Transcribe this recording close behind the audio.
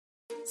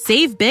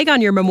Save big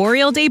on your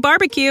Memorial Day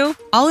barbecue,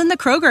 all in the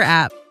Kroger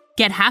app.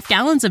 Get half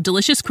gallons of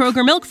delicious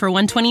Kroger milk for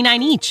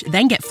 $1.29 each.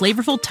 Then get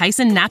flavorful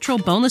Tyson natural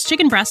boneless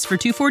chicken breasts for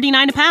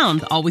 $2.49 a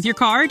pound, all with your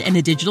card and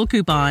a digital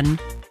coupon.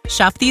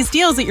 Shop these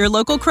deals at your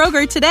local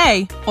Kroger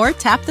today, or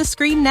tap the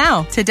screen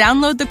now to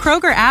download the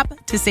Kroger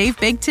app to save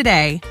big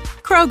today.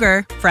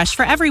 Kroger, fresh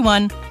for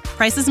everyone.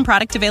 Prices and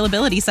product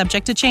availability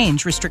subject to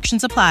change.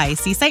 Restrictions apply.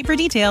 See site for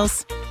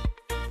details.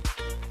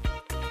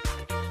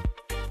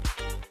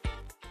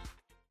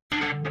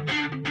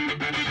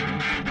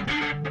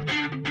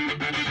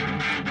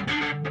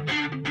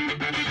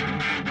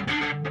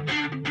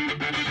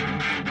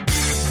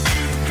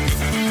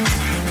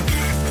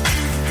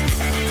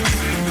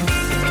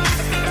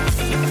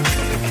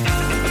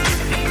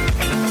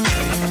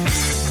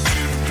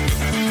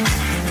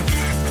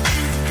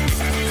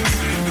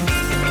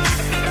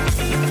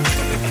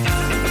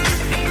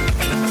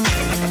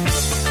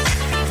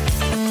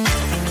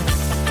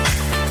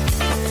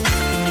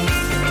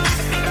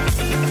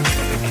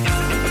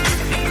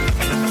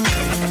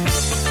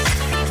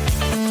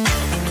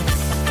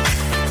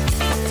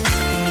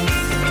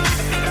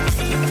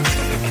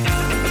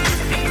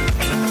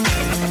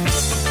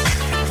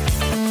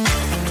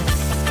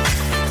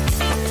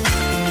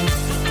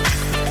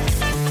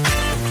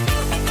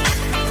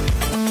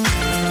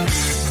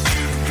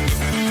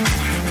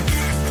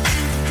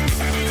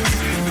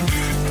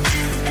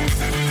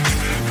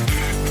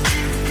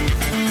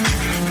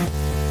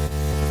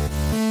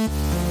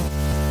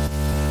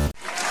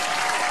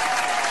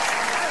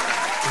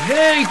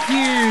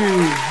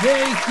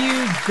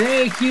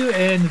 Thank you,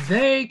 and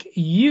thank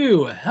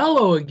you.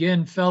 Hello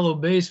again, fellow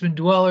basement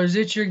dwellers.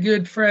 It's your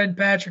good friend,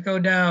 Patrick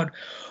O'Dowd,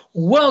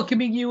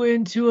 welcoming you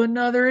into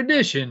another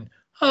edition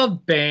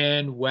of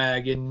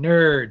Bandwagon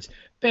Nerds.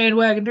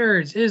 Bandwagon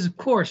Nerds is, of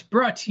course,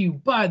 brought to you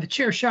by the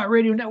Chairshot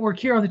Radio Network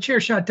here on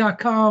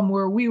thechairshot.com,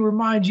 where we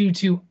remind you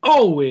to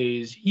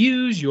always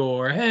use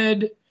your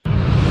head.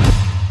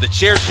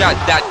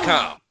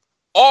 Thechairshot.com.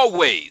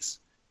 Always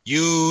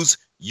use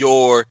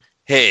your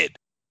head.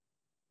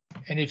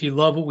 And if you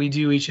love what we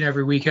do each and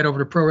every week, head over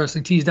to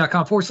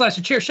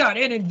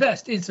prowrestlingtees.com/thechairshot and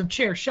invest in some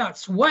Chairshot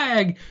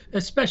swag,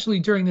 especially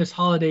during this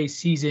holiday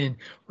season.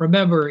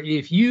 Remember,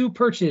 if you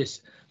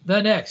purchase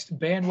the next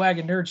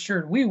Bandwagon Nerd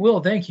shirt, we will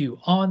thank you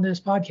on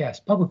this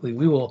podcast publicly.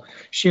 We will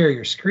share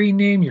your screen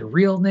name, your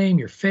real name,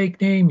 your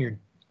fake name, your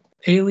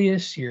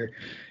alias, your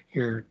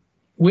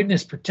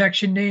witness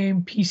protection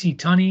name, PC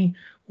Tunney.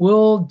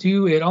 We'll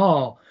do it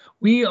all.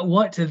 We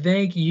want to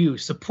thank you.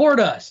 Support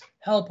us.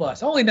 Help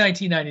us. Only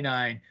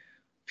 $19.99.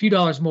 Few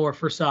dollars more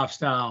for soft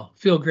style.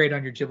 Feel great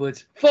on your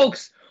giblets.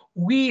 Folks,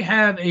 we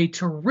have a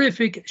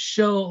terrific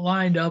show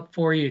lined up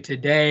for you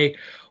today.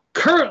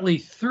 Currently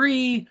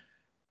 3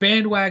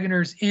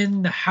 bandwagoners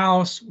in the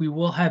house. We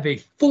will have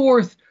a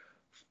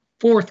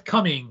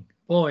forthcoming.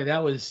 Boy,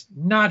 that was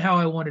not how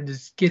I wanted to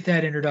get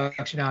that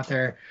introduction out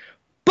there.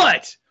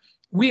 But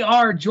we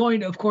are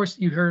joined, of course,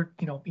 you heard,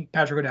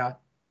 Patrick O'Dowd,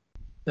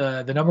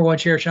 the number one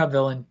chair shot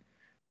villain,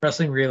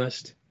 wrestling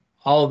realist,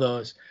 all of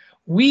those.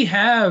 We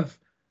have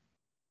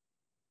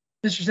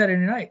Mr.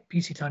 Saturday Night,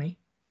 PC Tunney,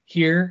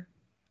 here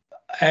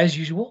as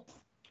usual,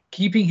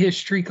 keeping his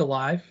streak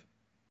alive.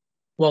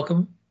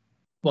 Welcome.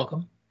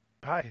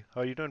 Hi,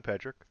 how you doing,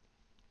 Patrick?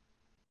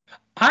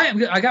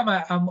 I'm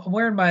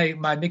wearing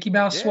my Mickey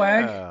Mouse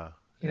swag.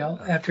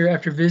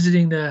 After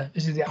visiting the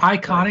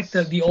iconic,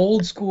 nice. the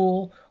old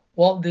school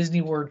Walt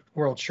Disney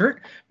World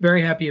shirt.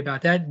 Very happy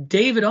about that.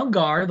 David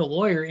Ungar, the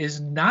lawyer,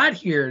 is not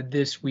here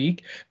this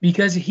week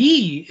because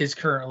he is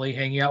currently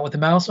hanging out with the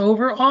mouse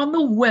over on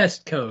the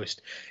West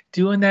Coast,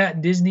 doing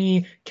that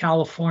Disney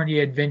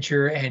California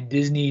adventure and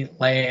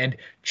Disneyland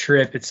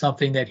trip. It's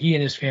something that he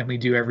and his family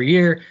do every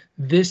year.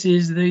 This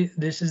is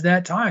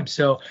that time.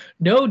 So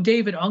no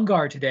David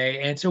Ungar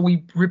today, and so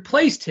we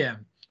replaced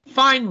him.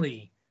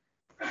 Finally,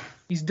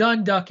 he's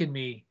done ducking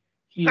me.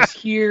 He is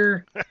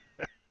here.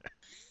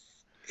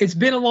 It's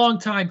been a long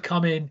time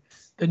coming.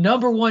 The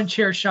number one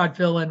chair shot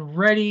villain,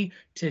 ready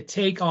to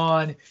take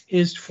on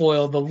his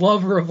foil, the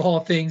lover of all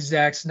things,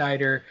 Zack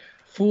Snyder,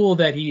 fool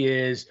that he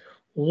is,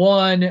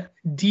 one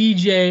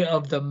DJ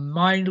of the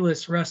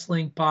Mindless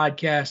Wrestling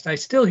podcast. I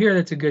still hear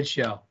that's a good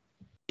show.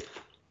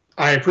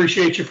 I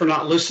appreciate you for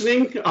not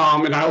listening,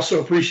 and I also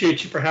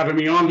appreciate you for having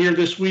me on here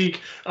this week.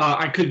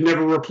 I could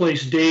never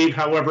replace Dave.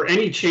 However,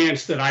 any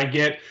chance that I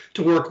get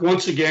to work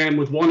once again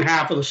with one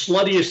half of the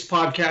sluttiest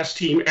podcast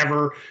team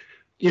ever,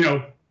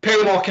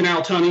 Panama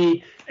Canal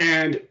Tunney,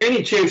 and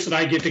any chance that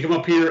I get to come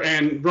up here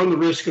and run the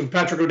risk of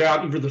Patrick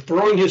O'Dowd either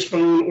throwing his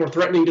phone or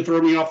threatening to throw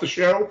me off the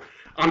show,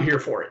 I'm here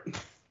for it.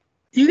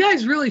 You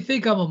guys really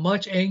think I'm a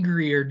much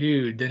angrier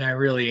dude than I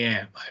really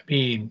am. I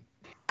mean,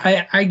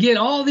 I get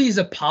all these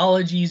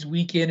apologies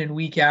week in and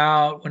week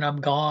out when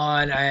I'm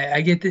gone.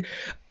 I get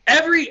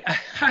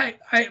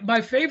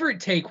my favorite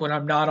take when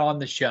I'm not on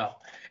the show,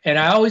 and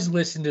I always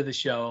listen to the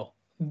show,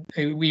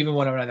 even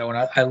when I'm not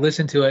there. I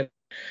listen to it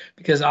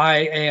because I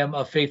am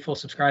a faithful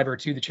subscriber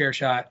to the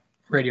Chairshot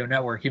Radio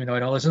Network, even though I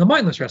don't listen to the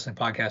Mindless Wrestling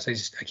podcast.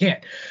 I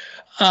can't.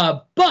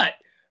 But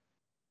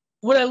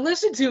when I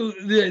listen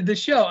to the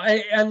show,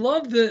 I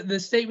love the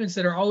statements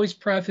that are always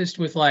prefaced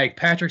with like,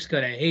 Patrick's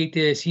gonna hate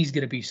this, he's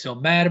gonna be so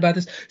mad about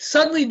this.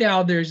 Suddenly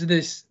now there's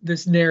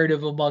this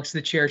narrative amongst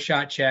the chair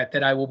shot chat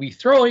that I will be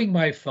throwing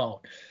my phone.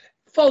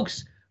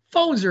 Folks,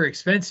 phones are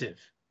expensive.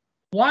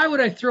 Why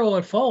would I throw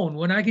a phone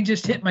when I can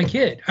just hit my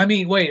kid? I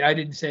mean, wait, I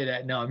didn't say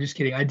that. No, I'm just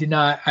kidding. I did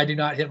not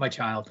hit my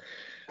child.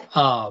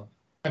 I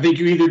think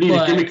you either need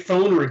a gimmick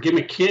phone or a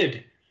gimmick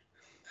kid.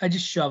 I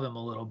just shove him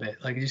a little bit,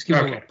 like just give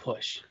him a little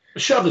push. A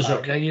shove is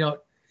okay.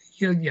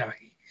 Yeah,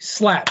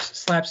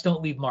 slaps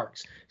don't leave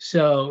marks.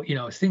 So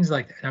it's things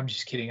like that. I'm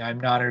just kidding. I'm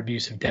not an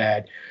abusive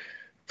dad.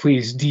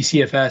 Please,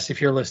 DCFS, if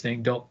you're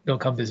listening, don't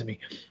come visit me.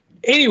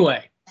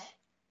 Anyway,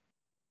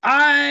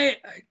 I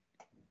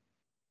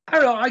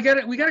don't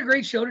know. We got a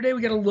great show today.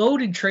 We got a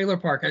loaded trailer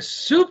park, a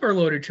super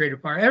loaded trailer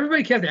park.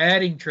 Everybody kept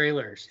adding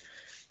trailers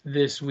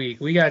this week.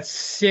 We got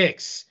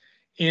 6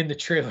 in the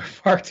trailer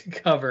park to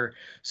cover.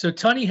 So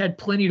Tunney had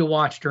plenty to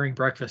watch during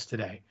breakfast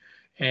today,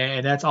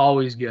 and that's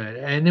always good.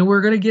 And then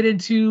we're going to get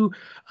into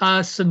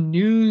some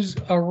news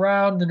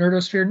around the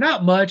nerdosphere.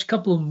 Not much,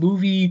 couple of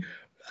movie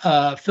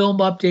film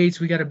updates.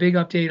 We got a big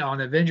update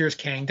on Avengers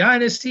Kang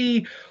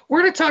Dynasty.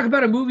 We're going to talk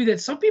about a movie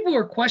that some people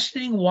are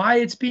questioning why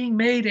it's being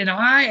made, and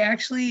I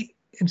actually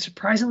am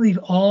surprisingly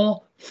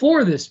all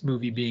for this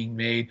movie being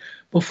made,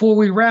 before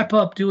we wrap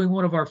up doing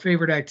one of our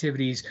favorite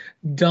activities,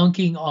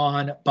 dunking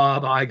on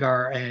Bob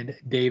Iger and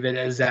David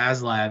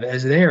Zaslav,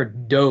 as they are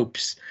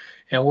dopes.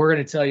 And we're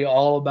going to tell you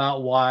all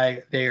about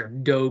why they are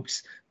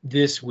dopes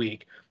this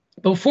week.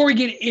 But before we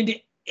get into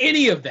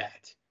any of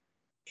that,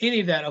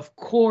 of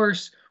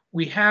course,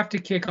 we have to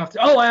kick off.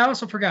 I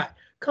also forgot.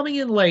 Coming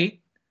in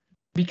late,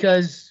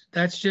 because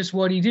that's just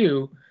what he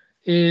do,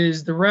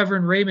 is the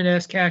Reverend Raymond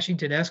S.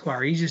 Cashington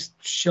Esquire. He's just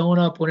showing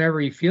up whenever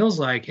he feels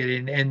like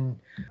it, and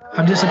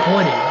I'm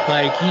disappointed.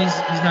 Like he's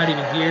not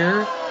even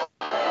here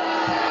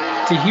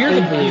to hear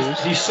the blues.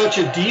 He's such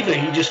a diva.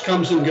 He just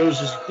comes and goes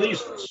as he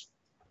pleases.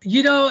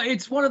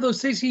 It's one of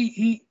those things.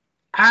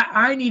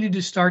 I needed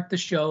to start the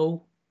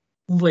show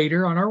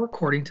later on our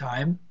recording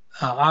time.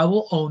 I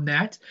will own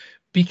that,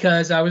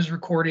 because I was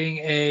recording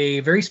a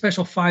very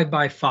special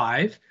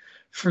 5x5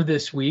 for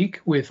this week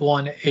with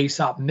one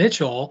Aesop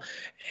Mitchell,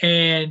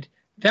 and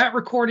that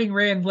recording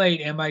ran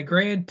late, and my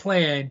grand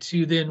plan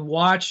to then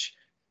watch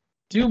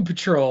Doom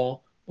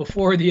Patrol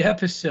before the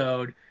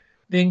episode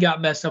then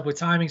got messed up with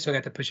timing, so I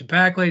got to push it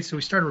back late. So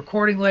we started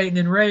recording late, and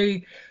then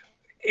Ray,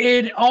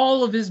 in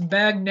all of his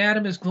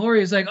magnanimous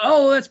glory, is like,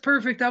 "Oh, that's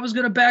perfect. I was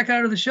going to back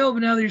out of the show,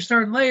 but now that you're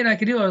starting late, I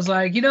can do it." I was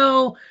like, if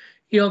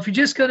you're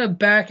just going to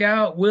back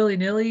out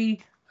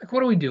willy-nilly, like,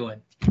 what are we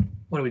doing?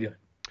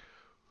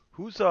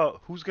 Who's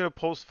gonna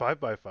post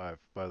 5x5,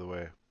 by the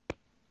way?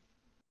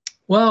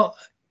 Well,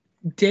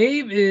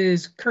 Dave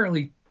is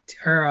currently,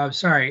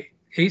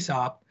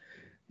 Aesop,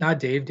 not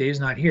Dave. Dave's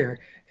not here.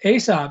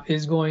 Aesop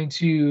is going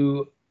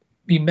to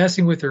be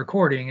messing with the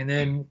recording, and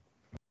then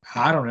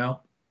I don't know,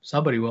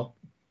 somebody will.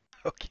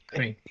 Okay. I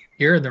mean,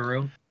 you're in the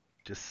room.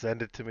 Just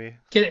send it to me.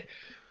 Get it?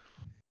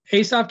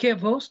 Aesop can't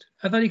post?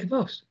 I thought he could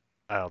post.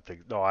 I don't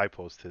think. No, I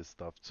post his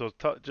stuff. So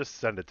just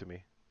send it to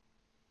me.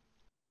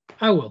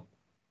 I will.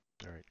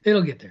 All right.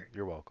 It'll get there.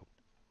 You're welcome.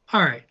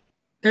 All right.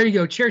 There you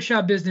go. Chair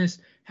shot business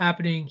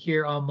happening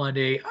here on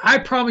Monday. I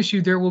promise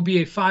you there will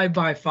be a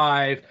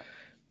 5x5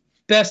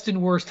 best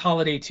and worst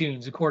holiday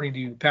tunes, according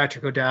to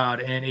Patrick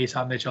O'Dowd and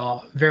Aesop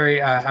Mitchell.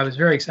 I was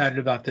very excited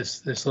about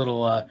this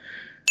little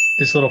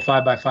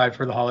 5x5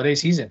 for the holiday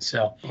season.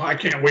 So I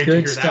can't wait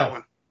to hear that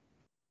one.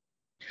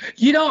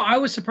 I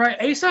was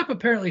surprised. Aesop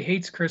apparently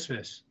hates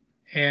Christmas.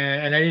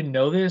 And I didn't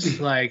know this,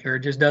 or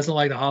just doesn't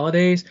like the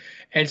holidays.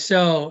 And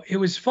so it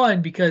was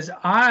fun because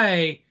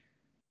I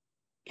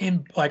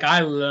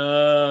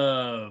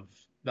love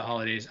the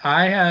holidays.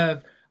 I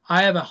have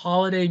a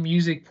holiday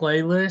music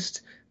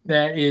playlist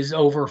that is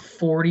over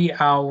 40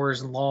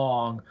 hours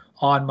long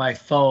on my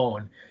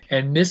phone.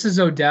 And Mrs.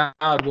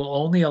 O'Dowd will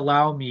only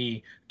allow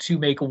me to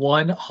make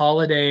one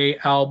holiday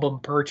album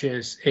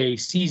purchase a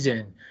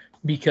season,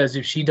 because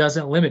if she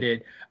doesn't limit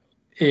it,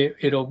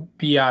 it'll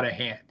be out of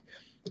hand.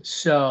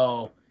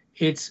 So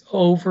it's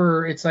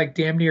like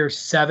damn near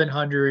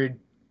 700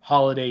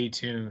 holiday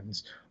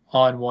tunes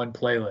on one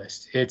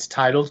playlist. It's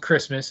titled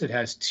Christmas. It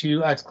has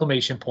 2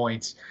 exclamation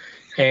points,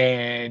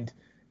 and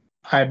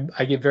I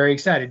get very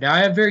excited. Now, I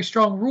have very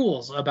strong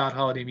rules about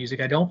holiday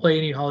music. I don't play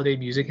any holiday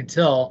music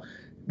until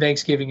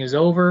Thanksgiving is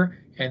over,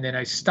 and then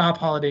I stop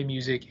holiday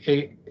music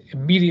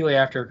immediately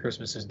after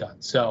Christmas is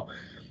done. So,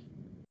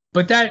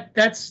 but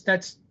that's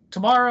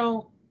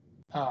tomorrow,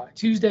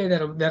 Tuesday.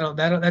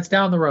 That's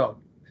down the road.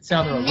 It's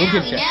down the road. We'll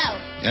get there.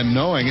 And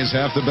knowing is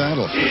half the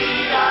battle.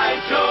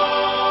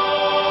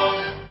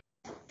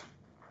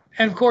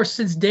 And of course,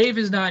 since Dave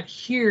is not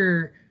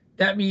here,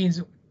 that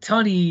means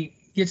Tunney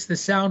gets the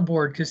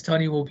soundboard, because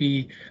Tunney will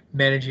be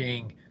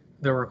managing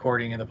the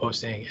recording and the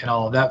posting and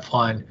all of that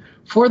fun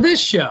for this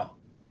show.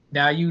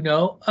 Now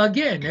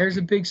again, there's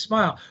a big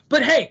smile.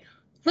 But hey,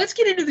 let's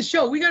get into the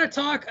show. We got to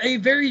talk a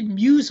very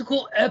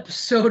musical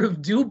episode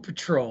of Doom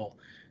Patrol,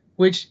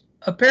 which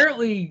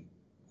apparently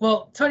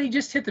Well, Tony,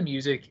 just hit the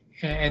music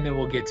and then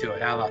we'll get to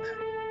it. How about that?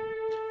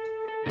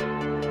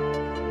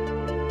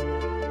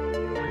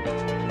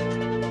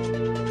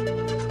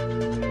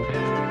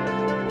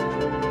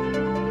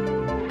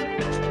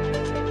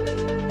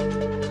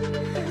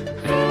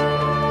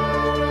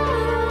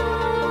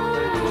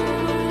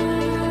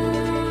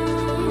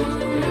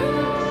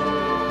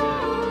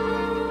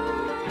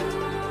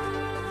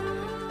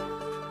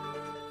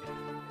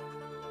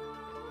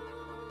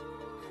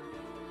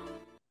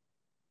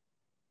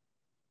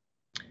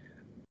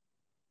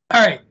 All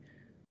right.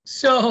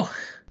 So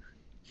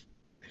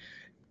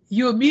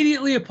you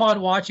immediately upon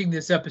watching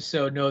this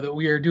episode know that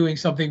we are doing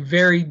something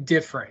very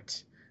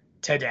different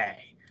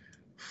today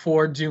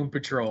for Doom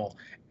Patrol,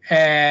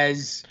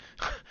 as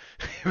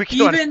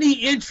even the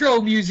intro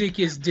music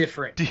is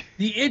different.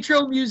 The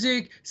intro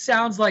music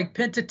sounds like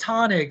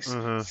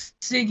Pentatonics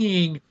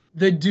singing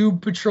the Doom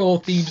Patrol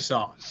theme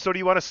song. So do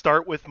you want to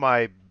start with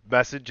my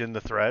message in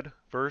the thread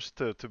first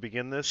to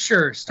begin this?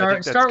 Sure.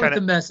 Start with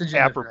the message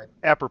in the thread.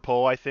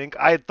 Apropos, I think.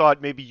 I had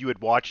thought maybe you had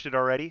watched it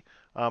already.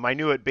 I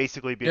knew it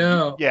basically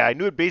been I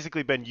knew it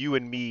basically been you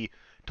and me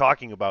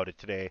talking about it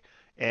today,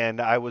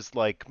 and I was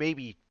like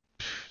maybe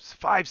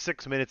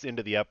 5-6 minutes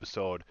into the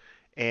episode,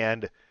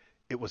 and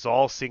it was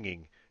all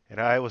singing,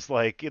 and I was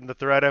like in the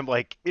thread, I'm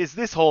like, is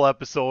this whole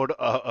episode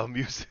a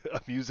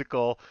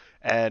musical?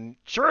 And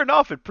sure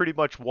enough, it pretty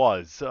much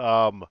was.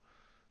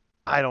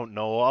 I don't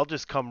know. I'll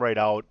just come right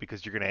out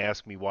because you're going to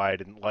ask me why I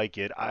didn't like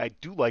it. I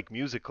do like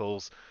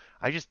musicals.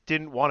 I just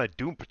didn't want a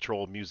Doom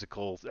Patrol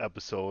musical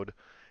episode.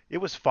 It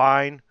was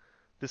fine.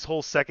 This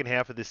whole second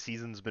half of this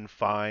season's been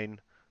fine.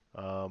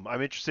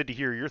 I'm interested to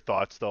hear your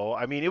thoughts, though.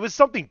 I mean, it was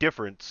something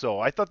different, so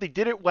I thought they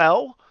did it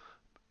well,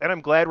 and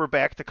I'm glad we're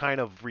back to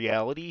kind of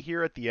reality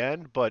here at the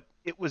end, but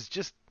it was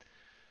just...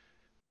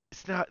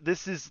 It's not...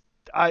 This is...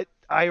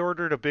 I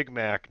ordered a Big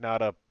Mac,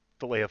 not a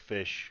fillet of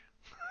fish.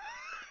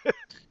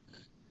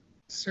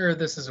 Sir,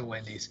 this is a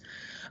Wendy's.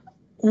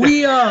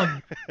 We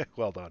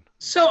well done.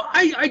 So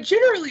I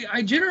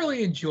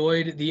generally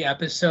enjoyed the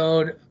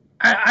episode.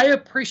 I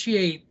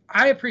appreciate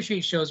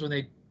shows when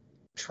they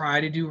try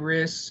to do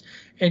risks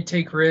and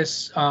take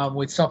risks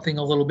with something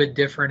a little bit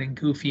different and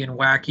goofy and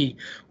wacky,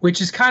 which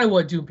is kind of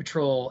what Doom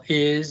Patrol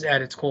is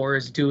at its core,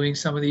 is doing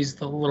some of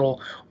these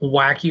little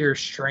wacky or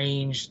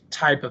strange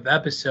type of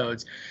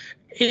episodes.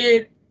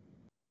 It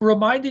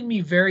reminded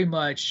me very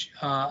much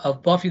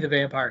of Buffy the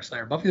Vampire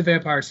Slayer. Buffy the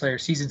Vampire Slayer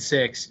season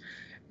 6,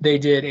 they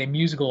did a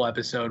musical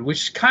episode,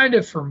 which kind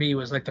of for me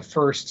was like the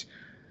first,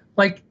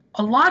 like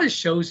a lot of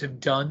shows have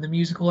done the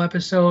musical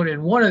episode,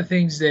 and one of the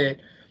things that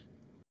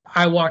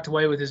I walked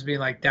away with is being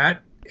like,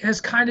 that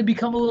has kind of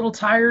become a little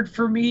tired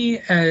for me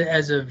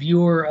as a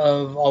viewer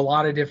of a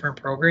lot of different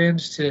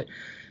programs to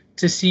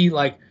see,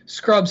 like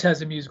Scrubs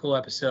has a musical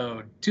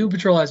episode, Doom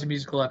Patrol has a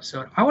musical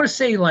episode. I want to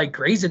say like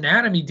Grey's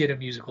Anatomy did a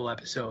musical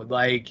episode,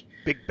 like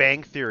Big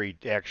Bang Theory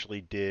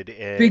actually did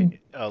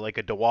like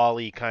a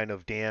Diwali kind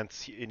of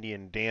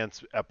Indian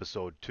dance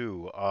episode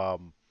too.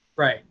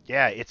 Right.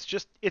 Yeah,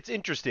 it's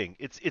interesting.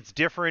 It's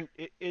different.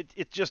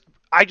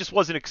 I just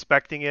wasn't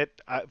expecting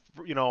it. I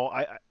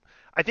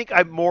think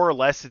I more or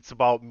less it's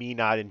about me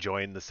not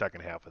enjoying the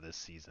second half of this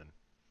season.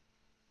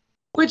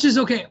 Which is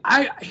okay.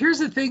 Here's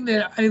the thing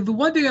the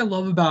one thing I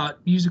love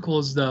about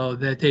musicals, though,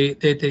 that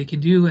they can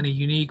do in a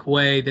unique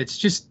way that's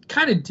just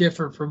kind of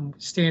different from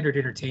standard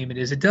entertainment,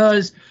 is it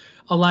does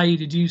allow you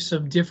to do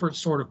some different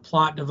sort of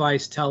plot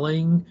device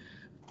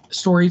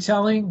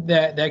storytelling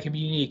that can be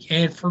unique.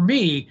 And for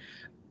me,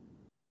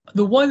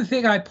 the one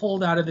thing I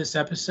pulled out of this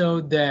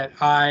episode that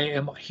I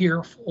am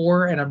here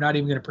for, and I'm not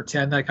even going to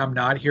pretend like I'm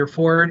not here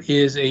for it,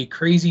 is a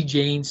Crazy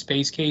Jane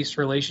Space Case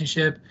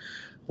relationship.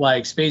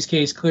 Like, Space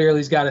Case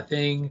clearly's got a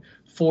thing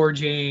for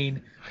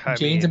Jane.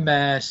 Jane's a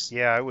mess.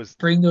 Yeah, I was.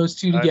 Bring those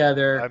two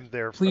together. I'm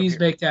there. Please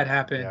make that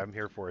happen. Yeah, I'm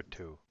here for it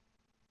too.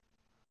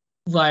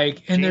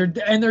 Like, and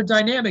they're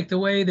dynamic. The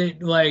way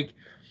that, like,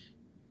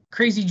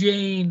 Crazy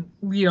Jane,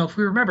 if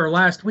we remember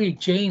last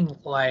week, Jane,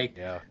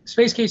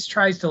 Space Case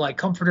tries to like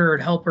comfort her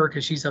and help her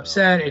because she's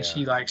upset, and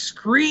she like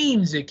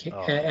screams at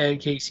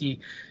Casey,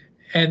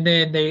 and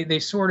then they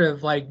sort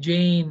of like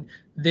Jane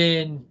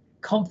then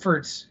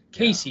comforts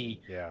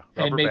Casey,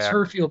 and makes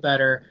her feel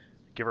better.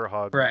 Give her a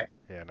hug, right?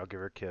 Yeah, and I'll give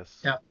her a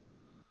kiss. Yeah.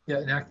 Yeah.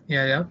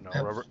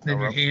 Then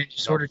your hand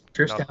just sort of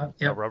drifts down.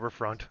 Yeah. No rubber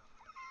front.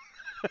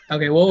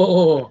 Okay.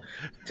 Whoa.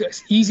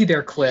 Just easy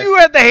there, Cliff. You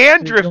had the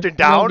hand drifting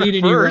down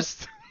at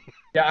first.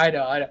 Yeah, I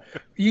know.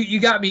 You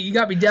got me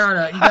down.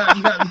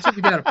 You took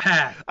me down a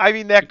path. I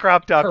mean, that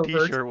crop top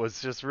T-shirt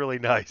was just really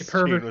nice.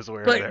 Jane was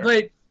wearing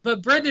there.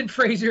 But Brendan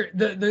Fraser,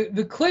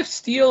 the Cliff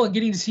Steele and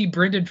getting to see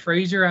Brendan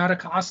Fraser out of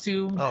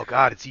costume. Oh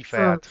God, is he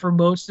fat? For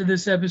most of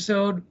this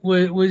episode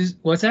was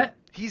what's that?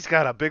 He's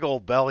got a big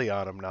old belly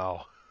on him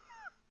now.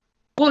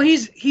 Well,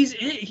 he's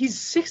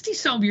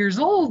 60-some years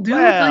old, dude.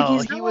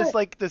 Well, he was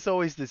like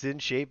always this in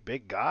shape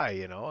big guy,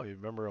 You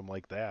remember him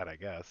like that, I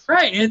guess.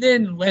 Right, and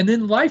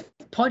then life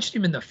punched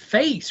him in the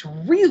face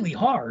really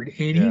hard,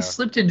 and he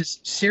slipped into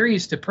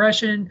serious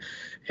depression,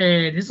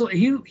 and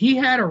he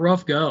had a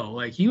rough go.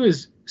 Like, he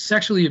was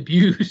sexually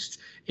abused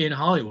in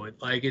Hollywood.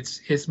 Like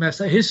it's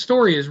messed up. His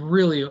story is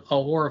really a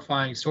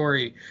horrifying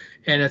story,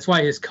 and that's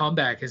why his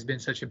comeback has been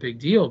such a big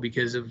deal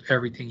because of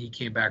everything he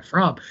came back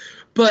from.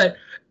 But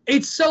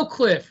it's so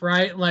Cliff,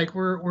 right? Like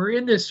we're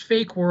in this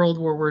fake world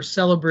where we're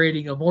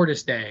celebrating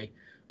Immortus Day,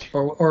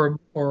 or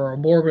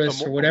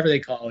Immortus, or whatever they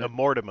call it.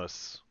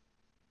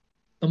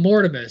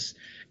 Immortimus.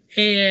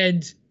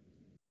 And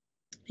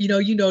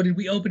you noted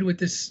we opened with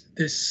this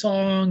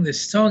song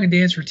and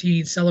dance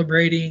routine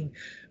celebrating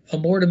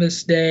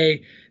Immortimus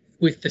Day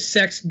with the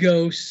sex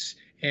ghosts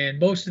and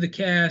most of the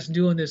cast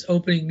doing this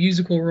opening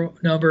musical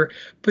number.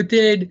 But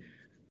then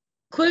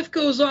Cliff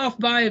goes off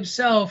by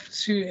himself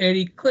and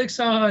he clicks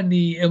on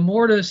the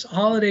Immortus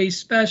Holiday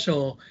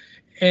Special,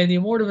 and the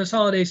Immortus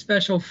Holiday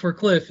Special for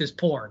Cliff is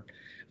porn.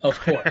 Of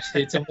course,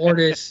 it's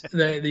Immortus,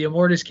 the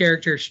Immortus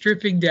character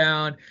stripping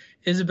down,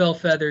 Isabel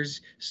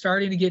Feathers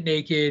starting to get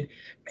naked.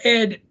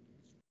 And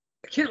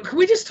can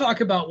we just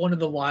talk about one of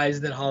the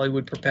lies that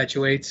Hollywood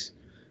perpetuates?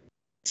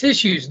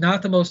 Tissue is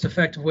not the most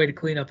effective way to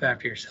clean up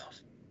after yourself.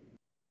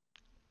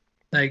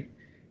 Like,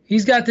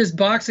 he's got this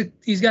box of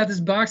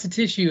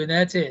tissue, and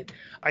that's it.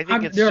 I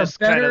think it's just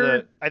kind of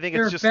the. I think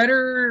it's just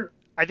better.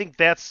 I think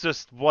that's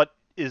just what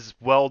is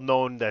well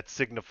known that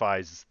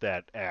signifies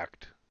that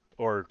act,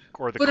 or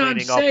the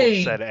cleaning up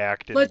of said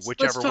act in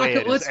whichever way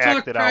it is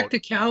acted out. Let's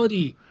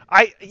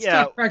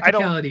talk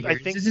practicality.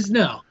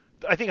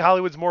 I think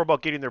Hollywood's more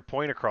about getting their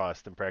point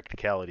across than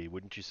practicality,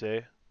 wouldn't you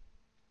say?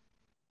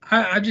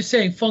 I'm just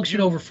saying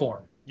function over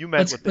form. You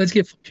meant let's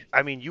get function.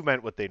 I mean, you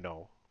meant what they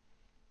know.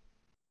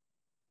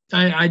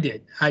 I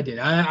did. I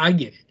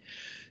get it.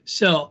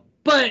 So,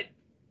 but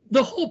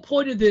the whole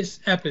point of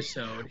this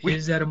episode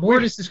is that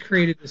Immortus has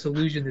created this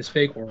illusion, this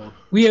fake world.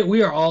 We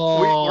are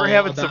all we're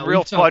having some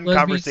real fun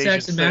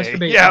conversations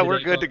today. Yeah,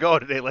 we're good to go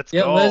today. Let's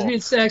go. Lesbian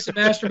sex and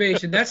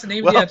masturbation. That's the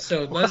name of the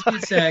episode.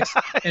 Lesbian sex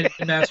and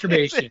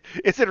masturbation.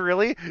 Is it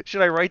really?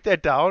 Should I write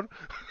that down?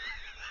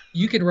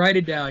 You can write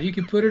it down. You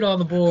can put it on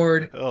the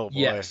board. Oh boy.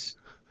 Yes.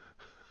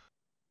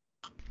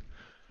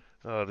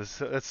 Oh, that's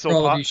so. For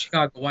all of you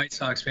Chicago White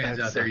Sox fans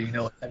out there, you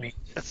know what I mean.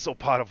 That's so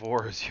pot of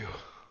war as you.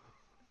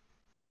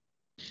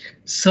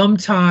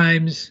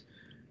 Sometimes,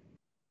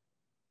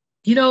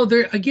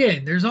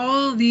 there's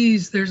all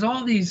these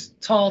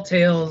tall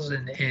tales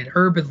and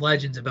urban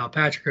legends about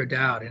Patrick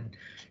O'Dowd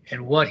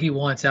and what he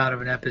wants out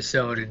of an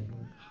episode and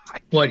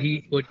what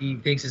he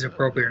thinks is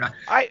appropriate or not.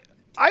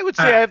 I would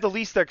say I have the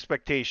least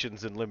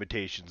expectations and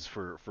limitations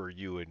for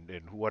you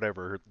and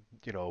whatever,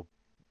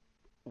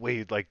 way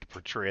you'd like to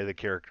portray the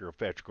character of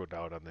Patrick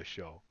O'Dowd on this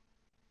show.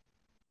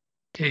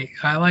 Okay,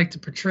 I like to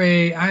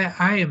portray.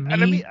 I am me.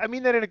 And I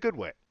mean that in a good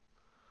way.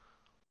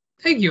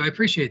 Thank you. I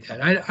appreciate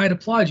that. I'd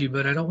applaud you,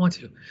 but I don't want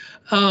to.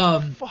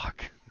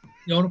 Fuck.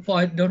 Don't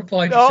applaud No,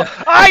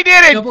 yourself. I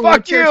did it.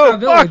 Fuck you.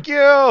 Fuck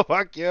you.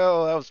 Fuck you.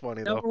 That was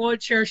funny though. Number one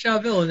chair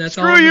shot villain. That's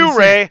screw all. You,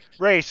 Ray.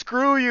 Ray,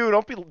 screw you.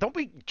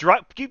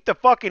 Keep the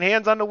fucking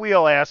hands on the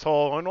wheel,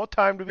 asshole. No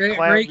time to be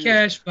Ray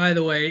Cash, by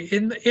the way,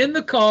 in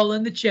the call,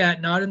 in the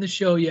chat, not in the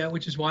show yet,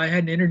 which is why I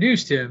hadn't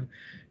introduced him.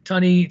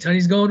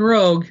 Tunney's going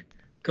rogue.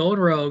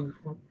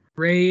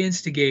 Ray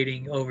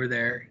instigating over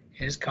there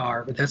in his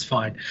car, but that's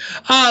fine.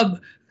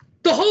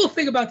 The whole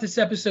thing about this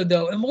episode,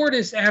 though,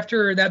 Immortus,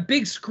 after that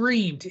big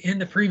scream in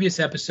the previous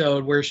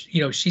episode where,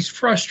 she's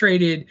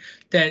frustrated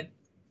that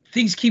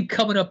things keep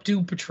coming up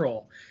Doom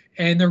Patrol,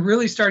 and they're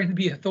really starting to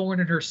be a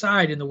thorn in her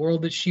side in the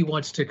world that she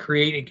wants to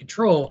create and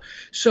control.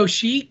 So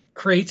she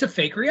creates a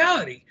fake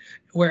reality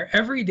where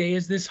every day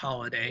is this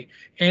holiday,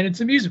 and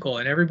it's a musical,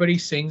 and everybody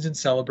sings and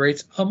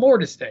celebrates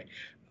Immortus Day.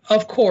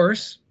 Of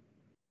course,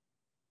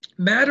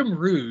 Madame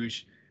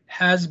Rouge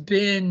has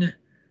been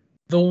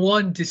the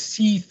one to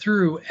see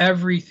through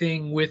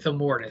everything with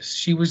Immortus.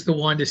 She was the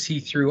one to see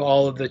through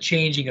all of the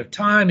changing of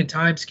time and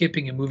time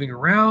skipping and moving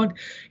around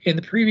in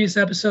the previous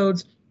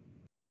episodes.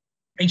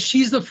 And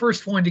she's the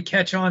first one to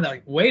catch on that,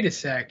 like, wait a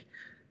sec,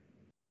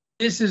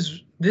 this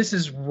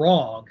is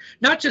wrong.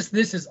 Not just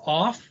this is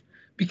off,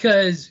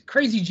 because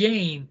Crazy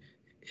Jane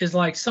is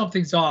like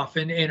something's off,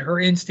 and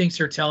her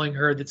instincts are telling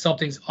her that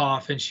something's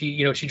off, and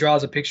she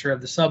draws a picture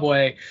of the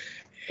subway.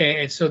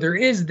 And so there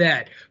is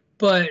that.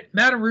 But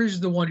Madame Rouge is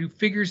the one who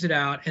figures it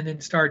out and then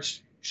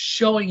starts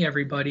showing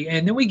everybody.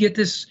 And then we get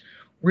this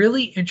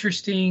really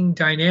interesting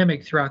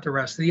dynamic throughout the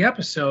rest of the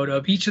episode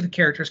of each of the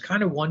characters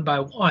kind of one by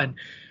one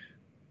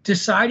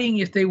deciding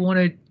if they want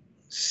to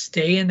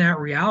stay in that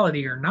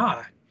reality or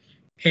not.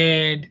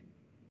 And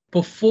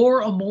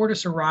before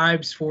Immortus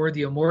arrives for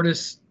the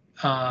Immortus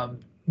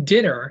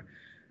dinner,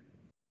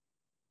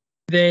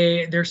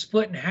 they're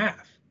split in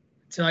half.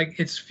 It's like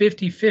it's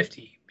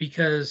 50-50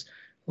 because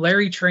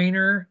Larry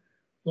Traynor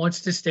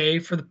wants to stay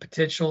for the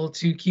potential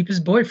to keep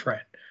his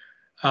boyfriend.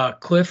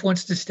 Cliff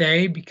wants to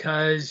stay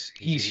because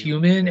he's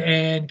human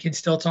and can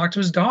still talk to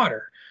his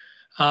daughter.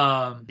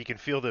 He can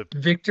feel the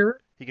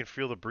Victor. He can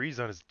feel the breeze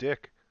on his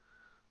dick.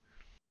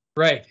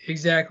 Right,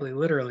 exactly,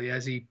 literally,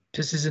 as he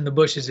pisses in the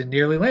bushes and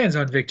nearly lands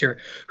on Victor,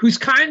 who's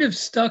kind of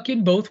stuck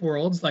in both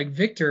worlds. Like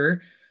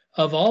Victor,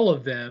 of all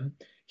of them,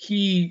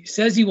 he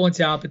says he wants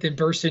out, but then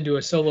bursts into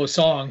a solo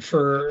song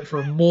for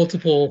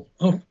multiple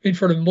in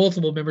front of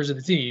multiple members of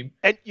the team.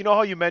 And you know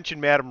how you mentioned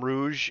Madame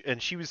Rouge,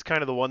 and she was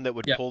kind of the one that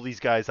would Yeah. pull these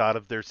guys out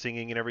of their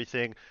singing and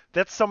everything.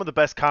 That's some of the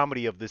best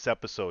comedy of this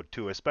episode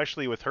too,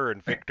 especially with her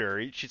and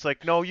Victor. She's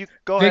like, "No, you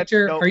go ahead.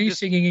 Victor, No, are you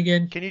singing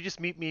again? Can you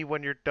just meet me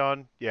when you're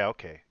done?" Yeah,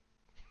 okay.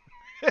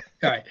 All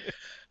right.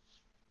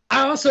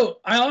 I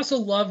also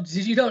loved.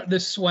 Did you know the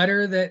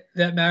sweater that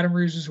Madame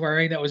Rouge was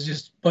wearing? That was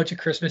just a bunch of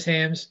Christmas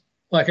hams,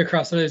 like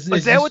across the.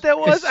 Was that what that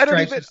was? I don't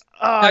even.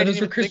 I didn't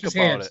even Christmas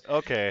think about hams. it.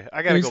 Okay,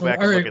 I gotta go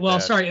back and look at well,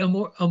 that. sorry,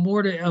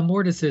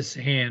 Amortis's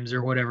hams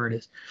or whatever it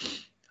is.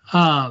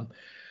 Yeah.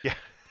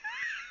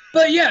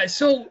 But yeah,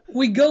 so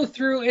we go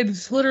through, and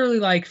it's literally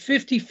like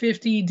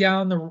 50-50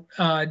 down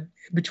the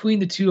between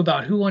the two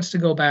about who wants to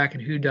go back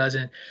and who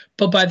doesn't.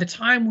 But by the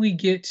time we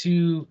get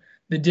to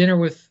the dinner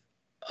with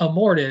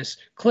Amortis,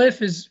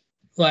 Cliff is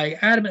like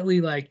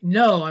adamantly like,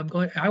 no,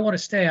 I want to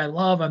stay.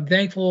 I'm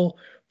thankful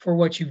for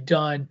what you've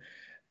done.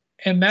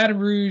 And Madame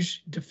Rouge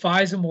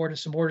defies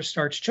Amortis. Amortis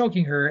starts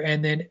choking her,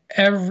 and then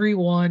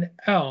everyone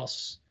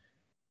else,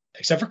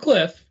 except for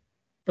Cliff,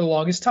 for the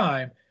longest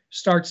time,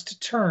 starts to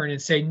turn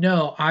and say,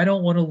 no, I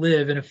don't want to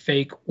live in a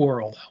fake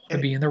world. I want to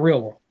be in the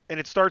real world. And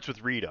it starts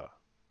with Rita,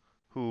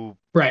 who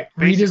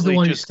Rita's the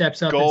one who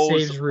steps up and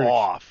saves Rouge.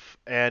 Off,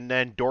 and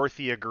then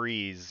Dorothy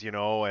agrees,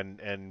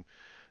 and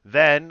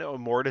then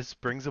Amortis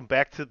brings them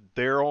back to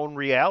their own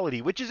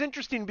reality, which is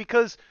interesting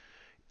because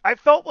I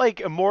felt like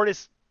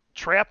Amortis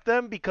trapped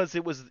them because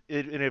it was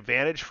an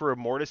advantage for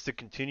Amortis to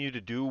continue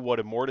to do what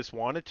Amortis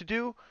wanted to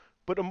do.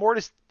 But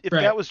Amortis, if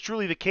that was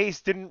truly the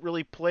case, didn't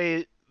really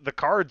play the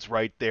cards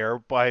right there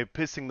by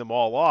pissing them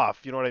all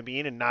off. You know what I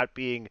mean? And not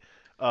being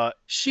but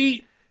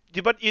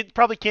it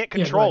probably can't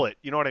control it.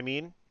 You know what I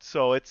mean?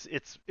 So it's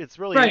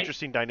really an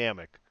interesting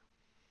dynamic.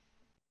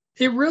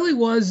 It really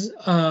was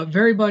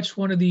very much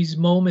one of these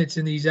moments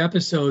in these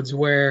episodes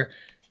where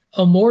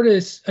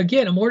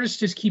Amortis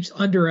just keeps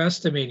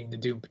underestimating the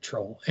Doom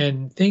Patrol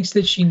and thinks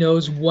that she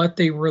knows what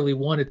they really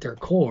want at their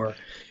core,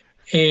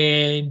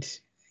 and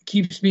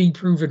keeps being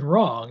proven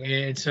wrong.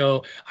 And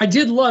so I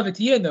did love at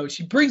the end, though,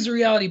 she brings the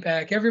reality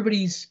back.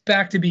 Everybody's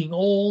back to being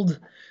old.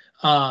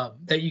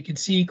 That you can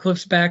see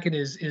Cliff's back in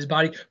his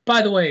body.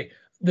 By the way,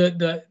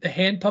 the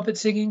hand puppet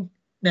singing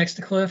next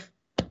to Cliff.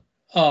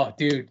 Oh,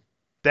 dude.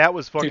 That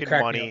was fucking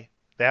money.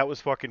 That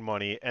was fucking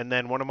money. And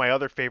then one of my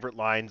other favorite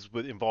lines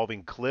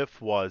involving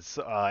Cliff was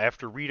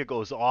after Rita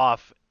goes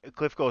off,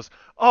 Cliff goes,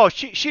 "Oh,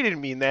 she didn't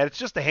mean that. It's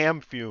just the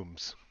ham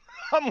fumes."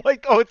 I'm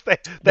like, "Oh, it's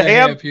the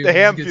ham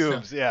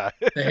fumes, yeah."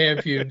 The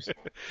ham fumes.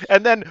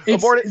 And then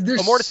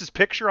Amortis's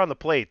picture on the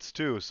plates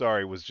too.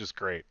 Sorry, was just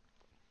great.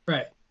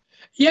 Right.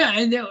 Yeah,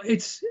 and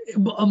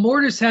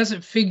Amortis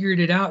hasn't figured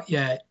it out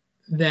yet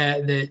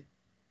that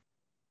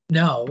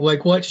no,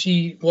 like what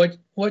she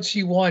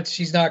wants,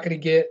 she's not going to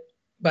get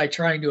by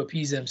trying to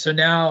appease them. So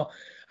now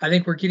I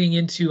think we're getting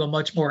into a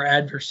much more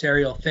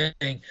adversarial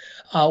thing.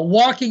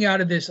 Walking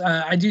out of this,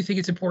 I do think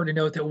it's important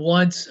to note that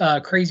once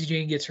Crazy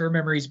Jane gets her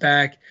memories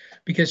back,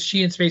 because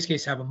she and Space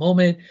Case have a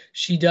moment,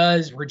 she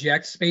does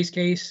reject Space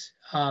Case,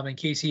 and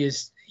Casey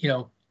is,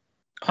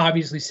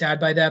 obviously sad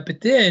by that. But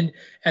then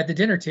at the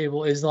dinner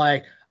table is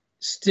like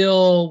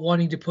still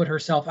wanting to put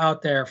herself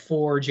out there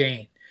for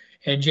Jane,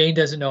 and Jane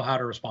doesn't know how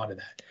to respond to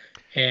that.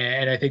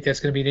 And I think that's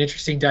going to be an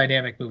interesting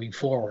dynamic moving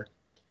forward.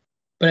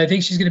 But I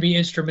think she's going to be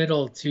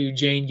instrumental to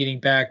Jane getting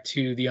back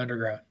to the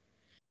underground.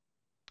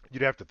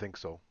 You'd have to think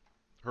so.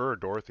 Her or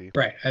Dorothy.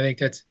 Right. I think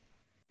that's,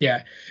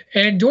 yeah.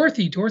 And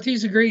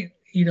Dorothy's a great,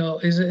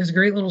 is a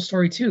great little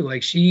story too.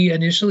 Like she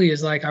initially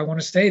is like, I want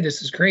to stay.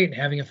 This is great. And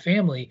having a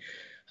family,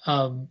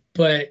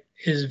 but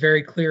is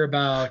very clear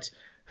about,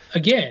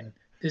 again,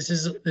 this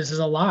is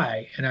a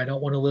lie and I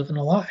don't want to live in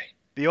a lie.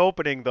 The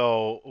opening,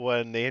 though,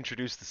 when they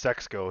introduce the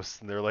sex ghosts,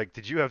 and they're like,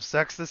 "Did you have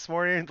sex this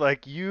morning?"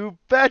 Like, you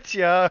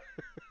betcha.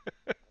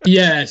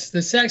 Yes,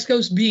 the sex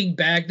ghost being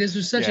back. This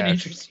was such an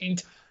interesting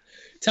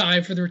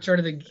time for the return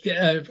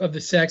of the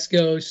sex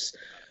ghosts.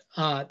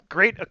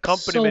 Great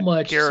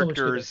accompaniment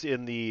characters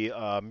in the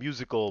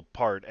musical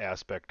part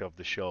aspect of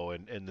the show,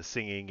 and the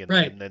singing,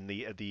 and then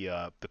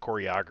the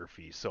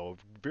choreography. So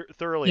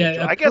thoroughly.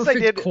 Yeah, I guess I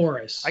did.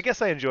 Chorus. I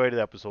guess I enjoyed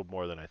the episode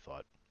more than I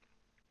thought.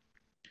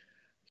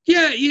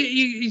 Yeah,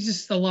 you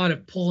just a lot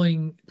of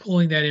pulling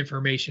that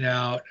information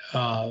out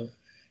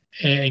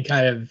and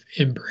kind of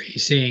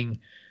embracing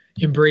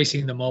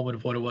the moment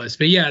of what it was.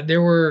 But yeah,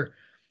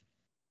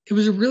 it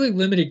was a really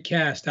limited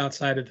cast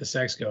outside of the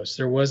Sex Ghosts.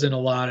 There wasn't a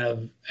lot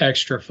of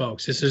extra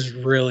folks. This is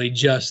really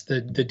just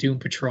the Doom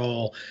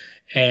Patrol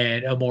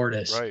and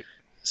Amortis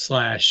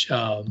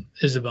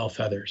 / Isabel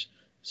Feathers.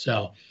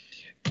 So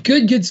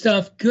good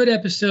stuff. Good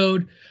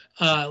episode.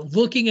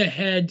 Looking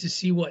ahead to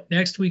see what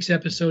next week's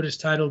episode is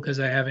titled,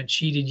 because I haven't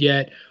cheated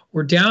yet.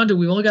 We've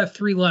only got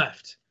 3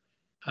 left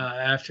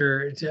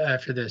after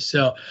this.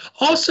 So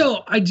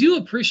also I do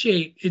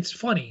appreciate, it's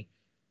funny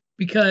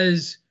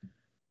because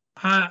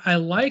I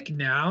like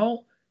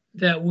now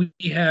that we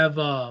have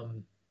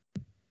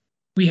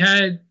we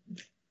had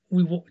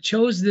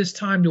chose this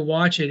time to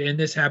watch it, and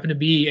this happened to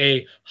be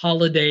a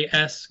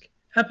holiday-esque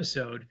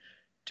episode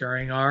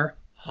during our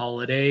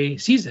holiday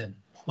season.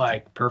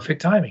 Like,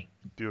 perfect timing.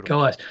 Beautiful.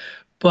 Go us.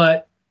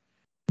 But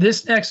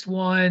this next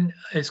one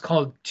is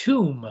called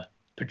Tomb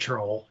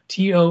Patrol,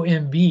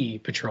 Tomb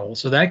Patrol.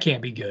 So that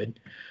can't be good.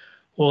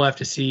 We'll have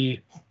to see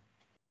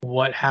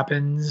what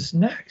happens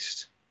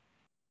next.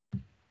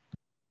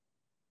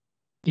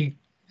 Is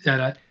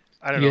that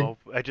I don't know.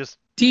 I just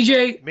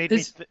DJ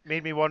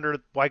made me wonder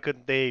why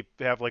couldn't they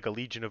have like a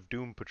Legion of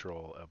Doom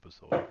Patrol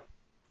episode?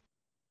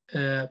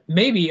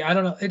 Maybe, I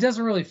don't know. It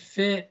doesn't really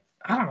fit.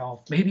 I don't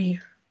know. Maybe.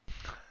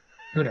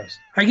 Who knows?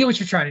 I get what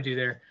you're trying to do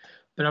there,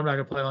 but I'm not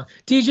gonna play along.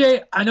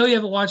 DJ, I know you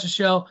haven't watched the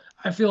show.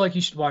 I feel like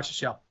you should watch the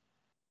show.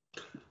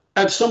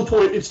 At some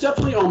point, it's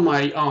definitely on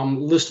my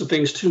list of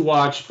things to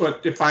watch.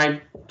 But if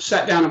I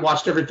sat down and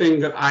watched everything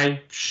that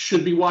I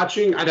should be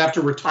watching, I'd have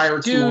to retire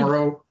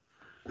tomorrow.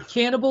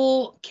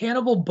 Cannibal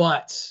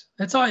butts.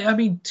 That's all. I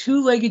mean,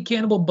 two-legged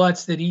cannibal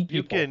butts that eat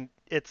people.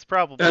 It's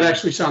probably that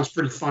actually sounds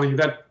pretty funny.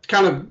 That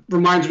kind of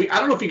reminds me. I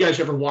don't know if you guys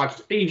ever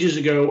watched ages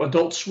ago.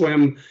 Adult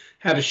Swim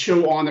had a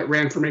show on that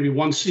ran for maybe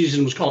one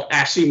season. It was called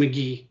Assy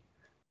McGee.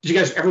 Did you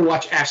guys ever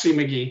watch Assy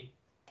McGee?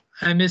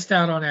 I missed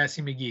out on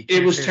Assy McGee.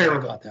 It was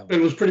terrible. It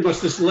was pretty much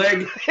this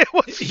leg.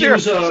 He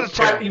was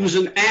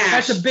an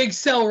ass. That's a big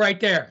sell right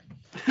there.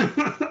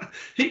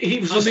 he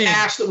was this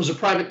ass that was a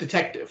private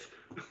detective.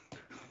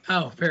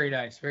 Oh, very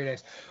nice, very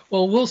nice.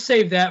 Well, we'll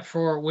save that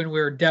for when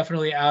we're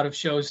definitely out of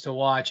shows to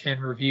watch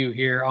and review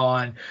here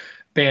on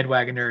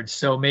Bandwagon Nerds.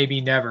 So maybe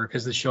never,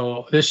 because this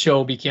show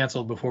will be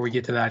canceled before we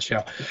get to that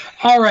show.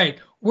 All right,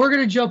 we're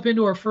going to jump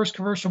into our first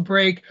commercial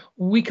break.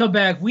 When we come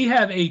back, we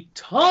have a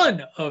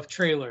ton of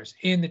trailers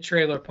in the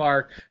trailer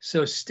park,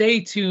 so stay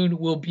tuned.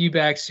 We'll be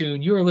back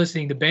soon. You are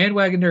listening to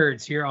Bandwagon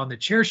Nerds here on the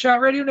Chairshot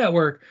Radio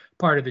Network,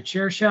 part of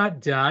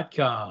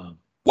thechairshot.com.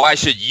 Why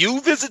should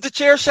you visit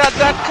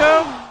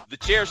thechairshot.com?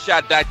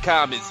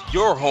 Thechairshot.com is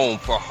your home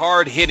for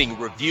hard-hitting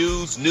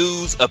reviews,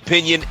 news,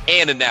 opinion,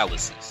 and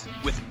analysis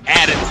with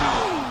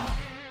attitude.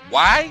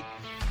 Why?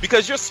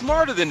 Because you're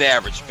smarter than the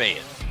average fan.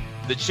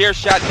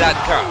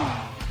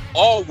 Thechairshot.com.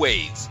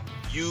 Always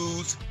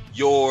use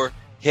your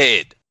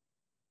head.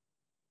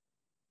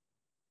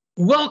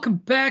 Welcome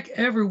back,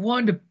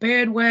 everyone, to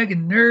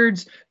Bandwagon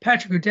Nerds.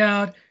 Patrick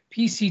O'Dowd,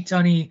 PC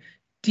Tunney,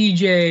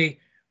 DJ.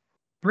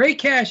 Ray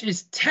Cash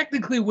is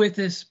technically with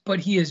us, but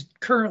he is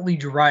currently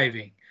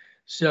driving.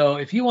 So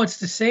if he wants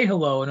to say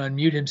hello and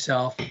unmute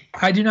himself,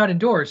 I do not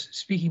endorse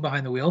speaking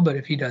behind the wheel, but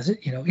if he does it,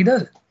 he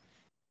does it.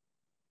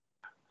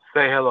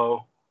 Say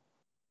hello.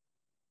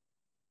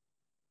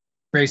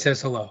 Ray says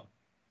hello.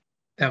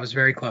 That was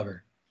very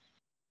clever.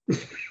 I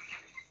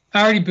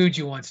already booed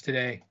you once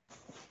today.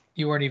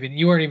 You weren't even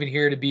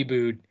here to be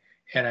booed,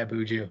 and I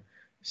booed you.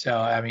 So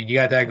I mean, you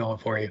got that going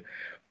for you.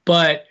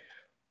 But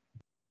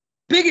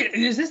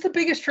is this the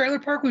biggest trailer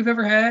park we've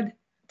ever had,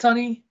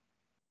 Tunney?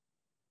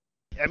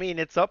 I mean,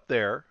 it's up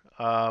there.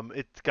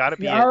 It's got to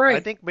be. All right. I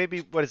think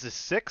maybe, what is this,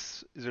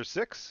 6? Is there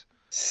 6?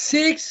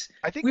 6?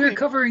 I think we were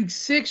covering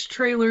 6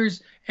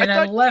 trailers, and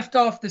I left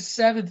off the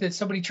 7th that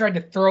somebody tried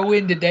to throw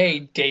in today,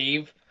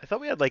 Dave. I thought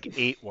we had like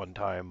 8 one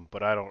time,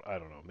 but I don't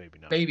know. Maybe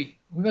not. Maybe.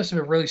 We must have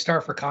been really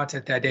starved for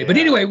content that day. Yeah. But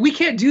anyway, we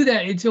can't do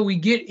that until we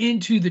get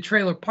into the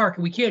trailer park,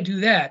 and we can't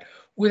do that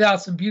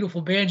without some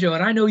beautiful banjo.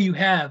 And I know you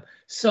have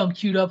some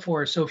queued up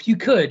for us. So if you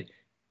could,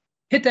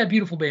 hit that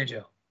beautiful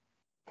banjo.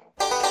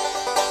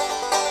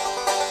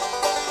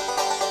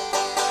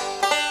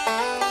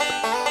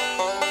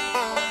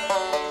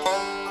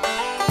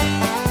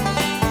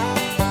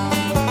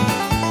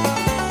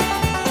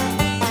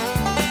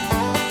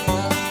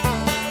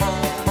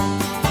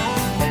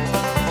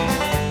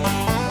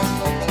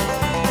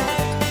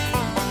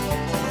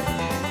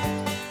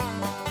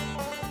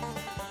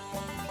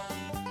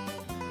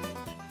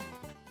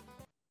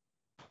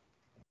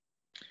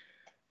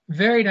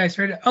 Very nice.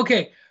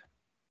 Okay.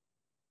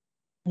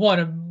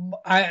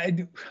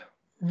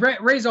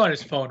 Ray's on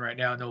his phone right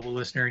now, noble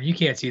listener, and you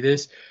can't see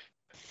this,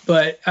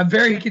 but I'm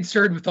very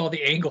concerned with all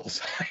the angles.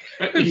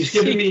 He's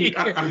giving me.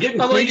 I'm getting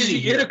crazy. Like, is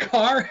he in a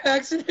car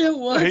accident?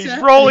 He's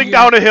rolling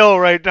down a hill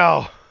right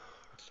now.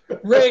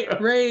 Ray,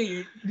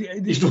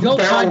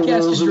 don't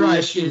podcast and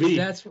drive,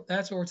 kids.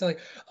 That's what we're telling.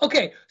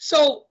 Okay,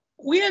 so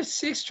we have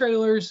 6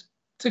 trailers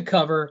to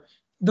cover.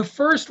 The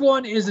first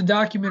one is a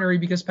documentary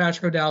because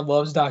Patrick O'Dowd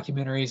loves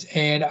documentaries,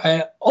 and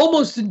I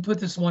almost didn't put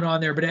this one on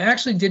there, but I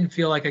actually didn't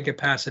feel like I could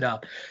pass it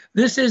up.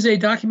 This is a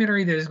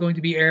documentary that is going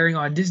to be airing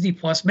on Disney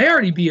Plus, may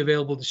already be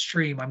available to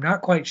stream, I'm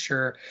not quite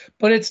sure,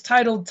 but it's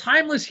titled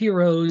Timeless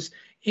Heroes,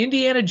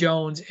 Indiana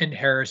Jones and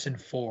Harrison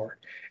Ford.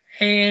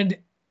 And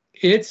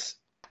it's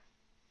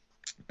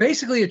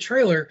basically a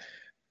trailer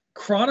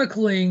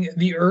chronicling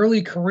the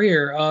early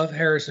career of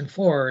Harrison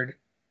Ford.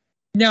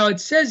 Now, it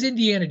says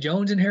Indiana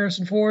Jones and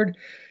Harrison Ford,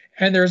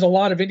 and there's a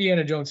lot of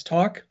Indiana Jones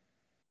talk,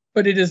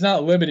 but it is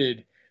not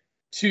limited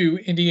to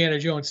Indiana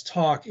Jones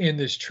talk in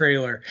this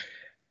trailer.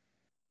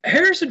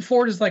 Harrison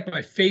Ford is like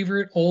my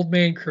favorite old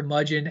man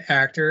curmudgeon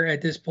actor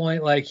at this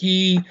point. Like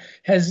he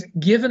has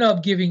given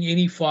up giving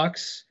any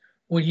fucks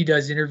when he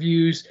does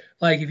interviews.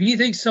 Like if he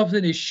thinks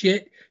something is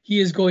shit, he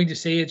is going to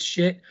say it's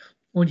shit.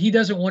 When he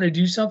doesn't want to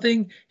do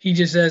something, he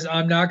just says,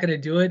 I'm not going to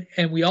do it.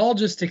 And we all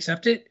just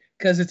accept it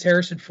because it's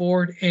Harrison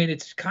Ford and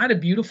it's kind of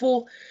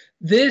beautiful.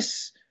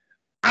 This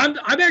I'm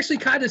actually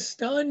kind of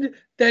stunned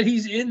that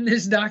he's in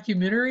this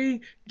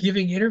documentary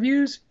giving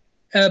interviews.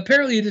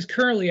 Apparently, it is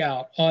currently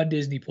out on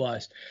Disney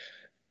Plus.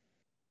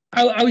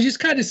 I was just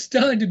kind of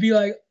stunned to be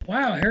like,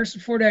 wow,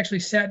 Harrison Ford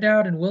actually sat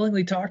down and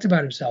willingly talked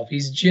about himself.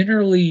 He's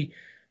generally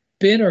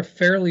been a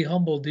fairly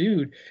humble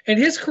dude, and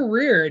his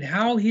career and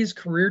how his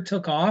career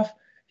took off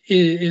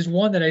is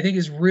one that I think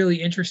is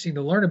really interesting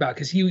to learn about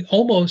because he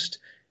almost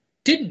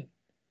didn't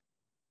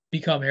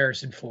become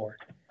Harrison Ford.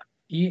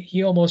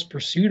 He almost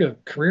pursued a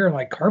career in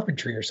like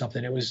carpentry or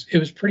something. It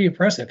was pretty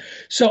impressive.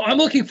 So I'm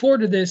looking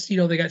forward to this. You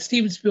know, they got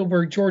Steven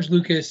Spielberg, George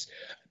Lucas,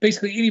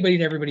 basically anybody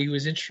and everybody who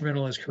was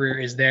instrumental in his career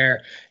is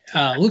there.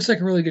 Looks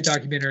like a really good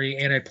documentary,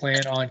 and I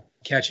plan on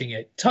catching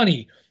it.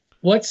 Tunny,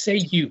 what say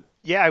you?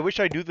 Yeah, I wish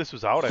I knew this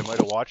was out. I might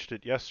have watched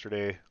it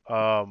yesterday.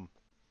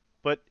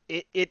 But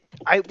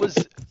I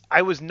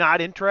was not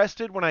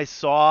interested when I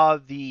saw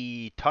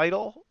the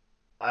title.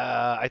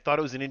 I thought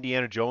it was an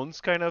Indiana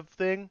Jones kind of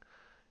thing.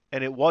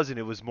 And it wasn't.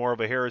 It was more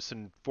of a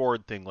Harrison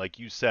Ford thing, like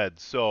you said.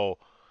 So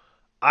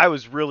I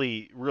was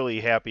really,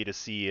 really happy to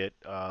see it.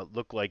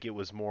 Look like it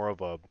was more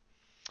of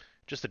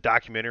just a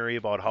documentary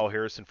about how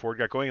Harrison Ford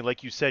got going. And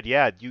like you said,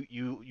 yeah,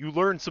 you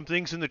learned some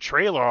things in the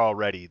trailer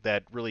already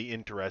that really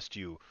interest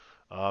you.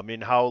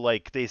 In how,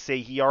 like they say,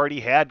 he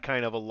already had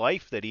kind of a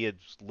life that he had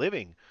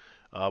living.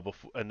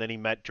 Before, and then he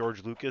met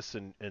George Lucas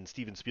and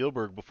Steven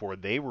Spielberg before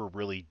they were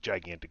really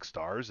gigantic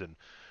stars, and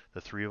the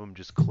three of them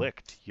just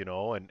clicked,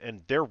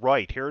 and they're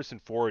right. Harrison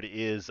Ford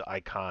is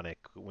iconic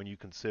when you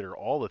consider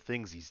all the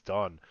things he's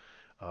done.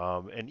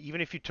 And even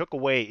if you took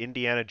away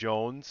Indiana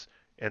Jones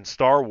and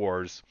Star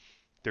Wars,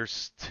 there's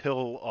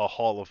still a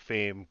Hall of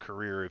Fame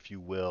career, if you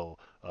will,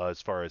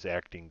 as far as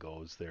acting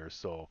goes there.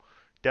 So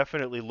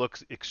definitely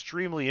looks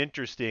extremely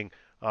interesting.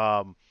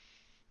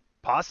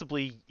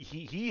 Possibly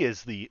he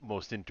is the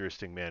most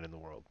interesting man in the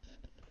world.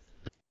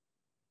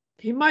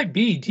 He might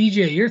be.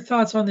 DJ, your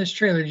thoughts on this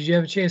trailer? Did you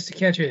have a chance to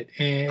catch it?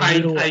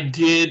 I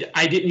did.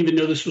 I didn't even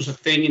know this was a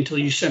thing until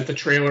you sent the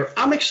trailer.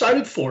 I'm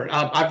excited for it.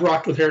 I've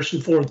rocked with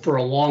Harrison Ford for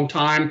a long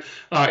time,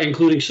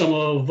 including some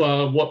of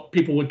what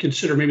people would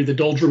consider maybe the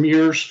doldrum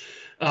years.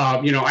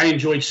 I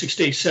enjoyed 6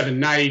 Days, 7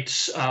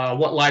 Nights,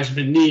 What Lies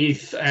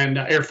Beneath, and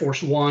Air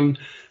Force One.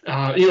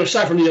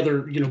 Aside from the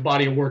other,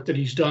 body of work that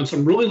he's done. So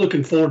I'm really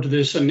looking forward to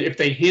this. And if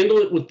they handle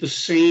it with the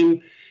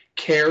same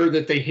care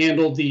that they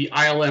handled the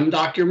ILM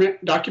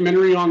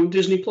documentary on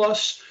Disney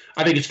Plus,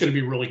 I think it's going to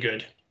be really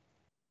good.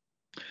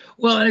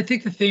 Well, and I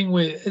think the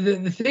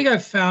thing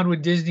I've found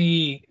with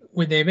Disney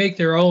when they make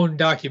their own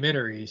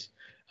documentaries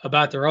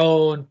about their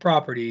own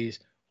properties,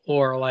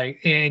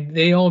 and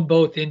they own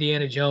both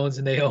Indiana Jones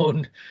and they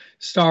own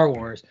Star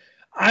Wars.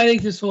 I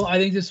think this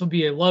will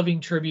be a loving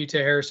tribute to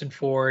Harrison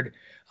Ford.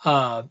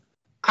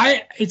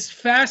 It's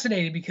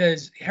fascinating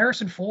because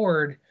Harrison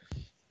Ford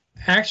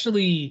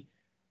actually,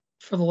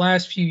 for the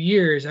last few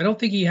years, I don't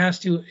think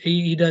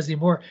he does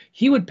anymore.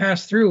 He would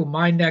pass through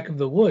my neck of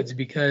the woods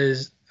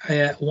because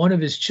one of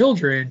his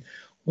children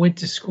went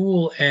to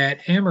school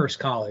at Amherst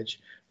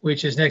College,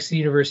 which is next to the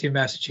University of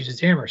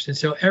Massachusetts Amherst. And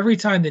so every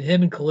time that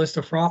him and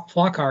Callista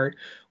Flockhart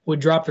would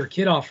drop their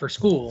kid off for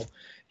school,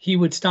 they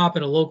would stop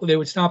at a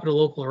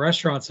local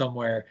restaurant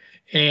somewhere,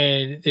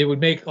 and they would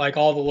make like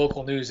all the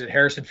local news that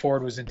Harrison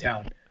Ford was in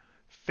town.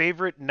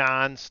 Favorite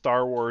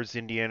non-Star Wars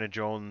Indiana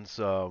Jones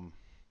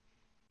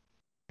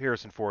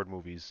Harrison Ford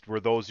movies, were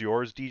those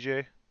yours,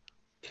 DJ?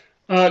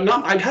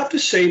 No, I'd have to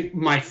say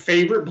my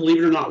favorite, believe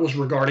it or not, was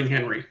Regarding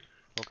Henry.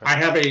 Okay. I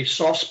have a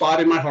soft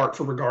spot in my heart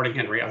for Regarding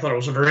Henry. I thought it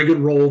was a very good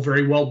role,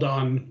 very well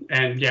done,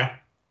 and yeah.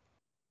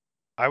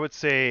 I would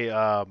say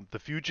The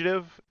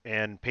Fugitive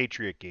and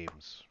Patriot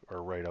Games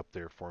are right up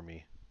there for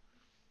me.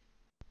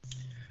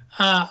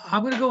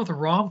 I'm going to go with a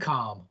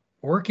rom-com,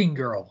 Working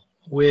Girl,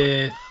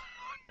 with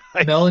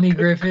Melanie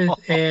Griffith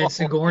and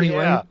Sigourney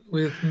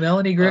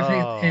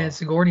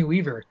Sigourney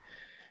Weaver.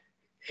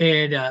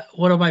 And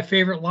one of my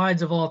favorite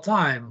lines of all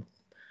time,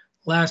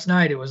 last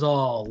night it was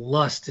all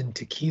lust and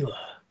tequila.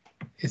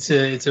 It's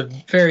a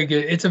very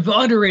good, it's an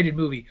underrated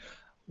movie.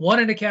 Won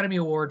an Academy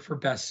Award for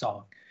Best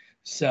Song.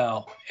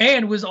 So,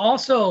 and was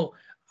also,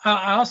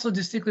 I also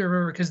distinctly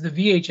remember because the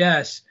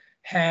VHS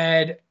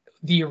had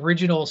the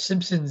original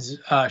Simpsons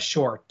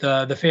short,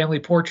 the Family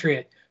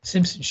Portrait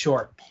Simpsons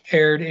short,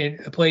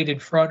 played in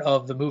front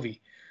of the movie.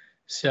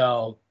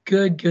 So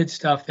good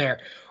stuff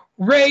there.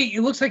 Ray,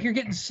 it looks like you're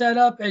getting set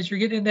up as you're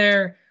getting in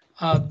there.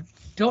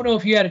 Don't know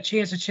if you had a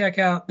chance to check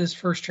out this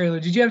first trailer.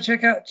 Did you have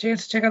a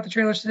chance to check out the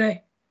trailers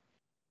today?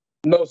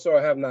 No, sir,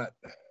 I have not.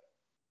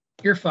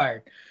 You're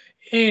fired.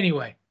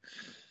 Anyway.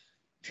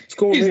 It's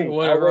cool.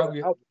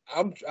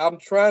 I'm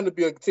trying to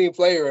be a team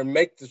player and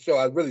make the show.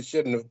 I really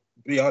shouldn't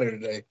be on here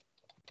today.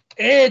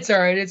 It's all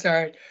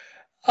right.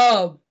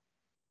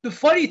 The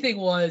funny thing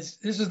was,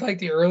 this was like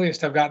the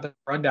earliest I've gotten the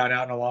rundown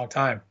out in a long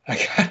time. I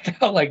got it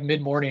out like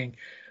mid-morning,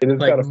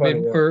 like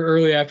mid or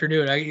early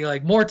afternoon. I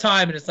like more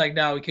time, and it's like,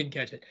 no, we couldn't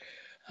catch it.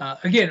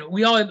 Again,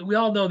 we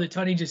all know that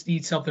Tony just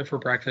eats something for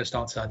breakfast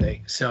on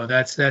Sunday, so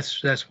that's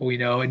what we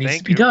know. It needs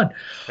to be done.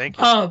 Thank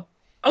you.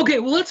 Okay,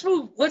 well let's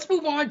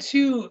move on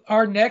to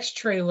our next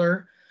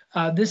trailer.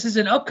 This is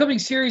an upcoming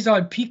series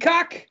on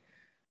Peacock.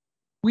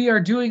 We are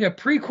doing a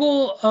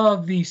prequel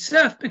of the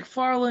Seth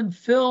MacFarlane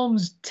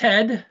films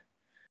Ted,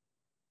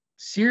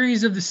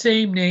 series of the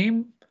same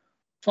name,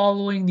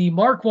 following the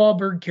Mark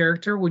Wahlberg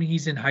character when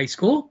he's in high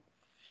school.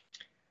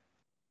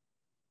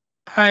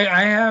 I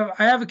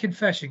have a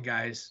confession,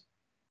 guys.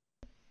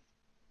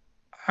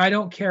 I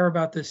don't care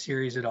about this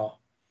series at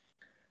all.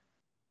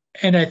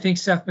 And I think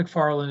Seth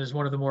MacFarlane is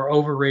one of the more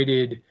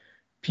overrated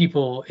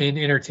people in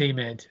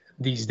entertainment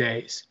these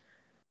days.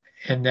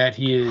 And that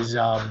he is,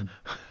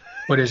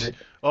 what is it?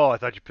 Oh, I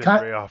thought you pissed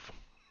Ray off.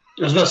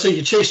 I was about to say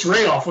you chased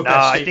Ray off with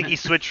that statement. I think he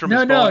switched from his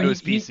phone to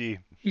his PC.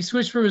 He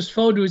switched from his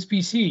phone to his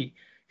PC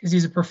because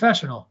he's a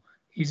professional.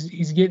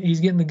 He's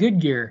getting the good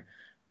gear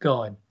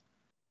going.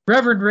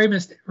 Reverend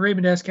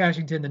Raymond S.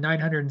 Cashington, the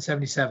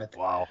 977th.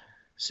 Wow.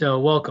 So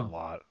welcome. A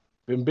lot.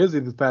 Been busy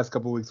the past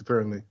couple of weeks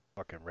apparently.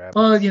 Fucking rabbits.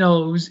 Well,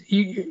 it was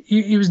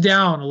he was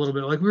down a little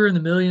bit. Like we were in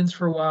the millions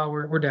for a while.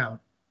 We're down.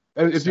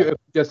 And if you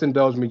just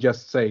indulge me,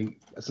 just to say,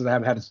 since I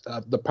haven't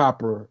had the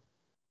proper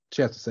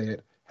chance to say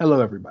it,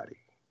 hello everybody.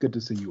 Good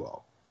to see you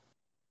all.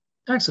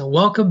 Excellent.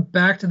 Welcome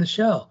back to the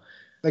show.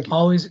 Thank you.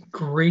 Always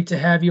great to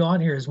have you on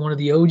here as one of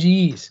the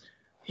OGs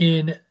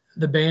in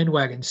the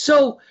bandwagon.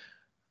 So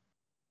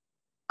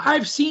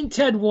I've seen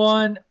Ted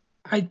 1.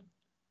 I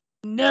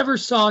never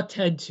saw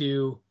Ted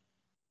 2.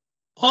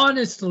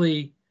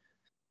 Honestly,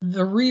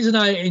 the reason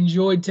I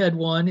enjoyed Ted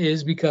 1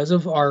 is because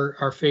of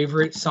our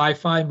favorite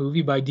sci-fi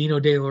movie by Dino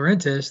De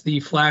Laurentiis, the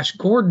Flash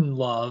Gordon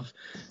love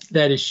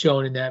that is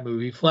shown in that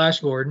movie.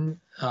 Flash Gordon,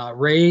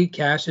 Ray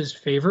Cash's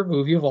favorite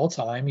movie of all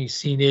time. He's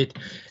seen it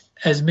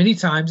as many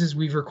times as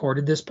we've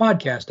recorded this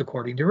podcast,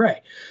 according to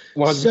Ray.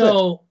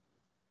 100%.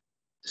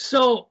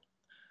 So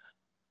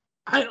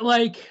I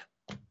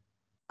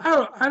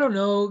don't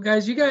know,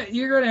 guys.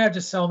 You're gonna have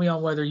to sell me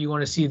on whether you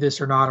want to see this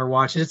or not, or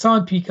watch it. It's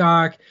on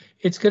Peacock.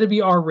 It's gonna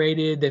be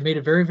R-rated. They made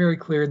it very, very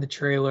clear in the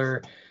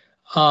trailer.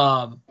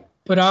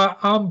 But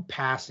I'm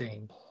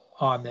passing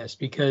on this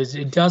because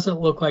it doesn't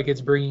look like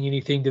it's bringing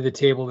anything to the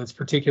table that's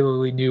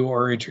particularly new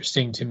or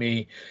interesting to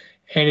me.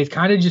 And it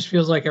kind of just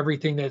feels like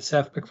everything that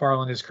Seth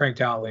MacFarlane has cranked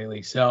out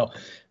lately. So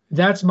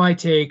that's my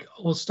take.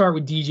 We'll start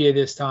with DJ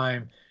this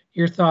time.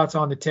 Your thoughts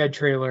on the Ted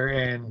trailer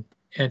and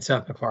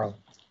Seth MacFarlane.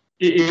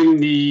 In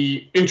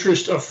the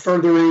interest of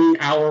furthering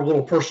our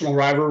little personal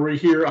rivalry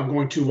here, I'm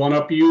going to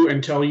one-up you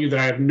and tell you that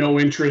I have no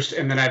interest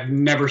and that I've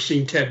never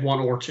seen Ted 1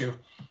 or 2.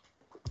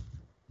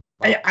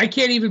 I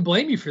can't even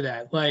blame you for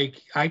that. Like,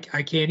 I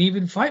can't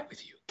even fight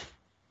with you.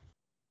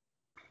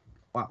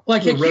 Wow.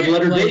 Like, a red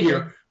letter day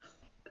here.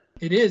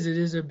 It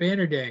is a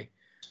banner day.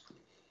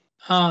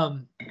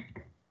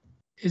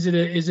 Is it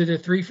a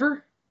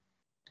threefer?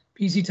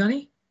 PC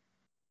Tunney?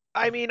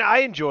 I mean, I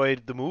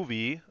enjoyed the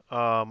movie.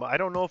 I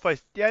don't know if I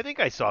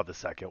think I saw the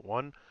second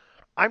one.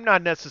 I'm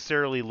not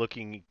necessarily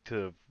looking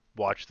to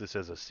watch this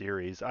as a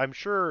series. I'm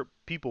sure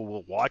people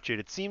will watch it.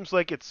 It seems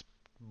like it's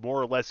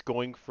more or less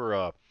going for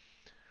a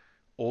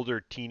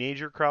older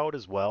teenager crowd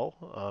as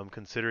well,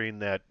 considering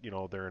that,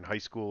 they're in high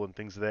school and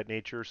things of that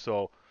nature.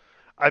 So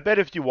I bet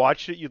if you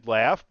watched it, you'd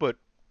laugh, but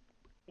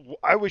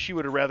I wish he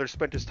would have rather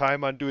spent his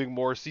time on doing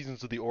more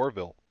seasons of the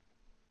Orville.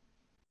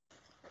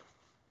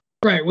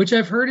 Right, which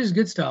I've heard is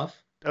good stuff.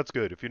 That's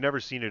good. If you've never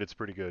seen it, it's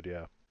pretty good,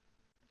 yeah.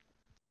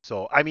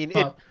 So, I mean,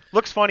 it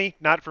looks funny.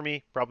 Not for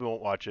me. Probably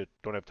won't watch it.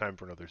 Don't have time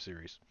for another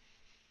series.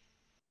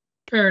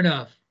 Fair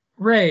enough.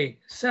 Ray,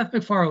 Seth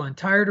MacFarlane,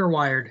 tired or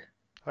wired?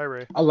 Hi,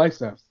 Ray. I like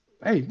Seth.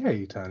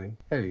 Hey, Tony.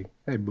 Hey,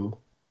 boo.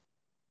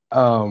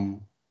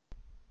 No,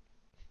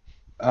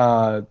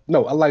 I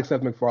like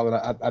Seth MacFarlane.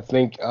 I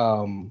think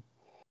in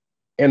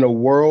a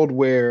world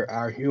where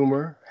our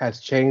humor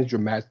has changed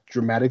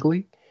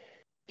dramatically,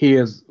 he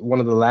is one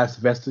of the last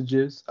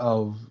vestiges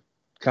of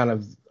kind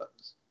of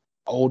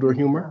older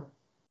humor.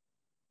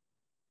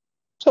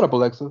 Shut up,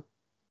 Alexa.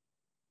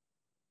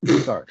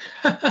 Sorry.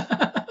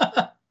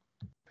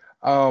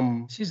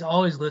 She's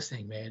always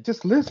listening, man.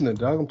 Just listening,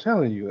 dog. I'm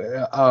telling you.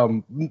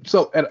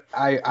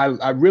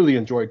 I really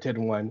enjoyed Ted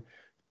 1.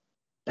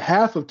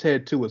 Half of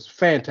Ted 2 is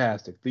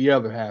fantastic. The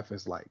other half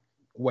is like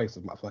a waste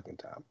of my fucking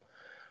time.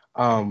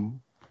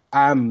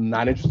 I'm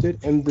not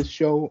interested in this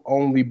show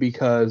only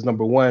because,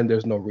 number one,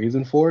 there's no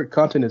reason for it.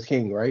 Content is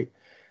king, right?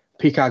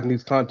 Peacock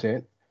needs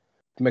content.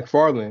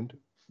 MacFarlane,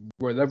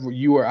 whatever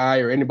you or I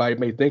or anybody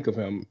may think of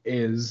him,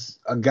 is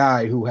a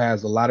guy who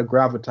has a lot of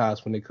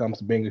gravitas when it comes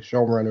to being a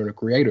showrunner and a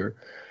creator.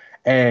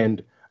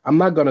 And I'm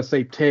not going to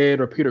say Ted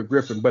or Peter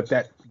Griffin, but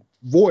that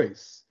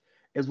voice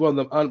is one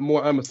of the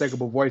more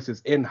unmistakable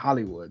voices in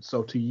Hollywood.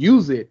 So to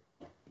use it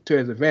to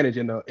his advantage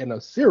in a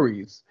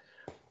series,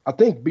 I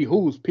think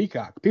behooves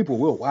Peacock. People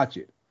will watch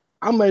it.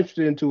 I'm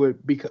interested into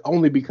it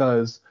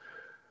because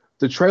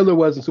the trailer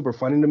wasn't super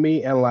funny to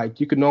me, and like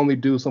you can only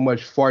do so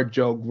much fart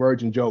joke,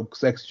 virgin joke,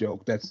 sex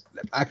joke.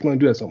 I can only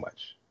do that so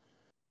much.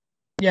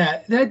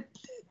 Yeah,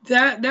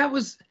 that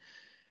was,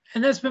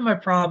 and that's been my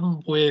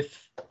problem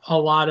with a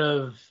lot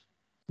of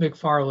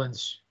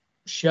McFarlane's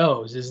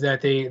shows is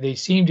that they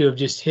seem to have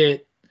just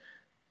hit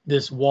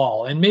this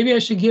wall. And maybe I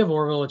should give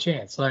Orville a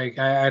chance. Like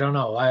I don't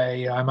know.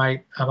 I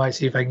might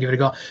see if I can give it a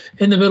go.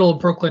 In the middle of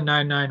Brooklyn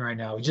Nine-Nine right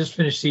now. We just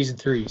finished season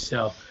 3,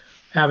 so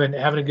having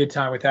a good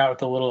time with that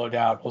with a little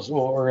doubt.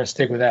 We're gonna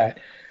stick with that.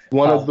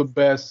 One of the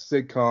best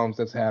sitcoms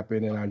that's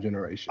happened in our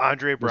generation.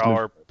 Andre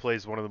Braugher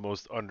plays one of the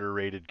most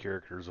underrated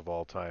characters of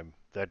all time.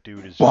 That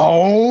dude is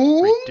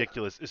just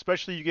ridiculous.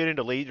 Especially you get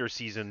into later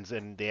seasons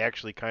and they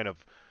actually kind of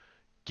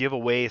give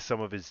away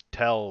some of his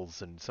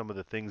tells and some of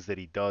the things that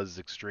he does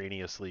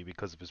extraneously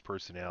because of his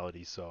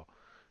personality. So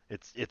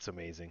it's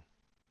amazing.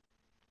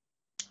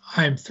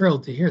 I'm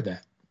thrilled to hear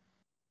that.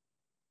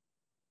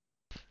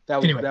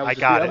 I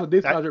got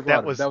it.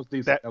 That was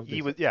decent.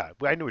 Yeah,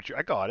 I knew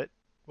I got it.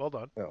 Well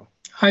done. Oh.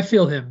 I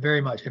feel him very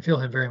much.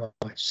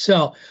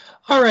 So,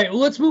 all right, well,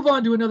 let's move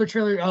on to another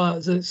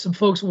trailer. Some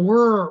folks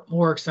we're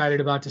more excited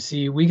about to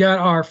see. We got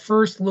our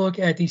first look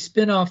at the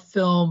spin-off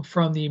film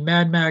from the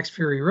Mad Max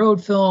Fury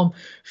Road film,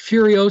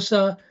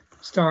 Furiosa,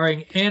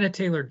 starring Anna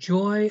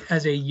Taylor-Joy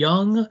as a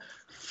young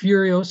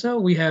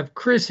Furiosa. We have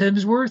Chris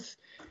Hemsworth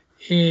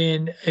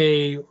in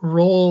a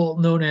role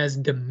known as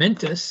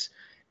Dementus,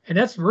 and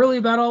that's really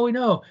about all we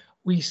know.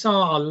 We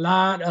saw a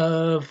lot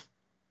of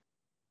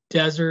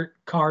desert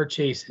car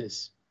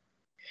chases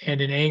and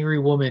an angry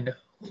woman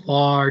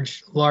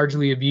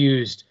largely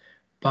abused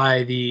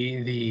by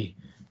the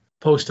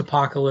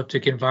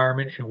post-apocalyptic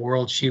environment and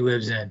world she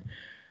lives in.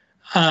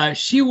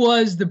 She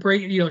was the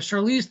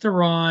Charlize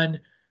Theron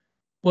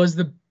was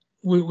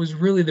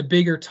really the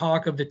bigger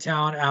talk of the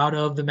town out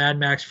of the Mad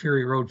Max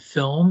Fury Road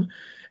film,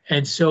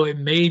 and so it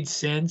made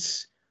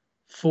sense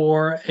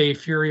for a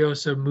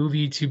Furiosa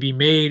movie to be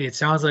made. It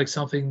sounds like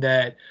something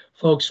that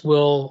folks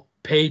will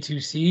pay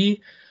to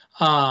see.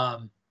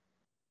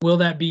 Will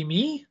that be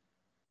me?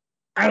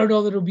 I don't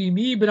know that it'll be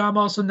me, but I'm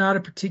also not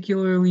a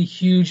particularly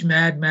huge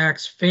Mad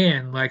Max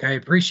fan. Like, I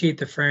appreciate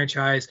the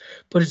franchise,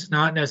 but it's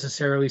not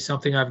necessarily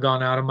something I've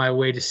gone out of my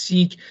way to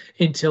seek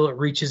until it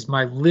reaches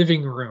my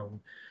living room.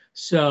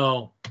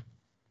 So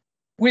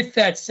with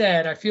that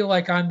said, I feel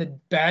like I'm the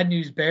bad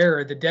news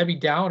bearer, the Debbie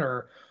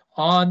Downer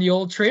on the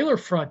old trailer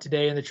front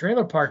today in the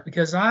trailer park,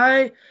 because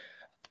I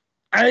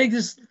think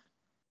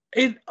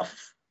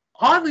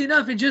oddly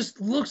enough, it just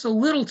looks a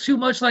little too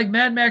much like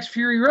Mad Max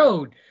Fury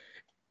Road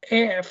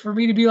for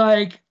me to be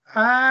like,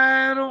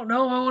 I don't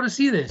know if I want to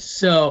see this.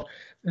 So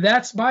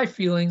that's my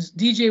feelings.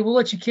 DJ, we'll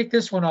let you kick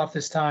this one off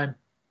this time.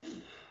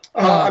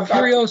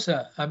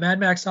 Furiosa, a Mad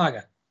Max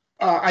saga.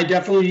 I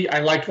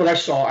liked what I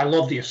saw. I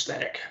love the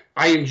aesthetic.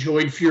 I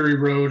enjoyed Fury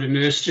Road, and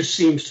this just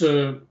seems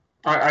to,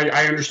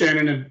 I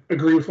understand and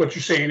agree with what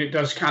you're saying. It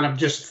does kind of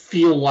just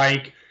feel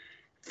like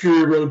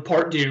Fury Road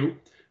Part 2.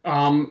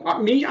 I'm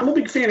a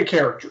big fan of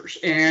characters,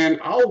 and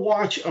I'll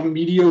watch a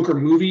mediocre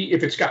movie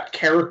if it's got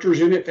characters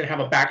in it that have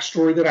a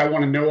backstory that I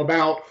want to know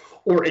about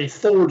or a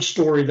forward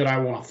story that I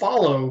want to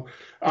follow.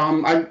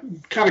 I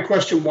kind of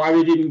question why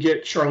they didn't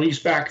get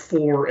Charlize back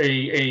for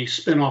a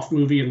spin-off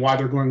movie and why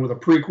they're going with a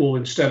prequel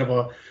instead of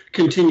a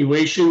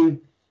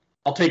continuation.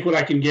 I'll take what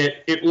I can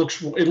get. It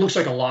looks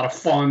like a lot of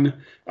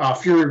fun.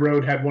 Fury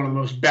Road had one of the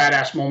most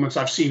badass moments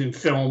I've seen in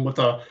film with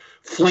a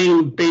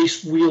flame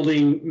base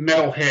wielding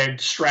metalhead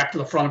strapped to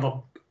the front of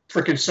a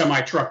freaking semi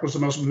truck. Was the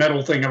most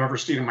metal thing I've ever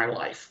seen in my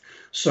life.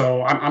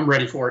 So I'm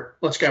ready for it.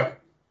 Let's go.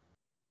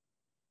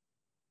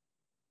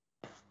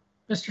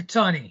 Mr.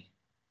 Tunney,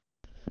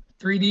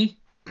 3D.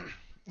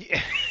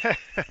 Yeah.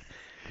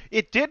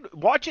 It did.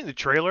 Watching the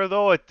trailer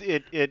though,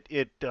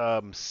 it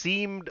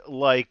seemed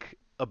like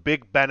a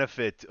big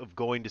benefit of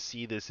going to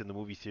see this in the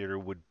movie theater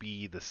would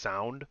be the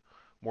sound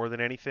more than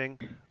anything,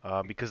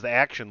 because the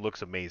action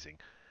looks amazing.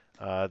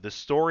 The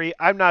story,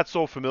 I'm not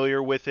so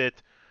familiar with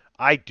it.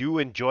 I do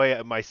enjoy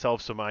it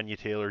myself, some Anya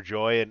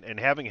Taylor-Joy, and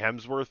having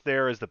Hemsworth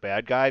there as the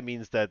bad guy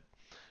means that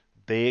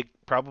they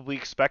probably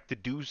expect to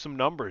do some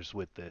numbers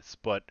with this,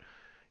 but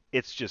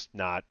it's just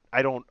not.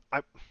 I don't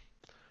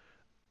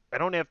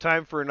have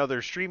time for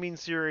another streaming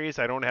series.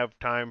 I don't have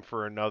time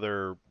for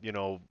another,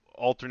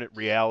 alternate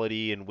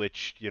reality in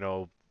which,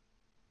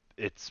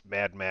 it's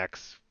Mad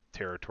Max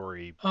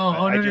territory.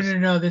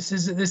 No. This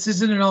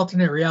isn't an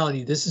alternate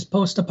reality. This is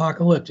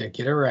post-apocalyptic.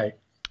 Get it right.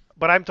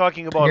 But I'm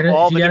talking about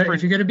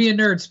if you're gonna be a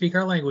nerd, speak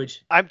our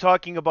language. I'm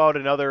talking about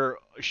another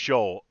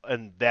show,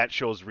 and that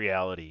show's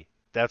reality.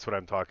 That's what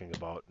I'm talking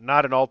about.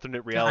 Not an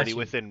alternate reality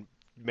within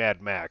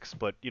Mad Max,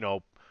 but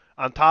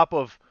on top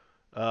of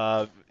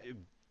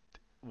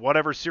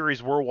whatever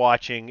series we're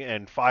watching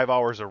and 5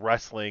 hours of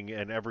wrestling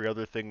and every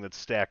other thing that's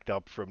stacked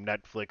up from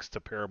Netflix to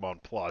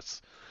Paramount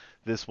Plus,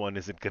 this one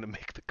isn't going to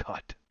make the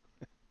cut.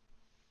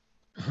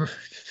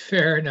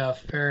 Fair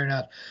enough.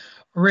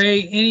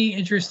 Ray, any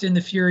interest in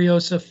the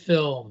Furiosa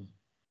film?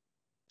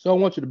 So I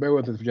want you to bear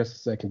with us for just a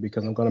second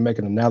because I'm going to make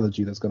an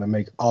analogy that's going to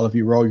make all of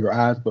you roll your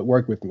eyes, but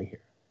work with me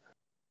here.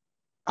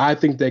 I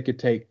think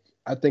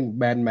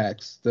Mad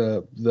Max,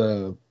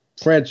 the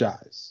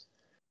franchise,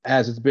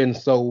 as it's been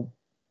so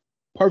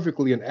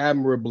perfectly and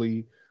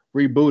admirably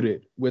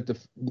rebooted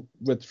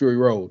with Fury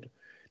Road,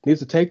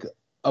 needs to take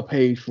a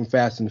page from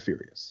Fast and the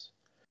Furious.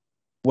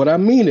 What I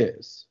mean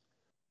is,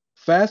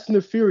 Fast and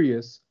the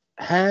Furious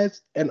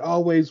has and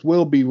always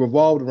will be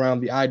revolved around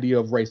the idea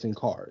of racing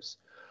cars,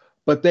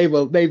 but they've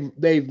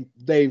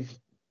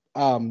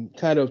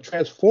kind of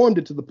transformed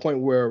it to the point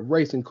where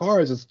racing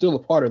cars is still a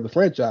part of the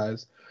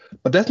franchise,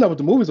 but that's not what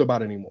the movies are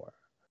about anymore.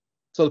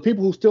 So the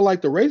people who still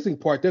like the racing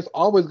part, there's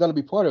always going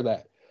to be part of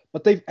that,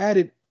 but they've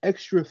added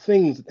extra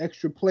things, and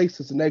extra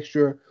places, and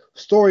extra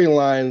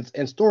storylines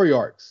and story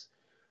arcs.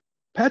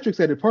 Patrick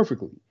said it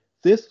perfectly.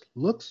 This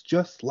looks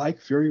just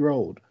like Fury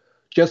Road,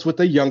 just with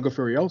a younger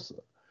Furiosa.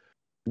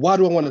 Why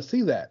do I want to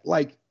see that?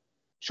 Like,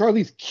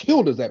 Charlize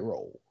killed as that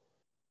role.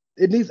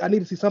 I need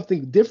to see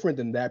something different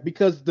than that,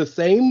 because the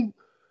same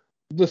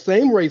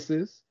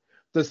races,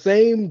 the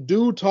same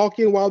dude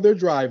talking while they're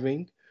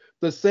driving,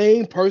 the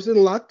same person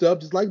locked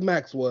up, just like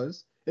Max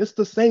was. It's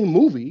the same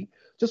movie,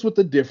 just with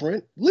a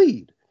different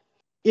lead.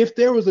 If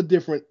there was a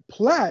different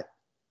plot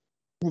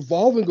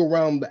revolving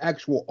around the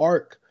actual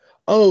arc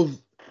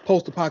of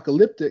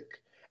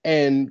post-apocalyptic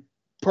and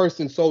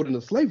person sold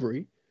into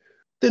slavery,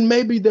 then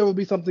maybe there would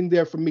be something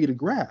there for me to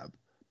grab.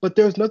 But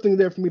there's nothing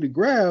there for me to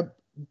grab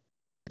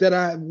that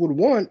I would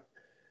want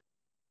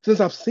since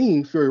I've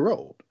seen Fury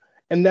Road.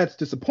 And that's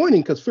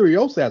disappointing because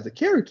Furiosa as a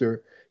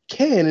character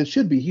can and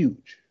should be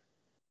huge.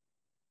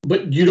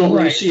 But you don't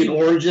want to see an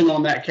origin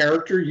on that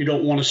character. You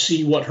don't want to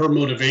see what her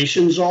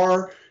motivations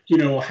are,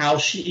 how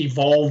she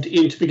evolved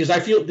into, because I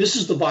feel this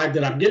is the vibe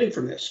that I'm getting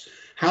from this.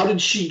 How did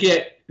she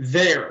get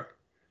there?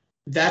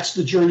 That's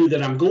the journey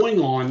that I'm going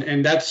on,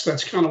 and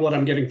that's kind of what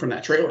I'm getting from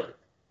that trailer.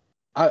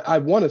 I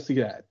want to see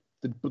that.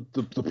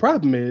 The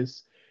problem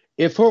is,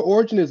 if her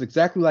origin is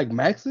exactly like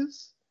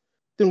Max's,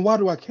 then why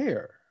do I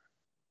care?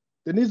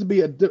 There needs to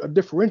be a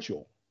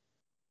differential.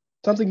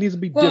 Something needs to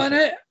be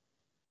different.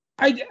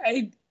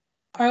 And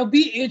I'll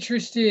be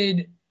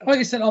interested. Like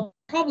I said, I'll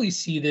probably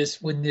see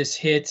this when this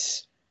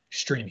hits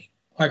streaming.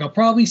 Like, I'll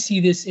probably see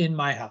this in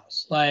my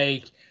house.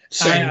 Like,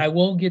 I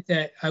won't get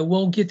that. I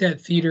won't get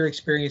that theater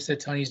experience that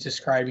Tony's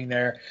describing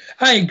there.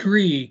 I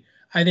agree.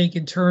 I think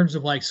in terms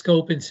of like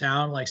scope and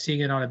sound, like seeing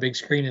it on a big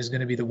screen is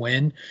going to be the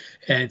win,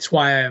 and it's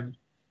why I'm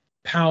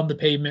pound the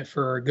pavement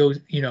for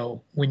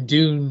when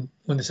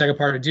the second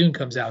part of Dune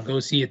comes out, go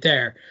see it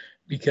there,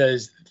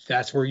 because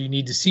that's where you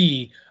need to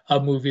see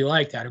a movie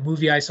like that. A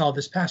movie I saw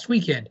this past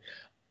weekend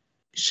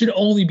should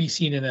only be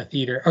seen in a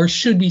theater, or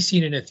should be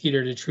seen in a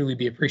theater to truly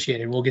be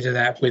appreciated. We'll get to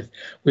that with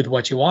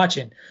what you're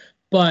watching,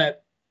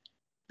 but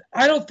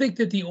I don't think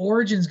that the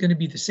origin is going to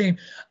be the same.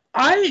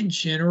 In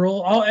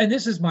general, and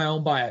this is my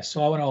own bias,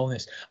 so I want to own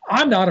this.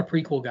 I'm not a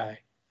prequel guy.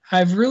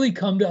 I've really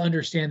come to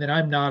understand that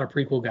I'm not a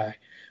prequel guy,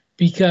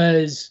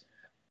 because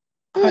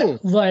I know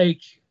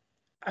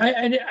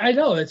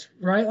it's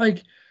right.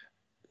 Like,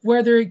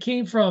 whether it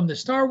came from the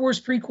Star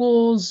Wars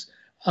prequels,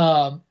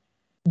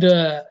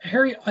 the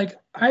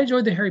I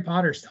enjoyed the Harry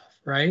Potter stuff,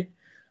 right?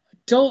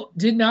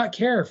 Did not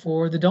care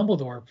for the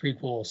Dumbledore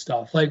prequel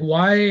stuff. Like,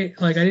 why?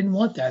 Like, I didn't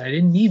want that. I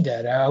didn't need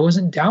that. I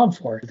wasn't down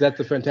for it. Is that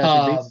the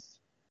Fantastic Beasts?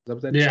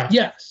 Yeah.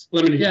 Yes.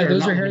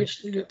 Those are Harry.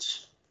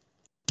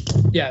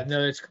 Yeah,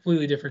 no, it's a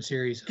completely different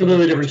series.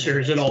 Completely different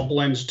series. It all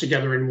blends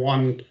together in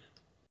one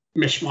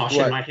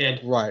mishmash in my head.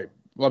 Right.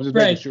 Well, I'm just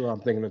making sure I'm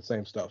thinking of the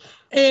same stuff.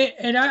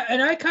 And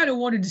I kind of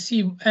wanted to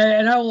see,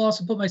 and I will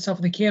also put myself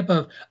in the camp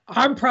of,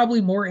 I'm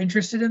probably more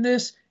interested in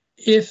this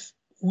if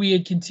we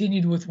had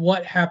continued with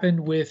what happened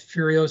with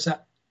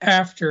Furiosa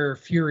after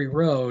Fury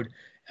Road,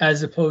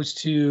 as opposed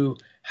to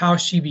how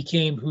she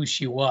became who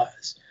she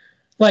was.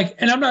 Like,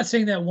 and I'm not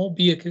saying that won't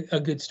be a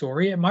good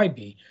story. It might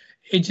be.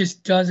 It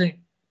just doesn't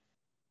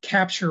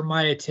capture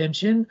my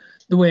attention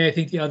the way I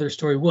think the other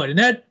story would. And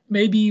that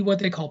may be what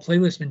they call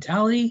playlist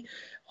mentality,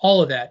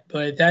 all of that.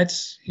 But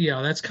that's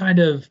kind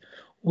of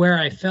where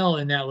I fell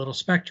in that little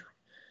spectrum.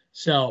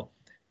 So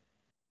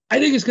I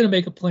think it's going to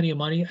make a plenty of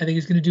money. I think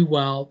it's going to do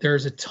well.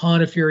 There's a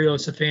ton of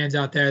Furiosa fans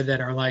out there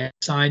that are like,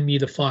 sign me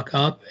the fuck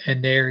up,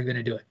 and they're going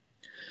to do it.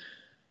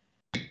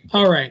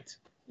 All right.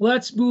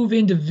 Let's move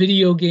into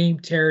video game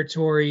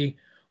territory.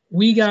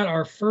 We got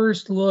our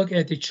first look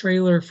at the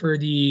trailer for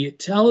the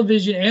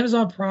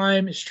Amazon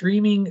Prime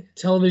streaming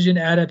television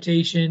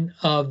adaptation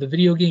of the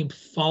video game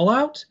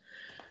Fallout.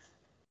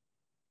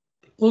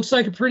 Looks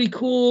like a pretty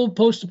cool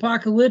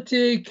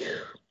post-apocalyptic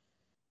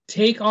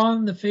take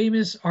on the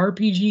famous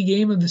RPG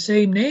game of the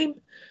same name.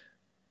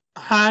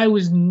 I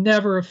was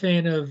never a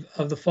fan of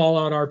the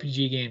Fallout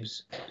RPG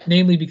games,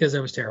 namely because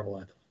I was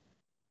terrible at them.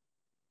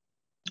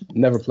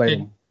 Never played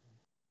them.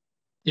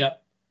 Yeah.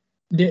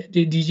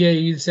 DJ, are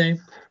you the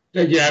same?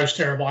 Yeah, it was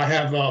terrible. I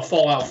have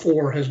Fallout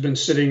 4 has been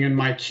sitting in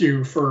my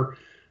queue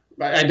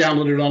I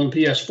downloaded it on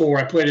the PS4.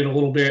 I played it a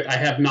little bit. I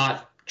have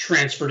not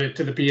transferred it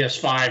to the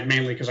PS5,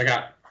 mainly because I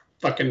got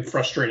fucking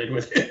frustrated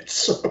with it.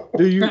 So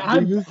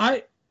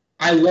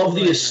I love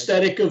the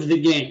aesthetic of the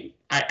game.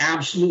 I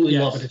absolutely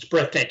love it. It's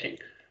breathtaking.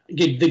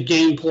 The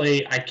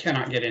gameplay I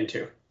cannot get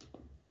into.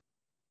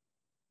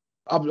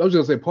 I was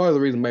gonna say part of the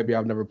reason maybe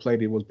I've never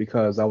played it was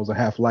because I was a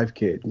Half-Life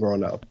kid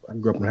growing up. I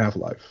grew up in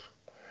Half-Life.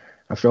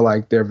 I feel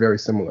like they're very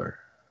similar.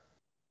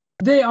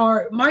 They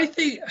are. My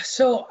thing,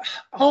 so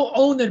I'll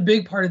own that a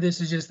big part of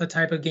this is just the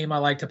type of game I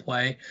like to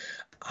play.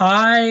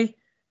 I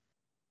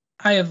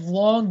have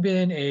long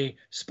been a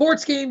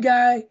sports game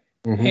guy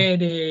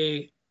and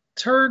a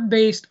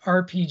turn-based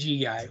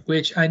RPG guy,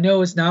 which I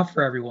know is not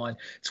for everyone.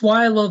 It's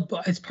part of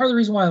the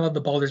reason why I love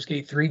the Baldur's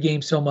Gate 3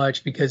 game so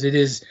much, because it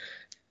is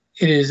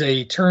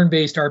a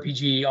turn-based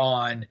RPG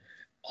on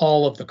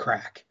all of the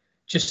crack.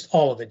 Just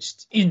all of it,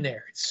 just in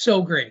there. It's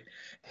so great.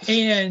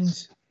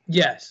 And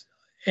yes,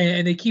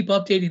 and they keep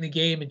updating the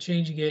game and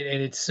changing it,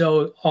 and it's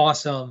so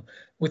awesome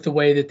with the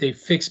way that they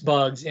fix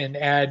bugs and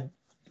add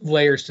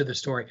layers to the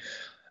story.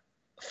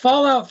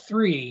 Fallout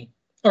 3,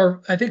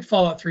 or I think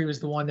Fallout 3 was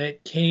the one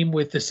that came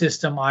with the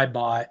system I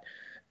bought.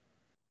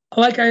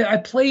 Like I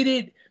played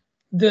it,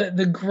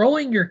 the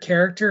growing your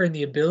character and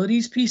the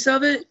abilities piece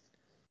of it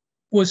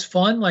was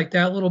fun, like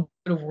that little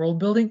bit of world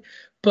building.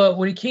 But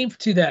when it came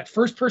to that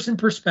first person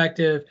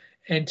perspective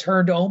and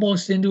turned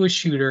almost into a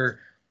shooter,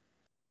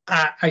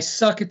 I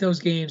suck at those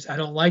games. I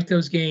don't like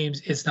those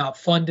games. It's not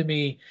fun to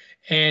me,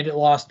 and it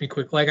lost me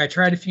quick. Like I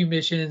tried a few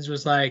missions,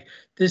 was like,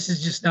 this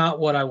is just not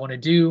what I want to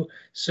do,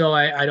 so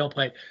I don't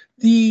play.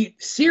 The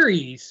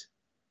series,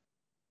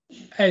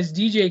 as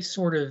DJ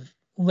sort of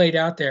laid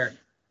out there,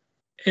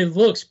 it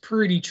looks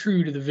pretty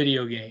true to the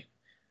video game,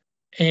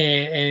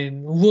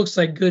 and looks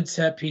like good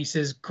set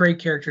pieces, great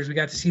characters. We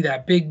got to see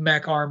that big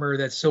mech armor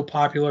that's so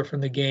popular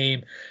from the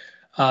game.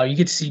 You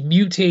get to see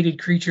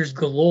mutated creatures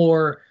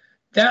galore.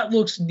 That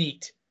looks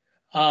neat.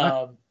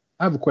 I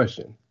have a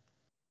question.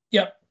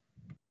 Yep.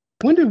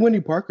 When did Wendy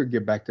Parker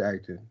get back to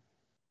acting?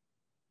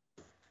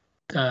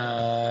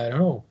 I don't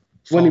know.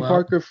 Wendy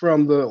Parker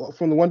from the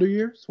Wonder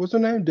Years. What's her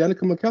name?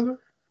 Danica McKellar.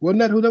 Wasn't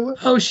that who that was?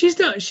 Oh, she's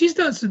done some stuff. She's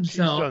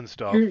done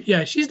stuff.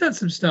 Yeah, she's done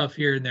some stuff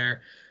here and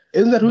there.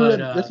 Isn't that who?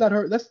 That's not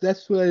her.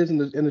 That's who that is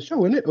in the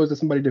show, isn't it? Or is it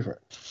somebody different?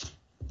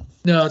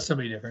 No, it's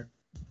somebody different.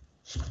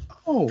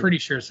 Oh, pretty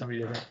sure it's somebody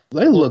different.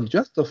 They look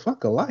just the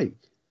fuck alike.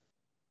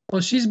 Well,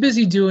 she's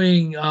busy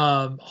doing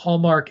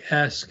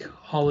Hallmark-esque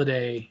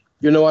holiday.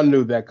 You know, I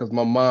knew that because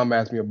my mom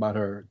asked me about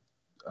her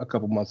a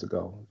couple months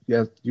ago.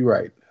 Yes, you're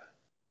right.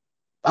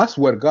 I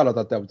swear to God, I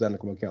thought that was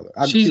Danica McKellar.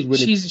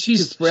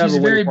 She's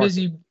very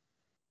busy.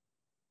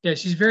 Yeah,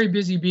 she's very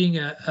busy being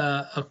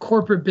a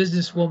corporate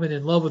businesswoman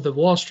in love with a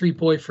Wall Street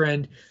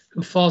boyfriend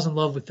who falls in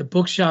love with the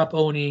bookshop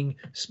owning,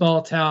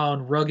 small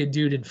town, rugged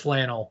dude in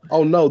flannel.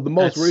 Oh no, the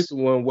most recent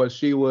one was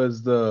she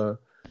was the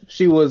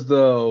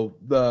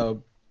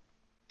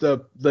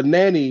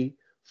nanny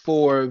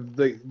for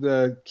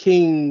the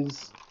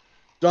king's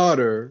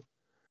daughter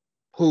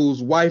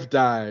whose wife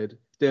died,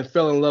 then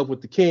fell in love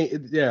with the king.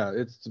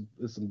 It's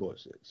some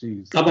bullshit.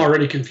 I'm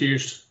already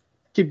confused.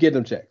 Keep getting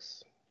them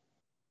checks.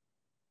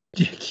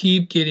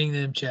 Keep getting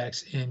them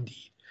checks,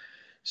 indeed.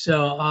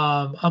 So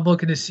I'm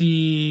looking to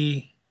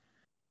see.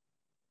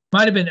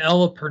 Might have been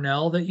Ella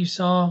Purnell that you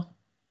saw.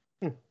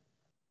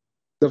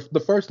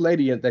 The first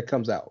lady that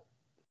comes out.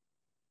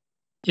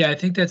 Yeah, I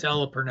think that's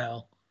Ella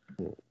Purnell.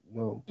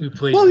 Well,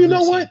 you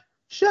know what?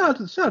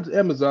 Shout out to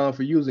Amazon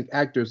for using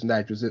actors and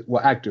actresses.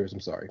 Well, actors. I'm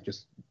sorry,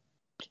 just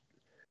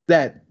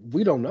that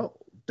we don't know.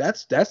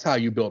 That's how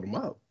you build them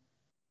up.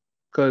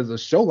 Because a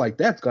show like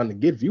that's going to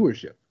get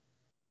viewership.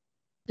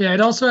 Yeah,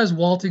 it also has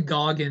Walton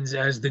Goggins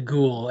as the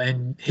ghoul,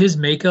 and his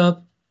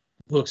makeup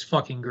looks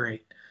fucking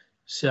great.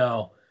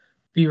 So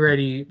be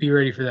ready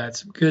for that.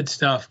 Some good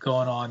stuff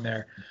going on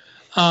there.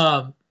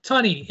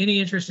 Tunny, any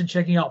interest in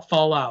checking out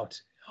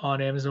Fallout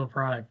on Amazon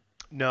Prime?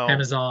 No.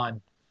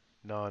 Amazon.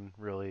 None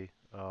really.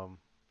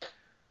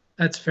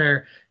 That's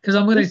fair, because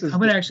I'm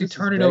gonna actually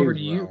turn it over to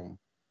you.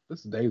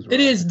 This is Dave's. It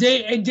is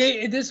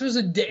Dave. This was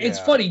a day. It's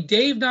funny.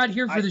 Dave not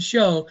here for the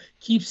show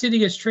keeps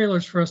sending us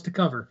trailers for us to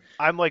cover.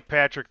 I'm like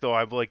Patrick though.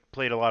 I've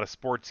played a lot of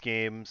sports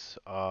games,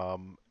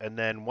 and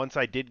then once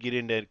I did get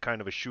into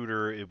kind of a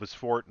shooter, it was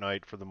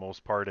Fortnite for the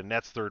most part, and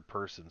that's third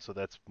person, so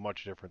that's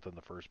much different than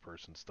the first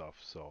person stuff.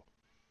 So.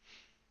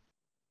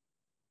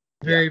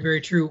 Very, very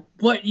true.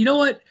 But you know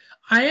what?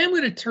 I am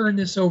going to turn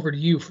this over to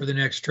you for the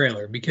next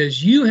trailer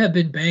because you have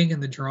been banging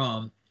the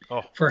drum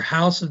for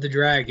House of the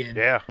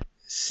Dragon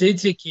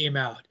since it came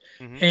out.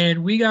 Mm-hmm.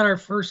 And we got our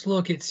first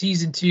look at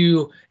season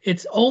 2.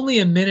 It's only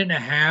a minute and a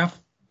half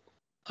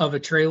of a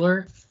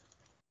trailer,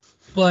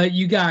 but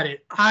you got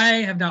it. I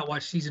have not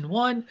watched season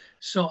 1,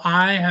 so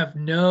I have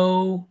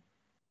no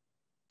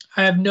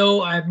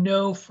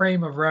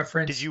frame of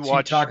reference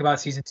to talk about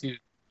season 2.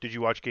 Did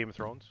you watch Game of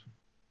Thrones?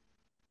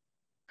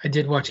 I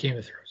did watch Game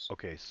of Thrones.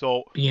 Okay,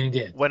 so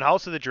when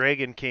House of the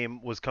Dragon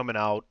was coming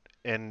out,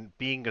 and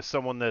being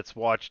someone that's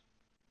watched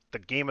the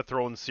Game of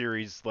Thrones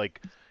series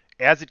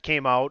as it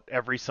came out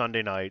every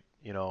Sunday night,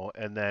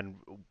 and then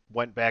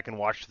went back and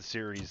watched the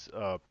series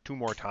 2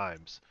 more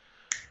times.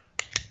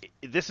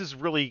 this is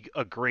really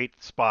a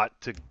great spot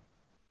to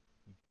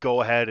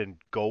go ahead and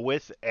go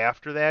with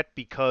after that,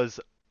 because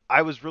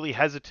I was really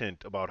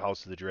hesitant about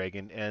House of the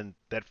Dragon, and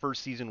that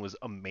first season was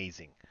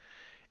amazing.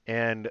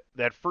 And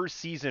that first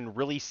season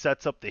really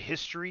sets up the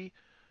history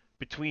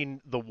between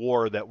the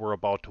war that we're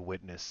about to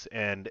witness.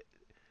 And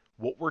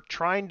what we're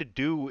trying to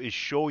do is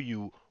show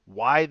you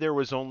why there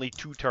was only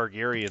 2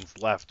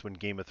 Targaryens left when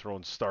Game of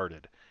Thrones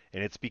started.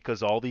 And it's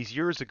because all these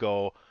years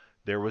ago,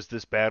 there was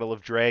this battle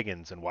of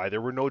dragons, and why there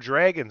were no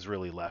dragons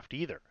really left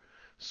either.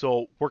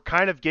 So we're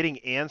kind of getting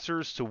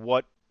answers to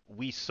what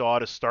we saw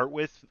to start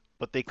with,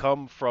 but they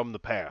come from the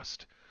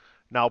past.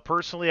 Now,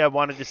 personally, I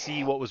wanted to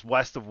see what was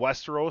west of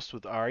Westeros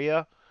with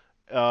Arya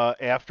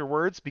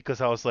afterwards,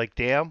 because I was like,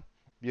 damn,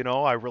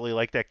 I really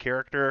like that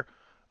character.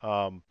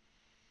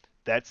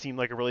 That seemed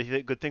like a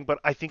really good thing, but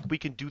I think we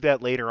can do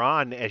that later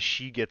on as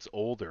she gets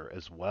older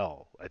as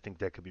well. I think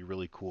that could be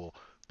really cool.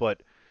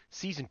 But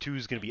season 2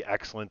 is going to be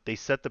excellent. They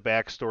set the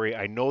backstory.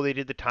 I know they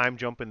did the time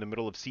jump in the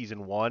middle of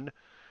season 1,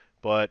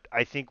 but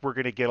I think we're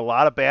going to get a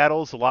lot of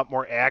battles, a lot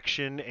more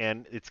action,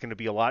 and it's going to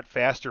be a lot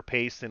faster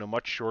paced in a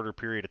much shorter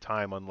period of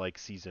time, unlike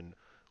season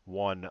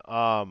 1.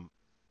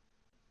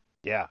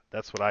 Yeah,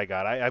 that's what I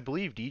got. I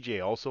believe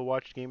DJ also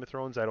watched Game of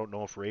Thrones. I don't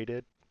know if Ray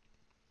did.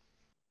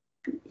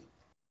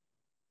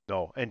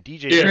 No, and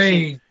DJ. Yeah.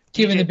 Ray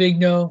giving the big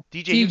no.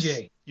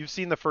 DJ. You've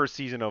seen the first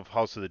season of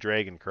House of the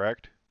Dragon,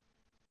 correct?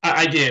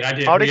 I did.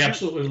 We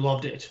absolutely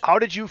loved it. How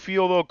did you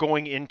feel, though,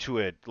 going into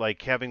it? Like,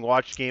 having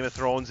watched Game of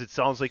Thrones, it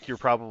sounds like you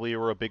probably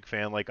were a big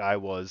fan like I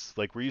was.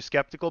 Like, were you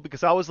skeptical?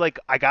 Because I was like,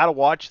 I got to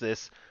watch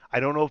this. I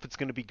don't know if it's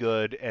going to be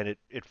good, and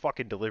it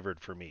fucking delivered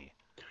for me.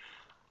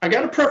 I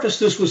got to preface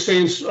this with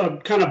saying,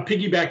 kind of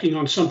piggybacking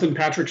on something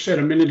Patrick said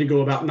a minute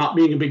ago about not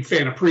being a big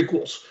fan of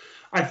prequels.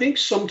 I think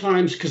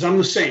sometimes, because I'm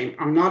the same,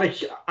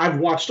 I've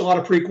watched a lot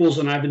of prequels,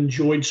 and I've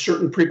enjoyed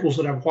certain prequels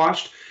that I've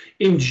watched.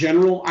 In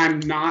general, I'm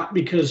not,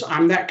 because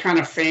I'm that kind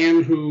of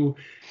fan who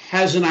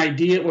has an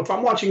idea. If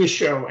I'm watching a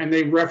show and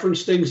they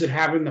reference things that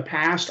happened in the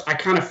past, I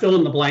kind of fill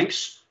in the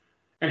blanks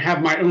and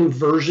have my own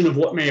version of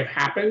what may have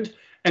happened.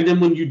 And then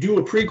when you do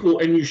a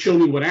prequel and you show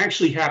me what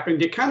actually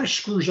happened, it kind of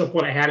screws up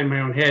what I had in my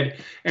own head,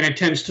 and it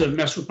tends to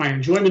mess with my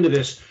enjoyment of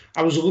this.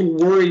 I was a little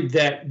worried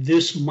that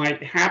this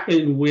might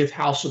happen with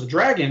House of the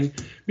Dragon,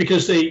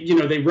 because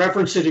they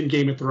reference it in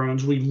Game of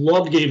Thrones. We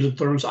loved Game of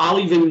Thrones.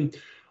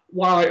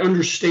 While I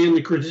understand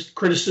the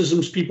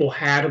criticisms people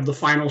had of the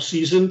final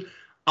season,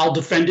 I'll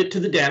defend it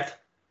to the death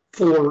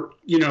for,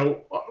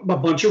 a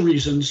bunch of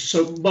reasons.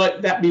 So,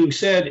 but that being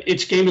said,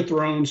 it's Game of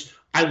Thrones.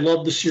 I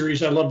love the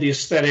series. I love the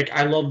aesthetic.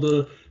 I love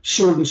the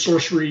sword and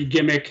sorcery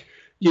gimmick,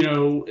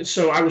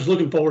 so I was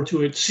looking forward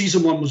to it.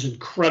 Season 1 was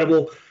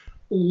incredible.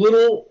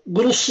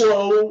 Little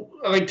slow.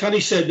 Like Tony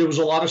said, there was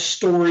a lot of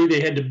story.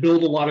 They had to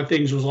build a lot of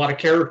things. There was a lot of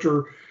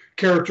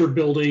character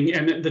building,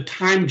 and the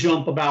time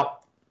jump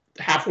about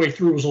halfway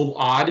through was a little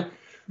odd,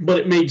 but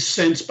it made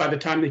sense by the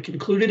time they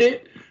concluded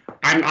it.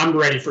 I'm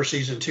ready for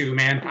season 2,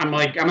 man. I'm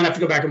gonna have to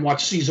go back and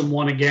watch season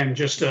 1 again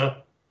just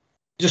to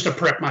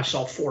prep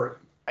myself for it.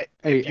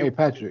 Hey,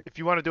 Patrick. If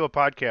you want to do a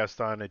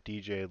podcast on it,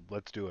 DJ,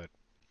 let's do it.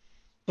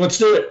 Let's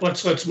do it.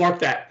 Let's mark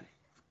that.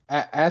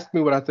 Ask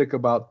me what I think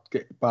about.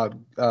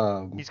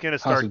 He's gonna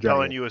start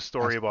telling you a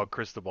story about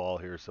Cristobal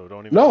here, so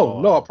don't even.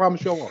 No, I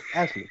promise you I won't.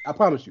 Ask me. I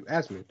promise you.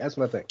 Ask me. That's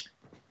what I think.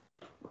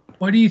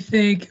 What do you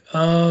think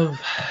of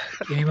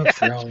Game of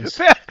Thrones?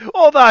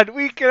 Hold on.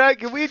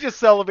 Can we just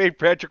celebrate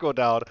Patrick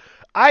O'Dowd?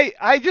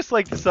 I just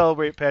like to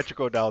celebrate Patrick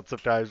O'Dowd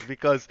sometimes,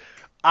 because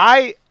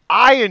I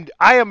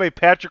am a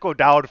Patrick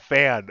O'Dowd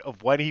fan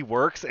of when he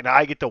works, and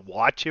I get to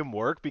watch him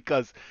work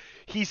because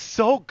he's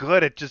so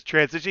good at just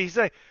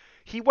transitioning.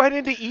 He went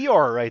into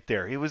Eeyore right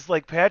there. He was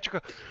like,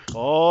 Patrick,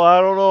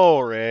 I don't know,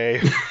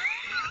 Ray.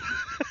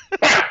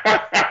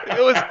 It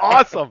was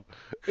awesome.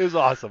 It was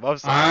awesome. I'm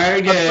sorry. I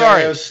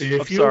guess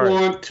if you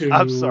want to.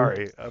 I'm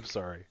sorry. So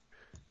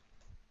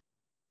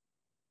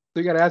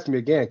you got to ask me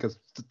again, because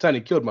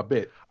Tony killed my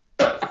bit.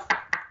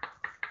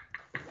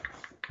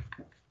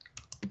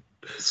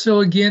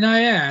 So again,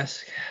 I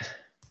ask.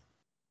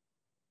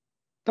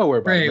 Don't worry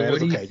about Ray, it, man. What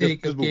do you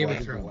think of Game of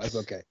Thrones? That's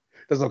okay.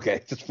 That's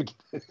okay. Just forget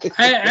it.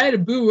 I had a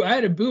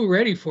boo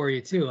ready for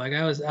you too. Like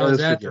I was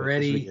at the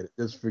ready.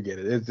 Just forget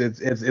it.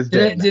 It's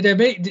dead.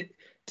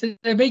 Did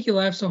I make you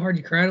laugh so hard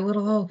you cried a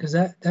little though? Because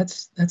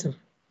that's a joke.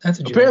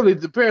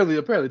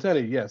 Apparently,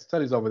 Tony. Yes,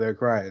 Tony's over there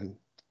crying.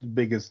 The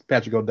biggest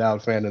Patrick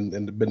O'Dowd fan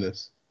in the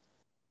business.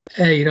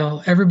 Hey,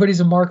 everybody's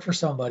a mark for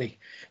somebody.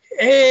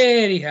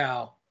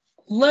 Anyhow,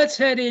 let's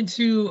head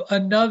into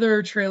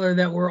another trailer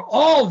that we're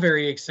all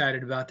very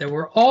excited about, that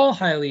we're all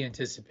highly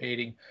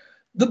anticipating.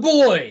 The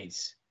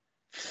Boys.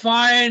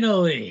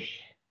 Finally,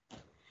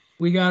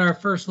 we got our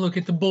first look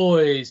at The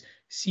Boys,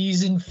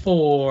 season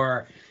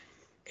 4.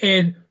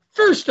 And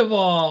first of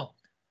all,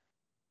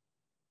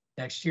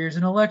 next year's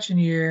an election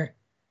year.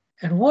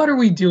 And what are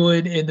we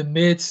doing in the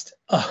midst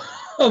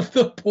of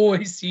The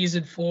Boys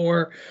season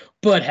 4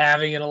 but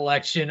having an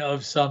election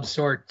of some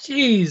sort?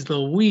 Jeez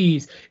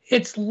Louise.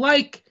 It's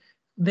like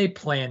they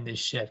planned this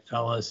shit,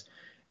 fellas.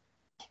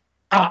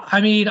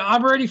 I mean,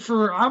 I'm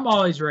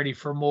always ready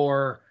for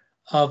more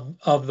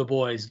of the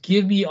boys.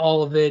 Give me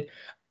all of it.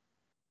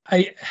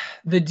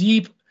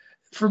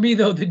 For me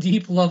though, the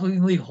deep,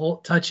 lovingly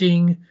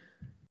touching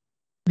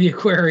the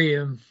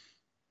aquarium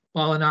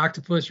while an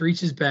octopus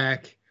reaches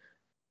back.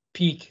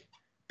 Peak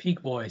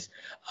boys.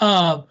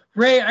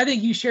 Ray, I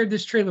think you shared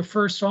this trailer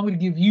first, so I'm going to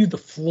give you the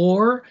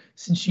floor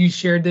since you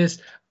shared this.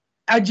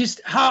 I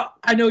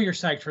know you're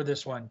psyched for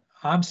this one.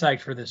 I'm psyched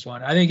for this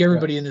one. I think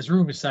everybody in this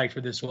room is psyched for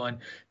this one.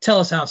 Tell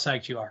us how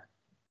psyched you are.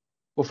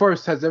 Well,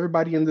 first, has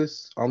everybody on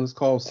this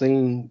call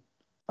seen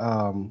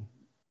Gen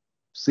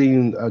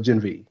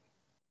V?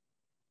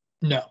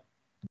 No.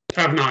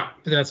 Have not.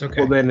 But that's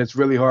okay. Well, then it's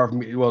really hard for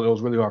me. Well, it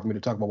was really hard for me to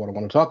talk about what I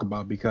want to talk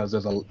about because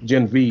there's a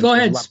Gen V. Go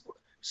ahead.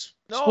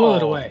 Spoil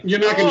it away. You're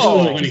not going to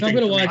spoil anything. I'm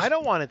gonna watch. I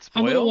don't want it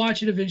spoiled. I'm going to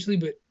watch it eventually,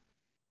 but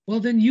well,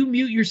 then you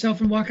mute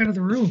yourself and walk out of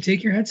the room.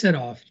 Take your headset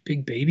off,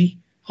 big baby.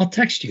 I'll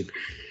text you.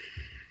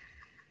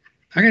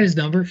 I got his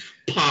number.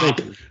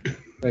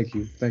 Thank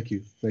you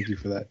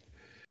for that.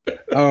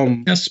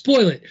 Now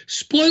spoil it.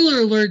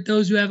 Spoiler alert!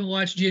 Those who haven't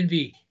watched Gen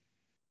V.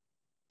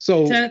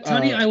 So,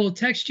 Tony, I will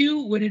text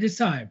you when it is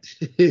time.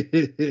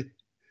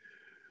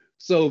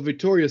 So,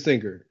 Victoria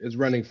Singer is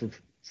running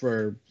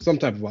for some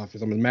type of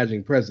office. I'm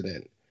imagining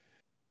president.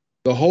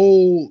 The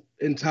whole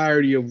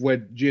entirety of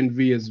what Gen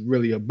V is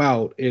really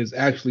about is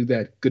actually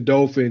that the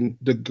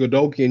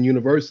Godolphin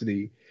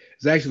University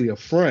is actually a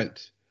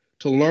front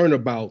to learn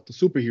about the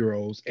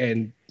superheroes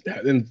and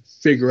then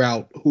figure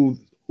out who's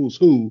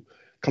who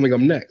coming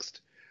up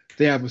next.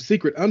 They have a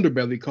secret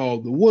underbelly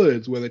called the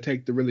Woods where they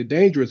take the really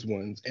dangerous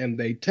ones and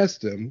they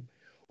test them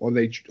or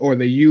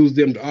they use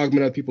them to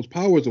augment other people's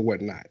powers or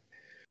whatnot.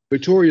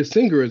 Victoria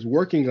Singer is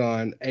working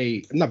on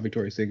not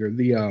Victoria Singer,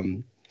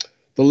 the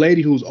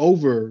lady who's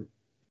over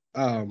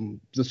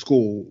the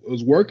school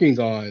is working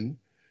on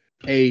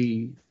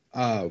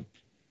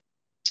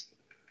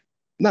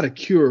not a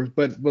cure,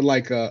 but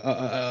like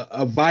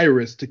a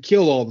virus to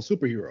kill all the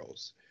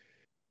superheroes.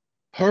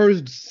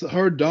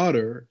 Her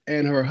daughter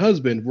and her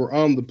husband were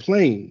on the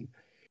plane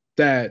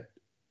that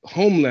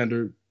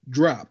Homelander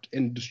dropped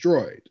and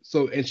destroyed.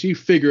 And she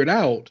figured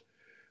out,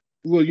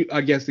 well,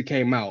 I guess it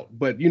came out,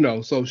 but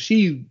so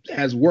she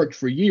has worked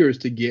for years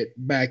to get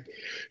back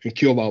and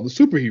kill all the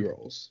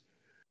superheroes.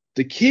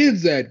 The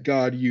kids at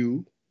God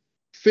U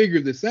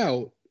figure this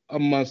out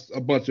amongst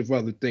a bunch of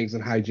other things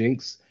and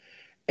hijinks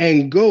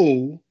and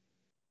go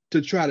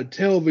to try to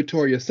tell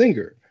Victoria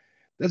Singer.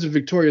 That's what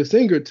Victoria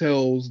Singer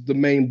tells the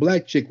main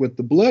black chick with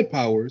the blood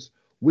powers.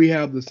 We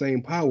have the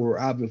same power.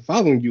 I've been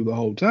following you the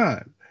whole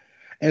time.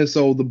 And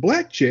so the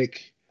black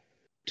chick,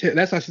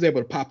 that's how she's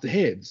able to pop the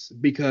heads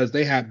because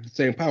they have the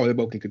same power. They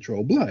both can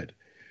control blood.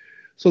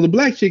 So the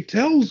black chick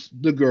tells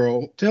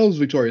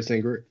Victoria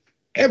Singer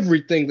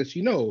everything that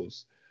she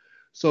knows.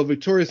 So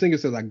Victoria Singer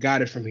says, I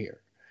got it from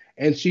here.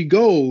 And she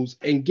goes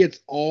and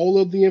gets all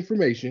of the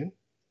information.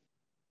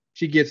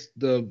 She gets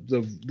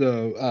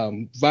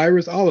the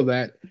virus, all of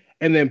that,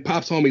 and then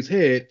pops homie's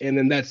head, and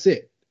then that's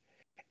it.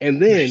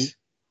 And then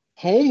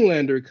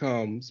Homelander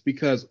comes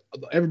because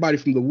everybody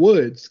from the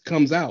Woods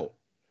comes out.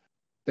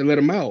 They let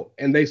him out,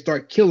 and they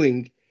start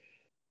killing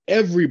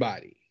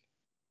everybody.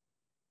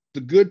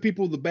 The good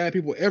people, the bad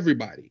people,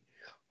 everybody.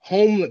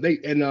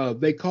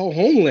 They call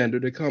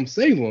Homelander to come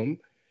save them,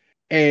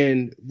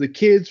 and the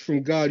kids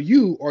from God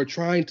U are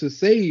trying to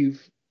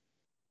save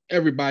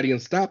everybody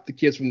and stop the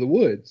kids from the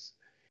Woods.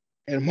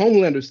 And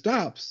Homelander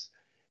stops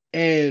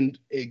and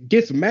it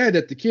gets mad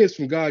at the kids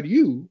from God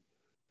U,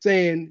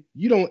 saying,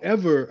 you don't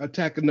ever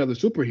attack another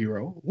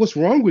superhero. What's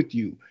wrong with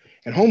you?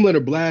 And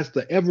Homelander blasts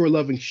the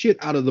ever-loving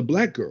shit out of the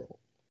black girl.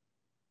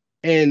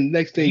 And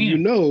next thing you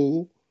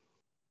know,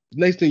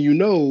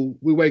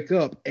 we wake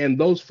up and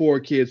those 4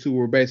 kids who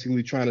were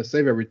basically trying to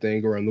save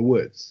everything are in the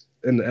woods,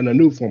 in a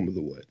new form of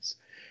the Woods.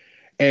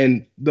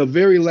 And the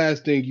very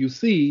last thing you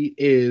see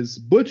is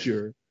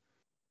Butcher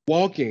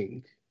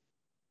walking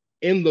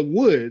in the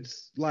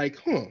woods like,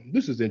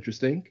 this is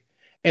interesting.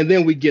 And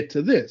then we get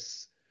to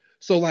this.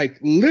 So like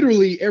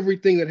literally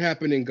everything that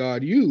happened in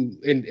God U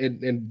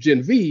and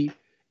Gen V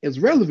is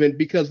relevant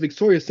because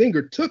Victoria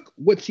Singer took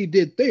what she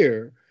did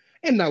there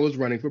and now is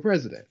running for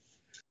president.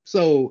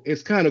 So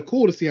it's kind of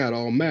cool to see how it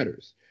all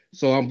matters.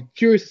 So I'm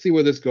curious to see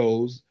where this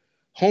goes.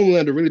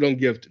 Homelander really don't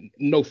give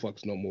no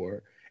fucks no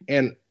more.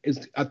 And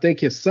I think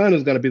his son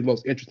is going to be the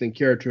most interesting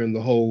character in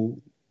the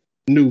whole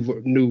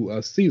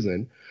new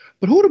season.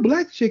 But who the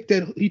black chick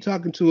that he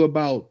talking to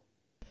about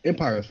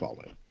Empire is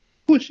Falling?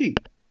 Who is she?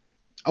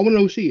 I want to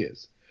know who she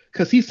is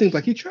because he seems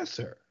like he trusts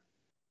her.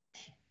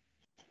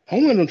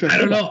 Homelander don't trust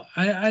her. I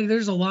don't know.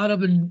 There's a lot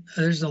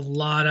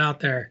out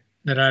there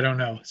that I don't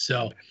know.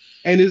 So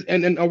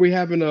and are we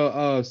having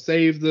a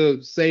save the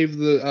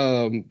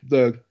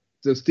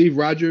Steve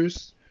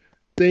Rogers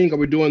thing? Are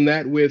we doing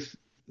that with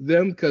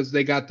them because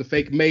they got the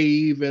fake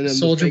Maeve and then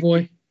Soldier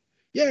Boy?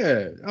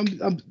 Yeah,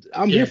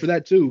 I'm here for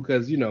that too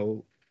because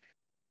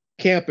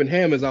Camp and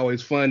Ham is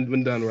always fun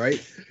when done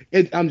right.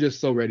 I'm just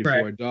so ready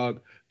for it,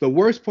 dog. The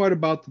worst part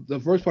about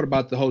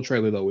the whole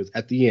trailer though is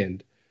at the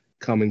end,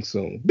 coming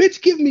soon.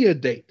 Bitch, give me a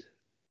date.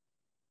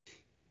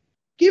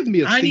 Give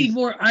me a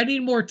season. I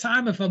need more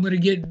time if I'm going to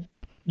get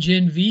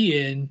Gen V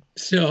in.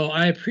 So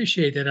I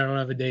appreciate that I don't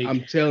have a date.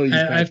 I'm telling you,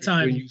 I have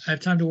time. I have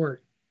time to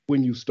work.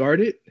 When you start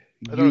it,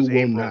 you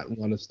will not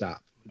want to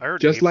stop.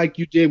 Just April. like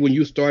you did when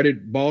you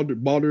started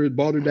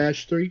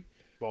Balderdash 3.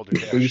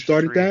 When you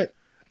started that,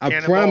 I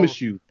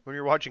promise you. When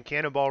you're watching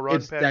Cannonball Run,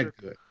 it's Patrick,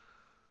 that good.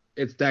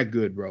 It's that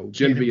good, bro.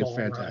 Gen V is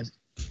fantastic.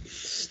 Run.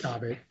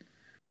 Stop it.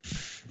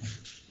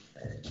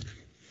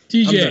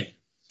 DJ,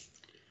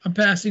 I'm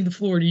passing the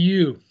floor to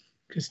you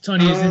because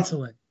Tony is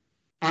insolent.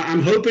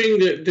 I'm hoping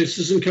that this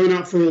isn't coming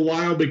out for a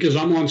while because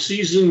I'm on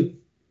season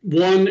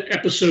 1,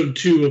 episode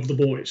 2 of The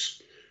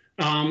Boys.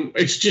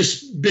 It's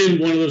just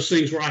been one of those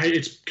things where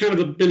it's kind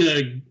of been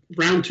a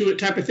round to it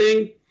type of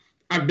thing.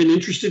 I've been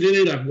interested in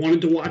it. I've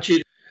wanted to watch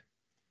it.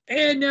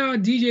 And now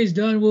DJ's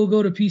done. We'll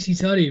go to PC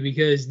Tutty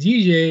because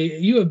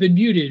DJ, you have been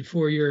muted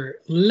for your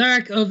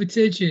lack of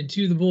attention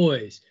to The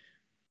Boys.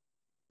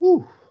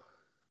 Woo.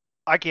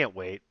 I can't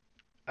wait.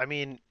 I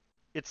mean,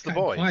 it's The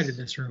Boys. Quiet in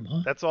this room,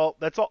 huh? That's all.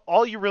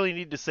 All you really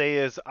need to say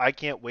is I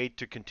can't wait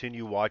to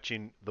continue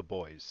watching The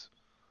Boys.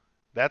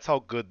 That's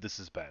how good this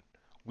has been.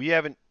 We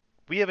haven't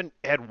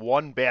had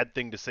one bad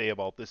thing to say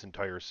about this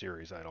entire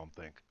series, I don't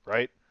think,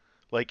 right?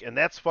 Like, and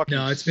that's fucking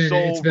it's been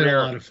rare.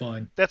 A lot of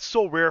fun. That's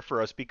so rare for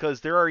us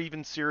because there are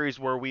even series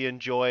where we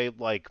enjoy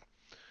like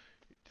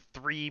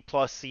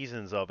 3+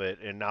 seasons of it,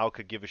 and now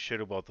could give a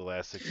shit about the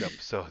last 6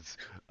 episodes.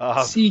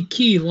 See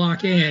Key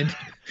Lock and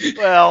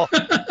well,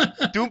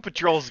 Doom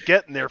Patrol's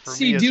getting there for me as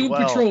well. See Doom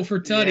Patrol for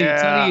Tutty.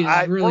 Yeah,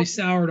 Tutty is really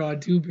soured on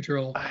Doom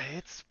Patrol.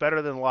 It's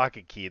better than Lock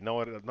and Key. No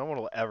one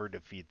will ever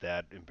defeat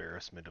that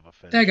embarrassment of a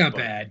finish. That got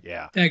bad.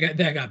 Yeah,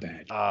 that got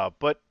bad.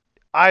 But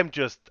I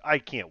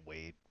can't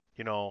wait.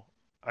 You know,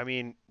 I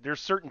mean, there's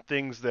certain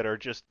things that are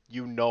just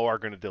are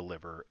going to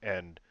deliver,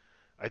 and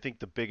I think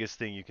the biggest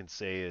thing you can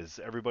say is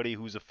everybody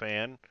who's a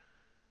fan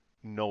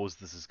knows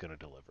this is going to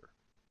deliver.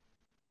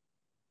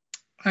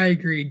 I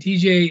agree.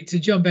 DJ, to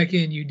jump back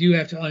in, you do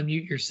have to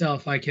unmute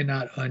yourself. I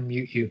cannot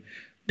unmute you.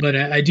 But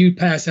I do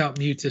pass out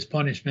mutes as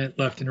punishment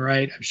left and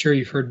right. I'm sure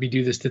you've heard me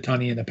do this to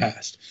Tony in the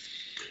past.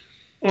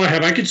 Oh, I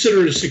have. I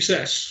consider it a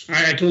success.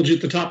 I told you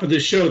at the top of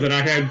this show that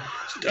I had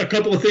a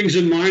couple of things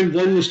in mind.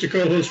 One was to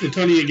co-host with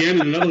Tony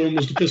again, and another one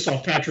was to piss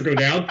off Patrick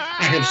O'Dowd.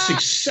 I have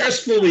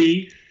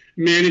successfully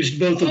managed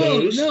both of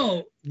those.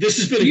 No, this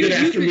has been a good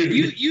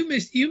afternoon. You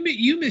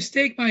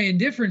mistake my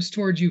indifference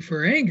towards you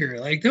for anger.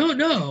 Like,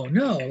 no.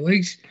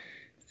 Like,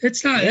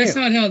 that's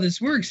not how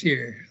this works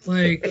here.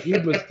 Like, you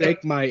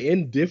mistake my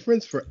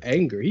indifference for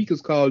anger. He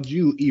just called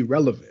you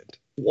irrelevant.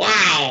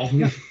 Wow.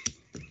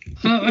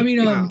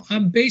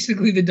 I'm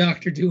basically the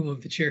Dr. Doom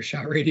of the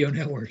Chairshot Radio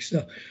Network,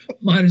 so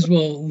might as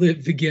well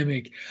live the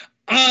gimmick.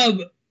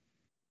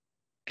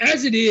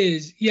 As it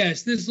is,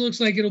 yes, this looks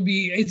like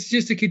it's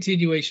just a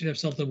continuation of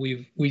something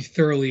we've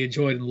thoroughly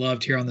enjoyed and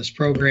loved here on this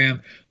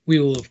program. We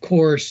will, of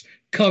course,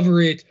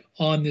 cover it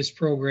on this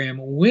program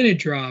when it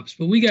drops,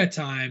 but we got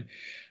time.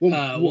 We'll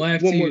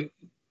have one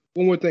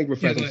more thing,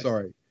 Professor.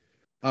 Sorry.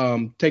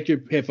 Take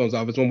your headphones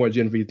off. It's one more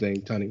Gen V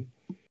thing, Tony.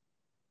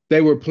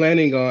 They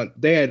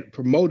had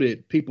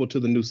promoted people to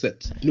the new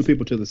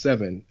people to the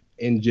 7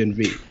 in Gen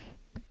V.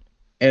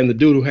 And the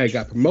dude who had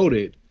got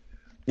promoted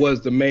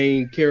was the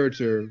main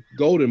character,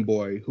 Golden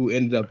Boy, who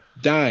ended up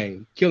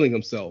killing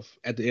himself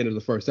at the end of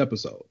the first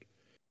episode.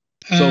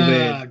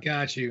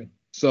 Got you.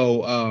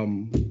 So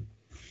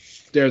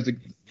there's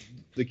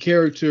the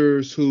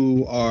characters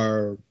who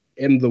are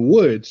in the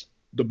woods,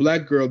 the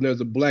black girl, and there's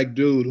a black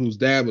dude whose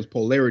dad was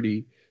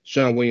Polarity,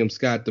 Sean William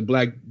Scott, you know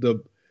what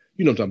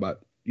I'm talking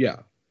about. Yeah.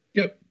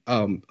 Yep.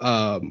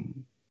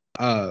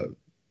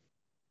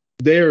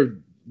 They're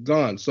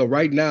gone. So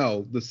right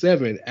now, the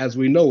 7, as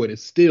we know it,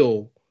 is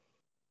still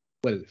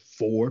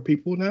 4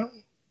 people now?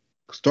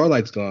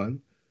 Starlight's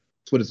gone.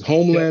 So it's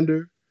Homelander,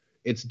 yep.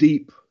 It's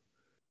Deep.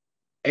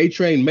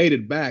 A-Train made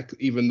it back,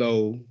 even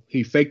though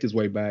he faked his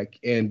way back,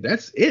 and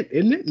that's it,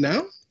 isn't it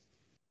now?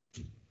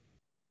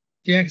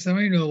 Yeah, because I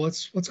don't even know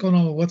what's going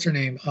on with what's her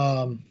name.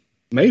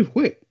 Maeve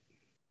quit.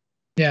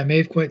 Yeah,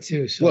 Maeve quit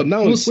too. So well,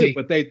 not only quit,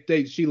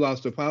 but she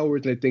lost her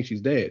powers and they think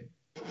she's dead.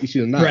 She's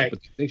not, right.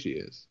 But they think she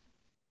is.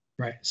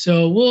 Right.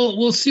 So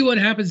we'll see what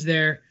happens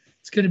there.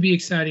 It's going to be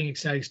exciting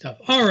stuff.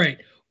 All right.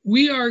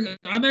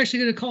 I'm actually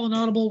going to call an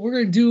audible. We're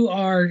going to do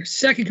our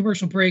second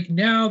commercial break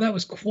now. That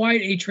was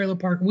quite a trailer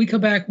park. When we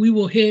come back, we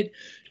will hit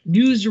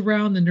news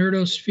around the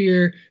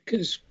nerdosphere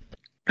because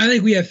I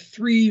think we have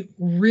 3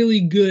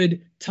 really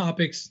good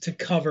topics to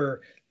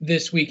cover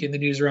this week in the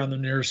news around the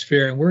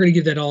nerdosphere, and we're going to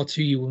give that all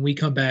to you when we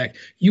come back.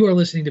 You are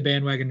listening to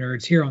Bandwagon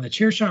Nerds here on the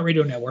Chairshot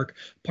Radio Network,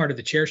 part of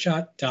the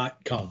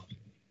Chairshot.com.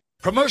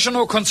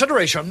 Promotional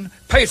consideration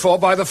paid for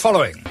by the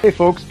following. Hey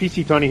folks,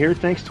 PC Tony here.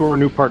 Thanks to our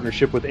new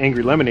partnership with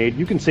Angry Lemonade,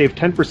 you can save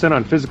 10%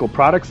 on physical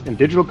products and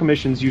digital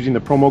commissions using the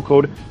promo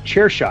code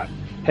ChairShot.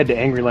 Head to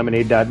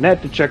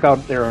angrylemonade.net to check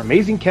out their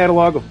amazing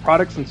catalog of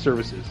products and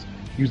services.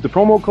 Use the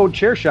promo code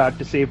ChairShot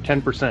to save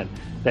 10%.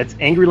 That's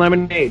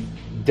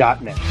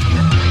angrylemonade.net.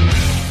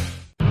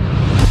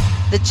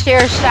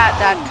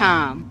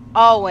 thechairshot.com.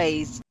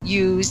 Always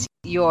use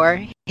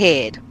your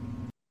head.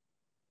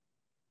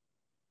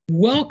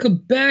 Welcome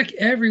back,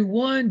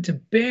 everyone, to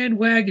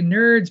Bandwagon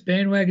Nerds.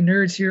 Bandwagon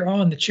Nerds here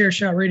on the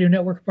Chairshot Radio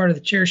Network, part of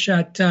the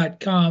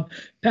Chairshot.com.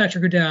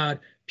 Patrick O'Dowd,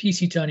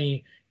 PC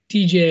Tunney,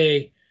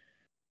 DJ,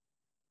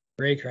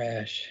 Ray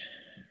Crash.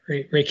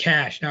 Ray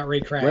Cash, not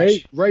Ray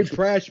Crash. Ray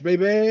Crash,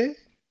 baby.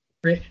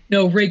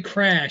 Ray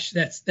Crash.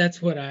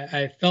 That's what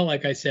I felt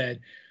like I said,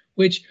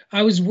 which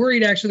I was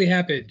worried actually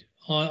happened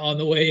on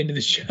the way into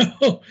the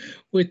show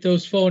with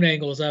those phone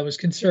angles. I was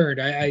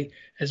concerned. I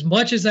as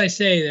much as I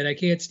say that I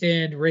can't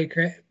stand Ray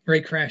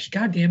Crash,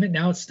 God damn it,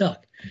 now it's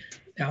stuck.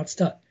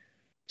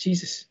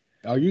 Jesus.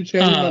 Are you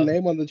changing my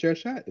name on the chair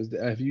shot?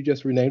 Have you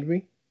just renamed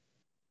me?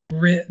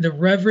 The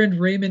Reverend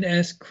Raymond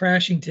S.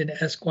 Crashington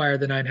Esquire,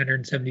 the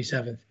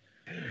 977th.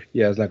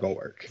 Yeah, it's not gonna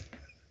work.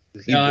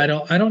 No, I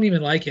don't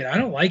even like it. I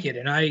don't like it,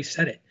 and I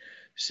said it,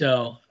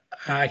 so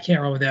I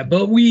can't run with that.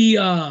 But we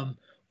are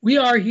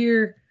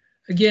here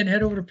again.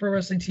 Head over to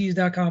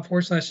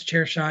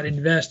prowrestlingtees.com/chairshot.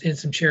 Invest in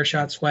some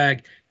chairshot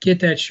swag. Get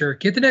that shirt.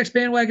 Get the next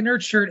Bandwagon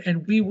Nerd shirt,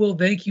 and we will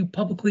thank you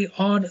publicly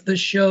on the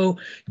show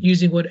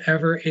using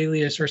whatever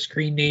alias or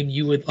screen name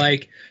you would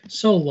like,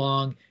 so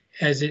long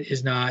as it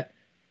is not,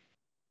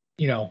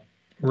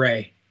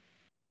 Ray.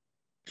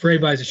 If Ray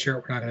buys a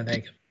shirt, we're not going to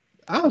thank him.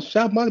 I'll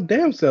shout my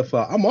damn self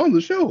out. I'm on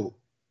the show.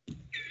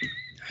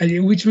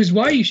 Which was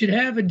why you should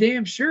have a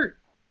damn shirt.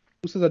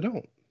 Who says I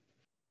don't?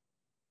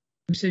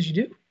 Who says you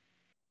do?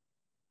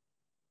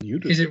 You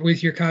do. Is it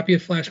with your copy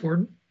of Flash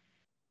Gordon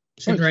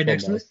sitting right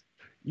next to it?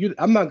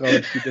 I'm not going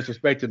to be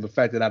disrespecting the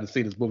fact that I've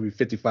seen this movie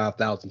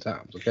 55,000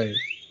 times, okay?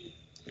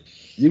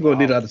 You're going to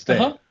need to understand.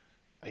 Uh-huh.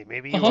 Hey,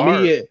 maybe you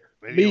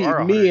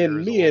are. Me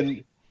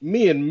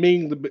and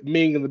Ming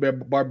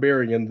the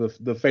Barbarian,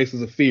 the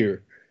Faces of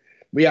Fear.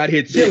 We out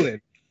here chilling,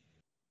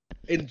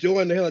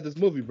 enjoying the hell of this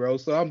movie, bro.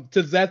 So I'm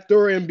to that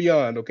story and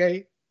beyond,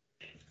 okay?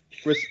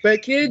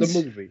 Respect Kids,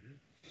 the movie.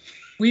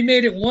 We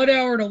made it 1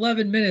 hour and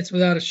 11 minutes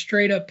without a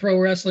straight up pro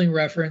wrestling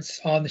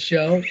reference on the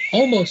show.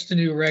 Almost a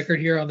new record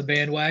here on the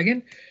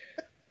Bandwagon.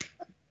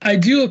 I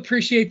do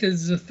appreciate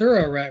this is a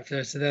thorough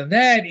reference to them.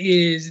 That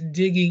is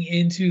digging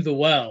into the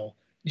well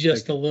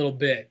just a little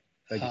bit.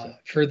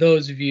 For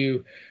those of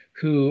you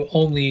who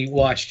only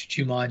watched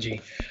Jumanji.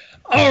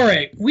 All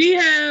right, we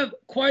have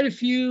quite a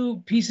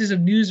few pieces of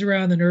news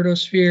around the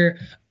nerdosphere.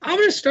 I'm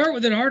going to start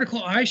with an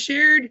article I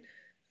shared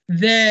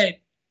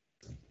that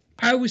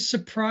I was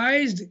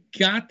surprised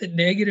got the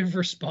negative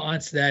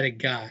response that it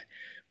got,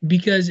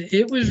 because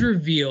it was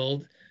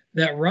revealed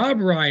that Rob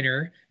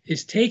Reiner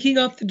is taking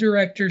up the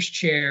director's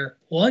chair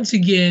once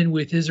again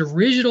with his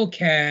original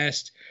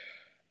cast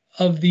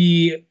of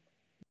the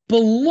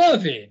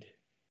beloved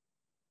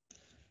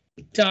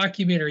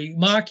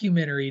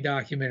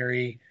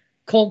mockumentary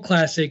cult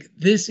classic,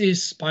 This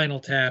Is Spinal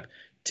Tap,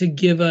 to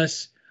give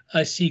us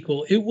a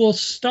sequel. It will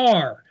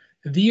star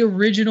the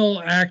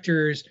original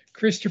actors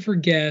Christopher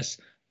Guest,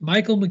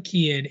 Michael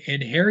McKean,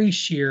 and Harry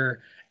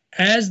Shearer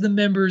as the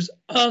members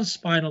of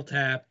Spinal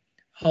Tap,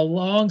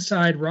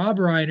 alongside Rob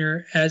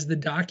Reiner as the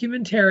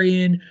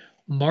documentarian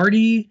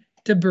Marty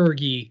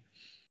DeBerge,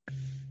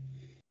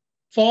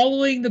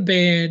 following the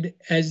band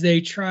as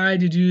they try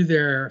to do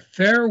their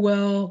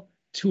farewell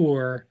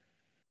tour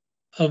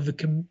of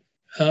the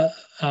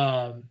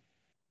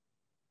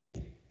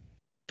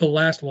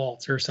Last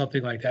Waltz or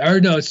something like that. Or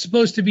no, it's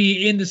supposed to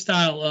be in the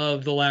style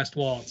of The Last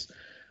Waltz,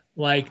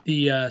 like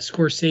the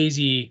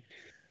Scorsese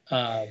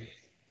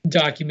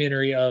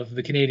documentary of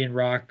the Canadian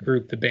rock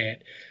group, the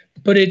band.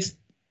 But it's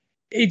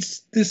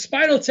the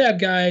Spinal Tap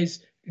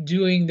guys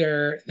doing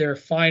their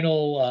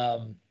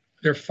farewell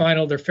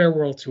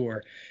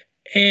tour.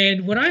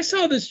 And when I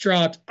saw this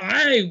dropped,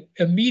 I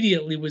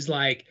immediately was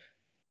like,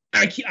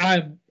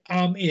 I'm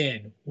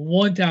in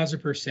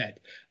 1000%.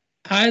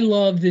 I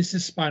love This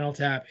Is Spinal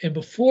Tap. And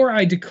before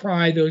I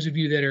decry those of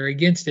you that are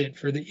against it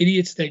for the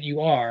idiots that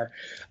you are,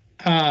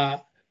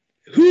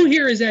 who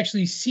here has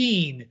actually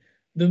seen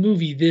the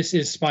movie This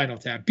Is Spinal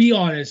Tap? Be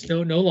honest,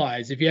 no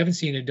lies. If you haven't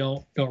seen it,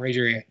 don't raise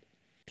your hand.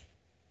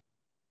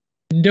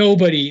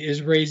 Nobody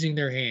is raising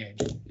their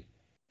hand.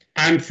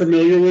 I'm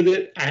familiar with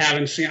it. I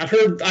haven't seen. I've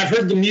heard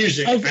the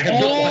music. I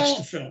have not watched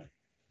the film.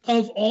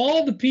 Of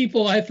all the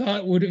people I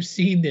thought would have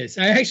seen this,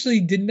 I actually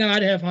did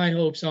not have high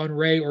hopes on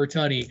Ray or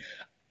Tunney.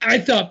 I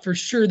thought for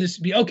sure this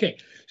would be okay.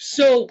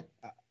 So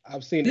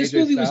I've seen this AJ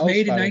movie Styles, was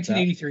made in Spinal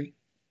 1983. Tap.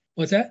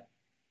 What's that?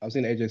 I've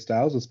seen AJ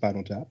Styles with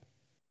Spinal Tap.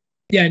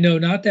 Yeah, no,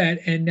 not that.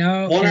 And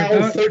now 1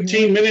 hour,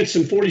 13 minutes,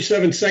 and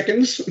 47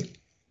 seconds.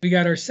 We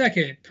got our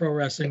second pro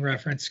wrestling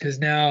reference, because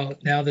now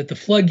that the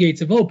floodgates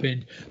have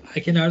opened,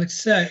 I cannot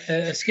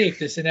escape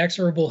this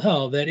inexorable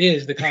hell that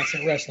is the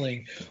constant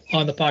wrestling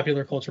on the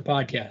Popular Culture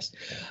Podcast.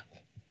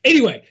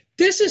 Anyway,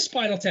 This Is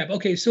Spinal Tap.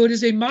 Okay, so it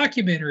is a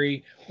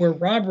mockumentary where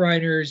Rob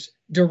Reiner's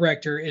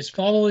director is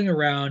following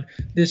around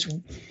this.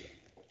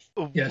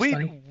 Yes,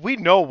 we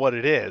know what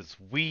it is.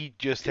 We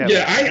just have.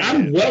 Yeah,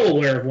 I'm well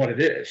aware of what it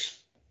is.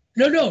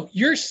 No,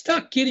 you're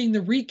stuck getting the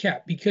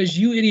recap because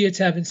you idiots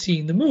haven't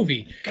seen the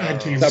movie. God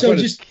damn. So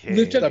just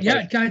lift up.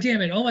 Yeah, God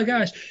damn it. Oh my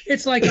gosh.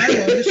 It's like I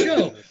run the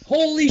show.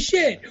 Holy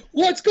shit.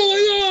 What's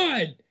going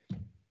on?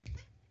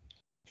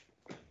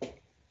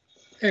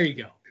 There you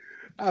go.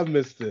 I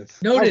missed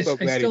this. Notice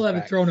I still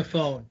haven't thrown a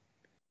phone.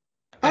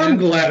 I'm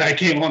glad I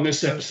came on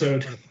this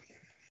episode.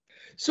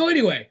 So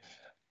anyway,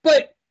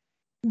 but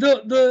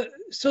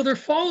so they're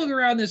following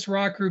around this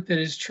rock group that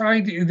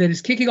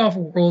is kicking off a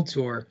world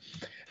tour.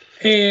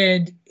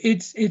 And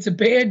it's a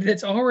band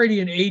that's already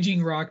an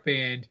aging rock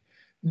band.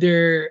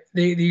 They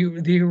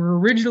were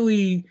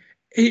originally.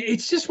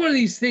 It's just one of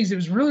these things. It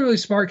was really, really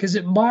smart because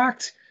it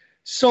mocked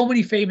so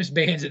many famous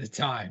bands at the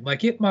time.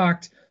 Like it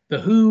mocked the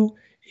Who,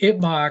 it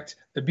mocked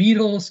the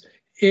Beatles.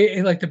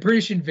 Like the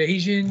British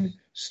Invasion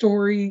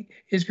story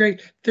is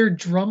great. Their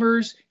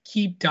drummers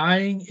keep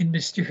dying in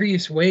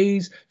mysterious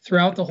ways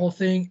throughout the whole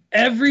thing.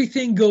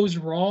 Everything goes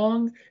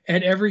wrong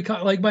at every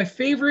like my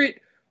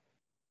favorite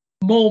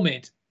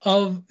moment.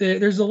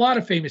 There's a lot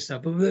of famous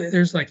stuff, but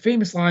there's like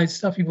famous lines,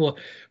 stuff people.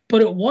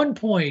 But at one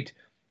point,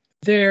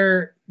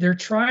 they're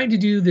trying to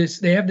do this.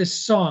 They have this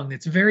song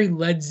that's very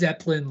Led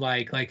Zeppelin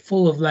like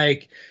full of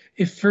like.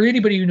 If for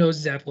anybody who knows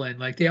Zeppelin,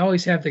 like they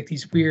always have like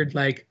these weird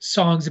like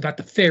songs about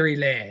the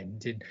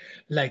fairyland and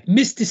like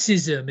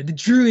mysticism and the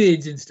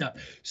druids and stuff.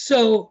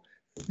 So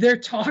they're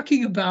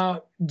talking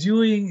about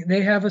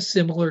they have a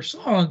similar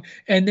song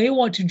and they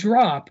want to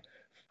drop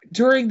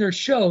during their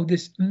show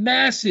this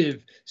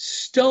massive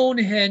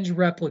Stonehenge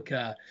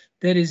replica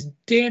that is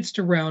danced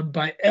around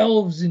by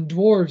elves and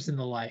dwarves and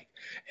the like.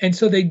 And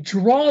so they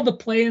draw the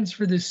plans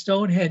for this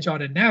Stonehenge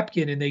on a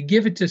napkin and they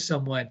give it to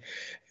someone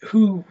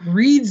who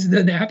reads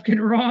the napkin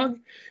wrong.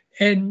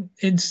 And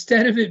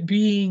instead of it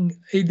being,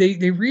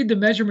 they read the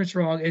measurements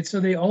wrong. And so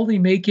they only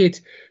make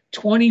it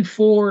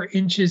 24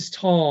 inches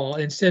tall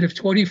instead of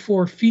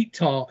 24 feet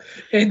tall.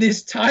 And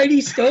this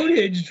tiny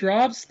Stonehenge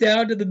drops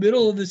down to the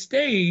middle of the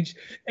stage.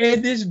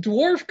 And this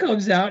dwarf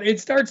comes out and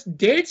starts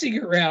dancing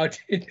around.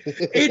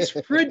 It's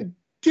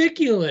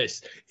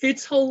ridiculous.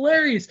 It's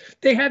hilarious.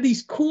 They have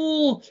these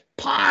cool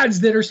pods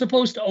that are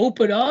supposed to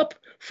open up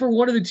for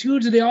one of the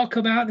tunes, and they all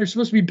come out and they're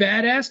supposed to be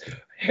badass.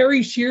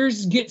 Harry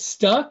Shears gets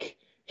stuck.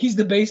 He's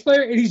the bass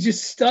player, and he's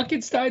just stuck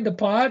inside the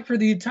pod for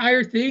the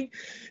entire thing.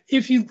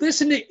 If you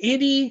listen to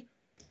any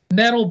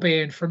metal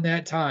band from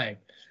that time,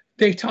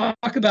 they talk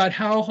about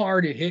how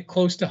hard it hit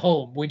close to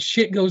home when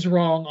shit goes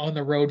wrong on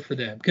the road for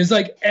them. Because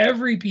like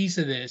every piece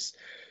of this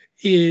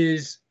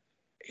is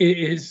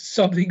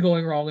something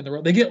going wrong in the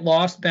road. They get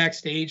lost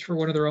backstage for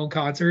one of their own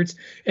concerts,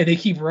 and they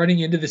keep running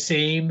into the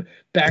same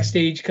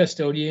backstage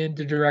custodian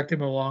to direct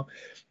them along.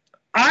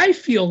 I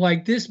feel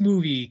like this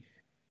movie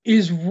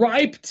is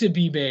ripe to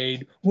be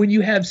made when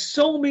you have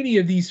so many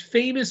of these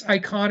famous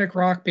iconic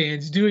rock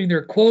bands doing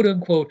their quote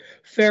unquote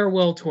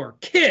farewell tour.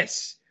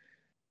 Kiss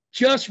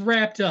just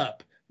wrapped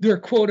up their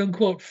quote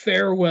unquote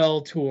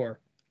farewell tour.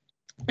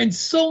 And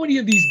so many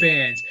of these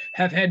bands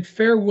have had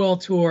farewell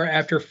tour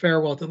after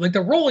farewell tour. Like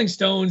the Rolling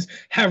Stones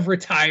have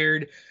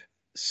retired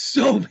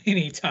so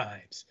many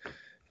times.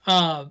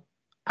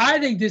 I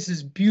think this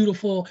is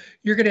beautiful.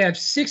 You're going to have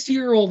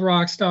 60-year-old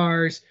rock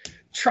stars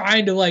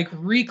trying to like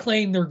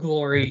reclaim their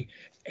glory.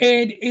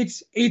 And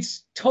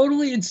it's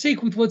totally in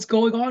sync with what's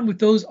going on with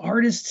those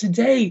artists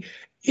today.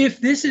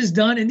 If this is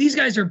done, and these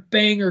guys are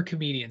banger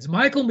comedians,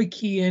 Michael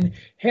McKean,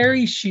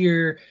 Harry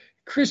Shearer,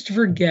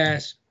 Christopher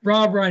Guest,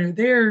 Rob Reiner,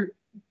 they're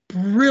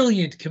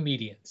brilliant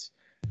comedians.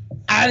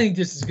 I think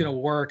this is going to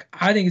work.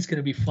 I think it's going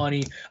to be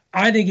funny.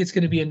 I think it's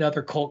going to be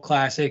another cult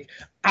classic.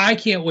 I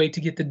can't wait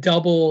to get the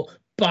double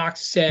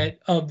box set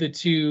of the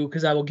two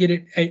because I will get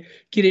it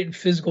in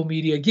physical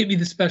media. Get me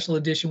the special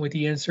edition with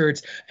the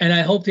inserts, and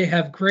I hope they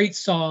have great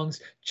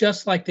songs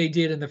just like they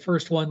did in the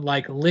first one,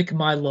 like "Lick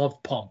My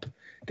Love Pump."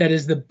 That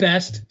is the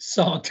best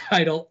song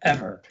title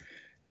ever.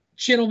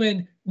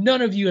 Gentlemen,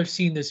 none of you have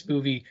seen this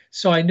movie,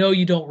 so I know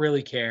you don't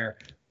really care.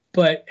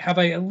 But have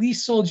I at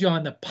least sold you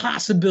on the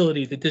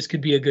possibility that this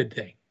could be a good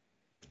thing?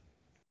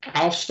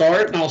 I'll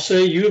start, and I'll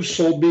say you have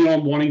sold me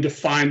on wanting to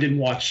find and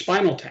watch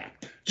Spinal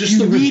Tap. Just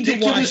the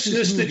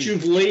ridiculousness that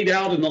you've laid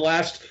out in the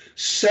last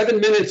 7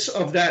 minutes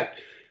of that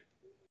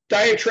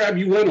diatribe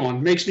you went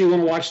on makes me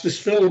want to watch this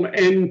film.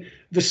 And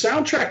the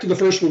soundtrack to the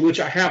first one, which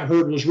I have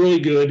heard, was really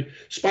good.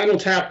 Spinal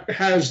Tap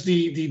has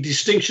the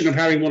distinction of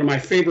having one of my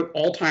favorite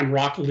all-time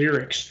rock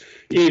lyrics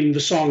in the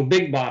song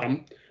Big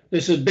Bottom.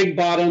 This is Big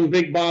Bottom,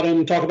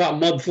 talk about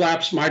mud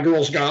flaps, my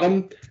girl's got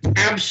 'em.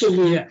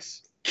 Absolute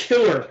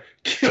killer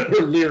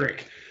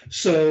lyric.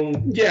 So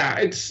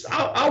yeah,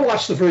 I'll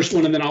watch the first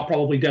one, and then I'll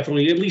probably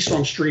definitely, at least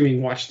on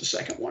streaming, watch the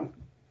second one.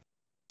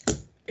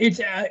 It's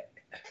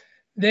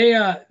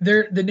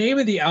the name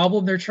of the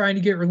album they're trying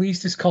to get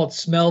released is called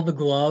Smell the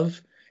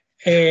Glove,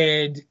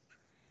 and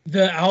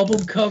the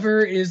album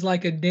cover is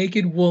like a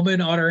naked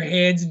woman on her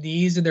hands and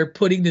knees, and they're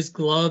putting this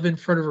glove in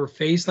front of her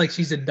face like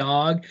she's a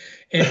dog.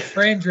 And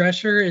Fran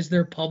Drescher is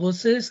their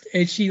publicist,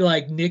 and she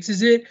like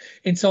nixes it,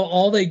 and so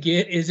all they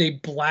get is a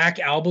black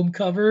album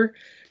cover.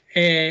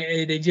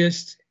 And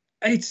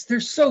they're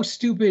so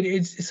stupid.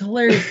 It's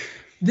hilarious.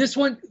 This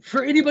one,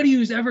 for anybody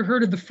who's ever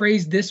heard of the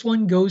phrase "this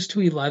one goes to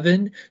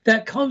 11,"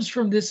 that comes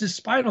from This Is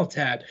Spinal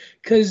Tap,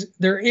 because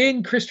they're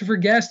in Christopher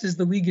Guest as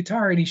the lead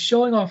guitar, and he's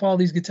showing off all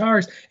these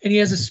guitars, and he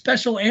has a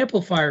special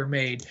amplifier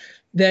made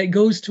that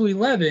goes to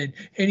 11,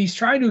 and he's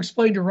trying to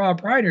explain to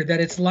Rob Reiner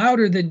that it's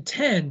louder than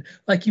 10,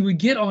 like you would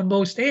get on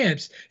most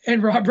amps.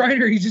 And Rob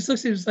Reiner, he just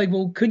looks at him like,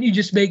 well, couldn't you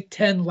just make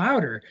 10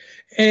 louder?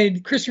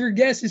 And Christopher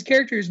Guest, his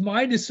character, his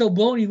mind is so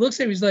blown, he looks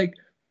at him, he's like,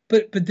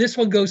 but this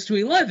one goes to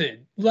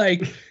 11.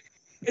 Like,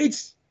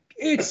 it's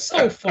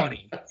so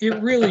funny. It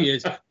really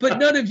is. But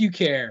none of you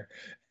care.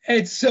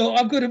 And so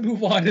I'm going to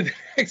move on to the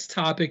next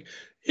topic.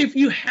 If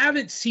you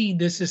haven't seen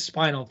This Is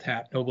Spinal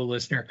Tap, noble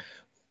listener,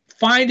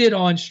 find it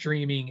on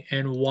streaming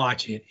and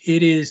watch it.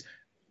 It is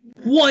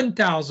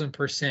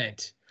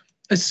 1,000%,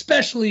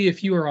 especially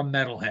if you are a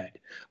metalhead.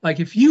 Like,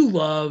 if you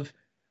love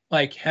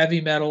like heavy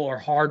metal or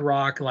hard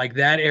rock, like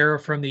that era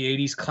from the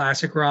 80s,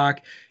 classic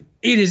rock,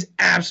 it is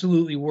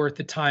absolutely worth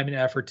the time and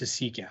effort to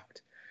seek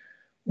out.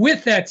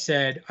 With that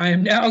said, I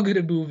am now going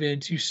to move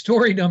into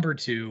story number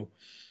 2,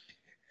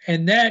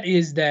 and that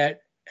is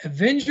that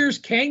Avengers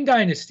Kang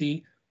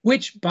Dynasty,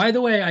 which, by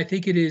the way, I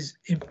think it is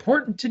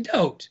important to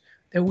note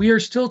that we are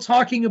still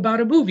talking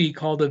about a movie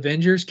called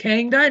Avengers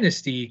Kang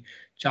Dynasty,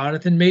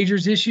 Jonathan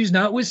Majors issues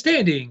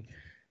notwithstanding,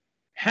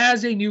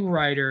 has a new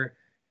writer,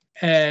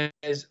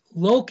 as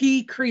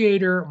Loki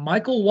creator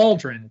Michael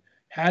Waldron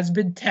has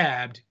been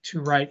tabbed to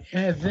write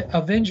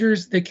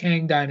Avengers the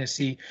Kang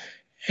Dynasty.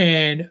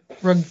 And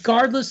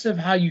regardless of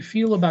how you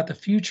feel about the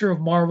future of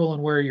Marvel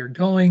and where you're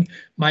going,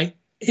 my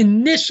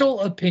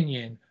initial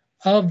opinion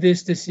of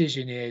this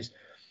decision is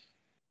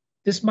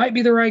this might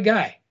be the right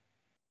guy.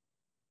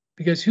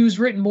 Because who's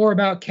written more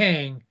about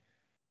Kang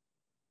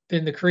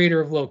than the creator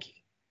of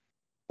Loki?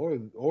 Or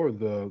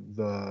the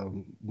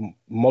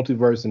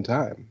multiverse in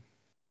time.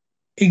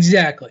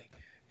 Exactly.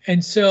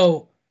 And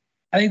so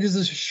I think this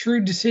is a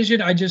shrewd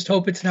decision. I just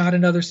hope it's not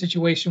another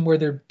situation where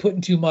they're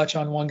putting too much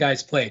on one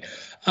guy's plate.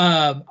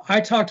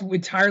 I talked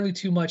entirely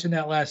too much in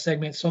that last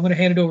segment, so I'm going to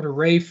hand it over to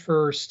Ray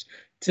first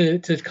to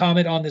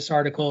comment on this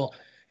article,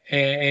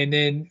 and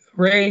then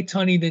Ray,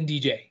 Tunney, then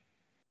DJ.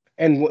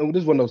 And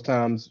this is one of those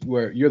times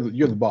where you're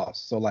the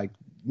boss. So like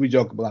we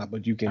joke a lot,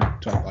 but you can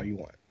talk all you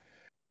want.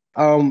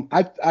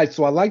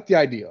 So I like the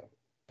idea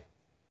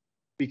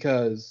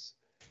because,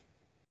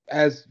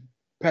 as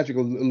Patrick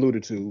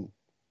alluded to,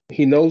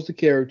 he knows the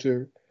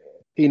character,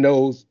 he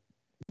knows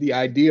the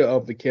idea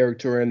of the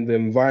character and the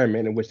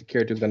environment in which the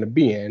character is going to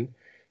be in.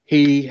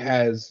 He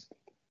has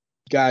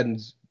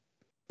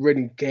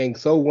written Kang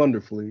so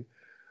wonderfully.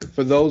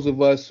 For those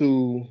of us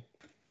who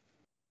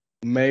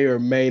may or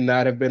may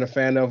not have been a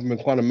fan of him in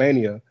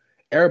Quantumania,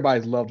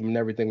 everybody's loved him in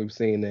everything we've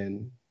seen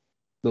in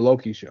the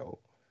Loki show.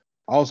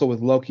 Also, with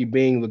Loki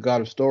being the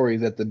god of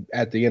stories at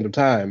the end of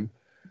time,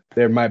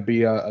 there might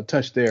be a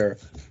touch there.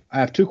 I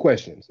have 2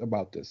 questions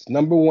about this.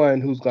 Number 1,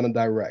 who's going to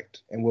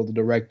direct? And will the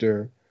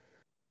director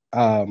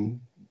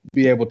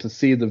be able to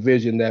see the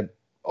vision that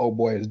old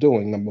boy is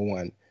doing? Number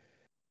 1.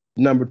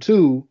 Number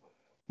 2,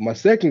 my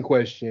second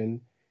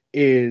question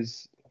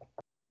is,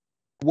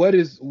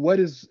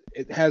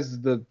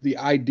 has the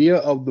idea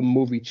of the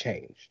movie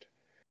changed?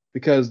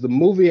 Because the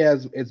movie,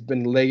 as it's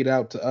been laid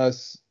out to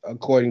us,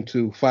 according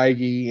to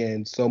Feige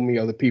and so many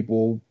other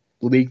people,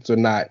 leaks or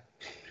not,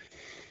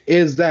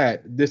 is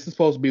that this is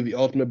supposed to be the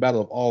ultimate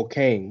battle of all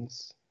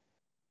Kangs,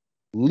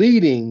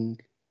 leading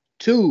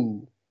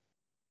to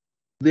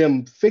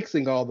them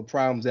fixing all the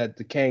problems that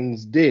the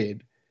Kangs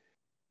did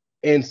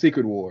in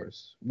Secret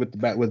Wars with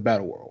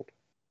Battleworld.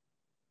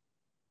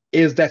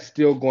 Is that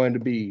still going to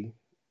be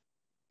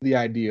the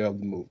idea of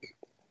the movie?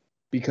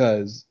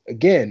 Because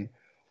again,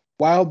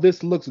 while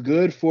this looks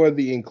good for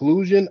the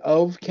inclusion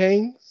of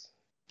Kangs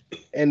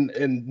and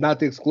not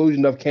the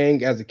exclusion of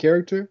Kang as a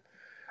character,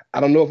 I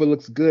don't know if it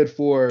looks good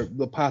for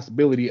the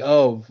possibility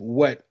of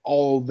what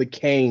all the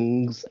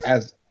Kangs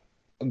as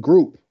a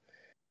group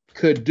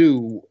could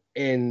do.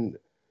 And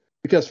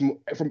because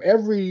from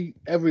every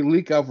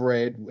leak I've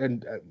read,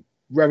 and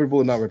reputable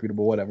and not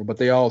reputable, whatever, but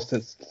they all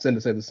tend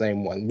to say the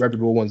same one.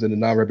 Reputable ones and the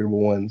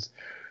non-reputable ones,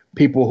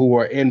 people who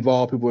are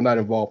involved, people who are not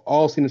involved,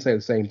 all seem to say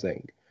the same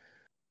thing.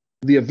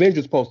 The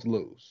Avengers supposed to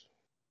lose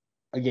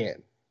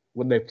again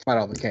when they fight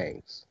all the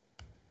Kangs.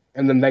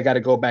 And then they got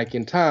to go back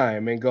in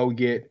time and go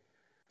get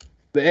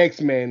the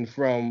X-Men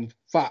from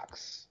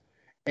Fox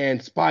and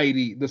the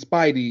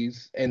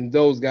Spideys and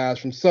those guys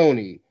from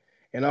Sony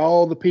and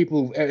all the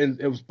people.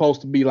 And it was supposed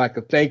to be like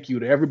a thank you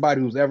to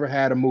everybody who's ever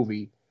had a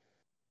movie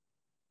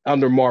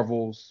under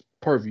Marvel's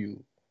purview.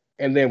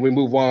 And then we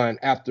move on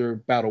after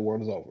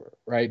Battleworld is over,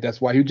 right?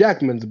 That's why Hugh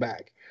Jackman's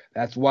back.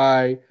 That's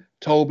why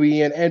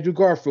Toby and Andrew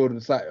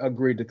Garfield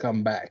agreed to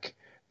come back.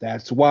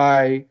 That's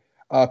why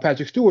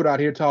Patrick Stewart out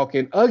here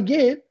talking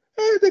again,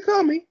 they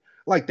call me.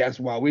 Like, that's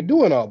why we're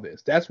doing all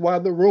this. That's why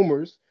the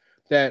rumors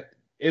that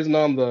isn't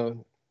on the,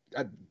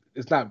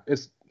 it's not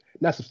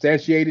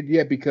substantiated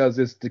yet because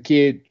it's the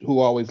kid who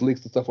always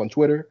leaks the stuff on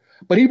Twitter.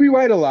 But he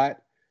rewrite a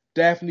lot.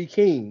 Daphne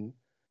King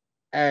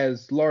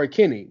as Laurie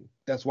Kinney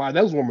That's why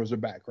those rumors are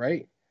back,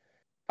 right?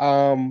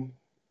 I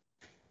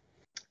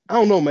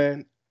don't know,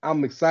 man.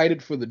 I'm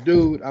excited for the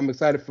dude. I'm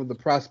excited for the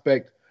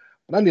prospect,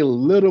 but I need a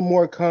little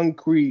more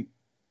concrete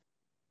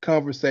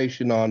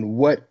conversation on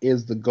what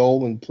is the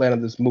goal and plan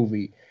of this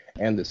movie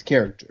and this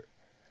character.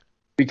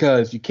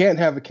 Because you can't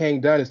have a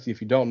Kang dynasty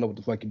if you don't know what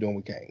the fuck you're doing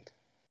with Kang.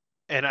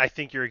 And I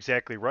think you're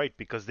exactly right,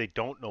 because they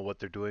don't know what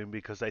they're doing,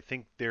 because I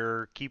think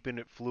they're keeping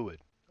it fluid.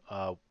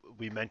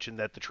 We mentioned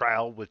that the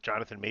trial with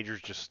Jonathan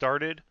Majors just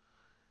started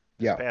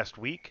this past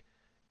week.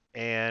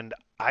 And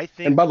I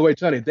think... And by the way,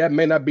 Tony, that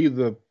may not be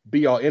the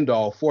be-all,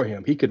 end-all for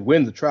him. He could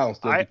win the trial and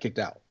still get kicked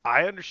out.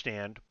 I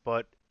understand,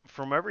 but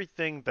from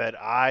everything that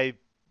I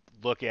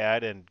look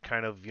at and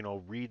kind of,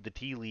 read the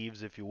tea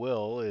leaves, if you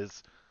will,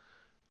 is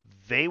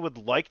they would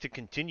like to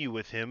continue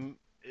with him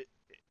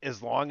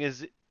as long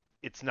as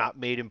it's not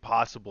made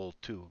impossible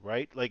to,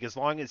 right? Like, as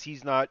long as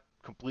he's not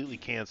completely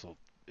canceled,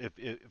 if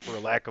for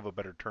lack of a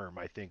better term,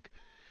 I think.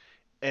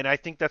 And I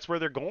think that's where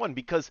they're going,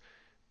 because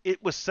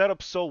it was set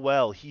up so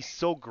well. He's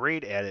so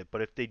great at it,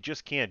 but if they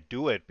just can't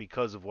do it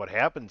because of what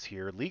happens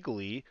here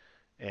legally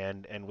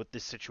and with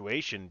this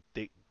situation,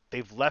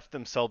 they've left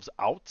themselves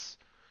outs,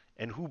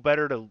 and who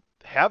better to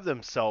have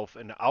themselves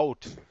an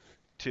out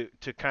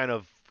to kind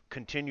of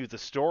continue the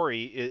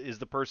story is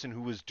the person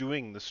who was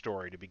doing the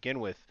story to begin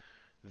with.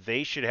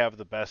 They should have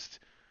the best,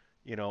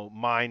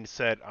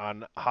 mindset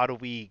on how do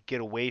we get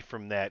away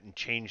from that and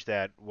change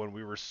that when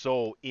we were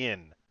so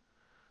in.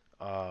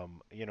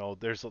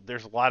 There's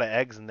a lot of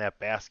eggs in that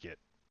basket,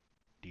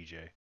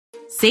 DJ.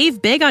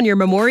 Save big on your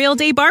Memorial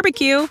Day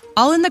barbecue,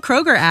 all in the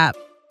Kroger app.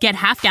 Get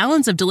half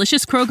gallons of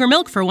delicious Kroger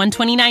milk for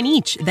 $1.29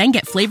 each. Then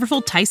get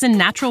flavorful Tyson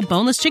natural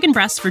boneless chicken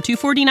breasts for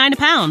 $2.49 a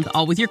pound,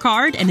 all with your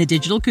card and a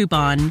digital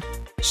coupon.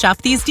 Shop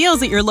these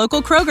deals at your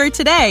local Kroger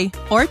today,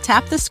 or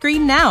tap the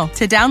screen now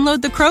to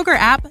download the Kroger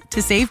app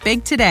to save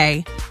big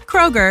today.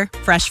 Kroger,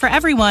 fresh for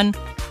everyone.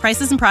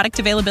 Prices and product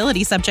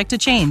availability subject to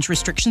change.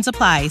 Restrictions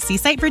apply. See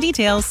site for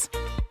details.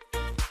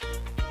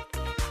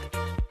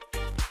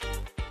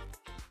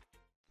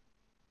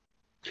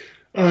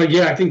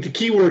 I think the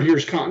key word here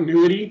is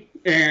continuity.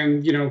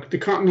 And, the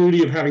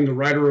continuity of having the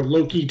writer of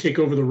Loki take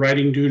over the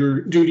writing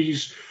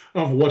duties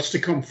of what's to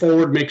come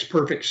forward makes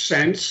perfect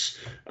sense.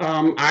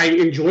 I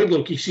enjoyed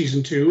Loki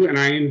season 2, and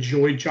I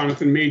enjoyed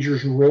Jonathan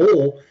Majors'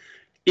 role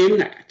in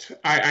that.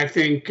 I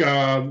think,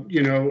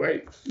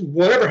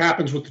 whatever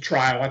happens with the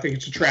trial, I think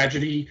it's a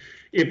tragedy.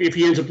 If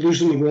he ends up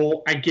losing the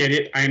role, I get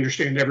it. I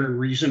understand every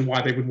reason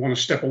why they would want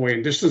to step away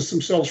and distance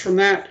themselves from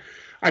that.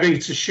 I think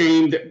it's a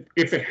shame that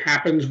if it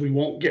happens, we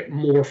won't get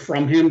more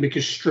from him,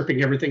 because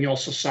stripping everything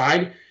else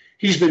aside,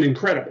 he's been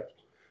incredible.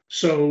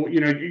 So,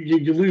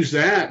 you lose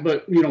that,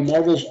 but,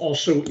 Marvel's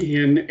also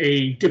in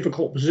a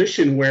difficult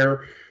position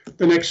where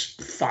the next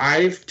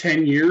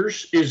 5-10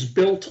 years is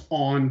built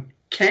on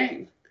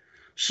Kang.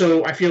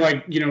 So I feel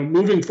like,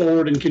 moving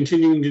forward and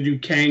continuing to do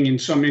Kang in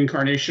some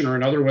incarnation or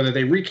another, whether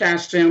they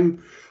recast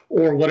him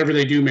or whatever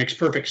they do, makes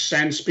perfect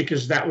sense,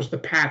 because that was the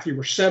path you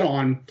were set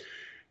on.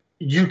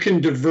 You can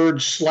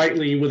diverge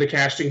slightly with a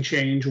casting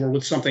change or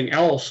with something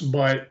else,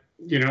 but,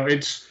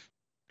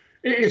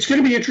 it's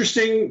going to be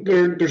interesting.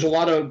 There's a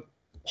lot of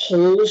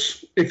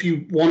holes, if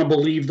you want to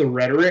believe the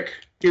rhetoric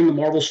in the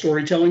Marvel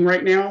storytelling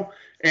right now.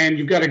 And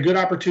you've got a good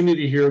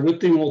opportunity here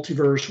with the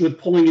multiverse, with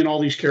pulling in all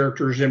these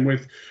characters and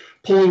with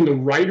pulling the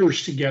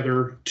writers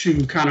together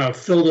to kind of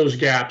fill those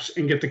gaps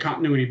and get the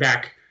continuity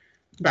back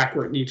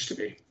where it needs to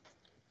be.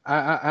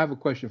 I have a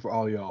question for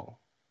all y'all.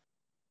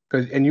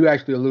 And you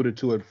actually alluded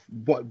to it.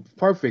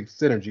 Perfect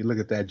synergy. Look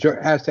at that.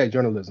 Hashtag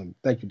journalism.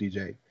 Thank you,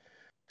 DJ.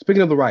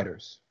 Speaking of the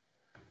writers,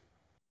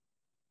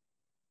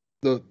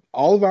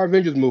 all of our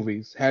Avengers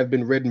movies have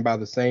been written by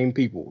the same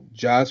people.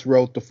 Joss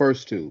wrote the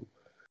first 2.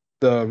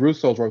 The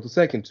Russos wrote the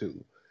second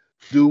 2.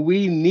 Do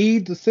we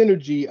need the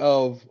synergy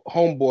of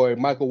homeboy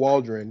Michael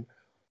Waldron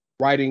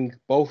writing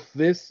both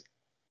this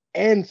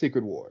and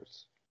Secret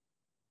Wars?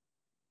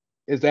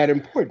 Is that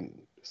important?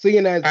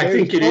 Seeing as I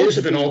think it is,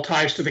 if it all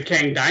ties to the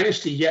Kang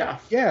Dynasty, yeah.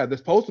 Yeah, they're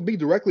supposed to be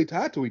directly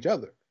tied to each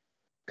other.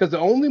 Because the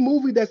only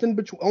movie that's in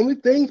between, only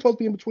thing supposed to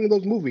be in between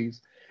those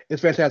movies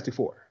is Fantastic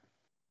Four.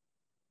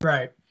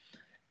 Right.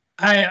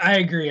 I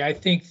agree. I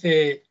think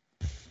that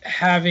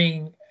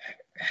having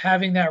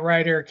that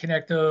writer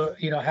connect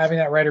having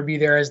that writer be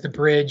there as the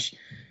bridge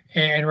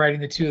and writing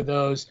the two of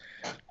those,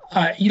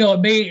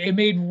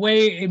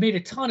 it made a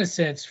ton of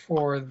sense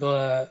for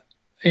the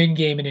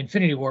Endgame and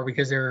Infinity War,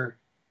 because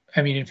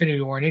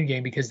Infinity War and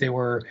Endgame, because they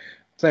were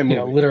same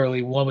movie.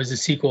 Literally one was a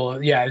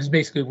sequel. Yeah, it was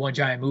basically one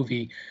giant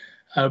movie.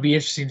 It'll be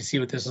interesting to see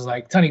what this is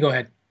like. Tony, go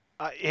ahead.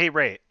 Hey,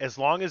 Ray, as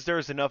long as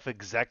there's enough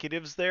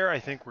executives there, I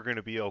think think we're going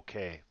to be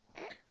okay.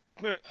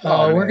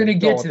 We're gonna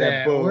get to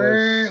that.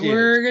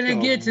 We're gonna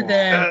get to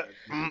that,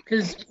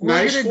 because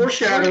nice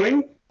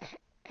foreshadowing,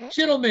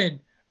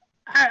 gentlemen.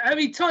 I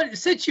mean, Tony,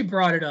 since you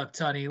brought it up,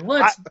 Tony,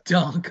 let's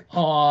dunk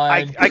on.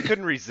 I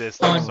couldn't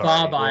resist. On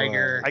Bob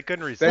Iger. I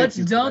couldn't resist. Let's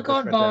dunk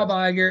on Bob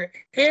Iger,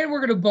 and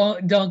we're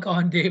gonna dunk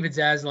on David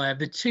Zaslav,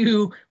 the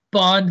two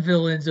Bond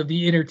villains of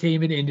the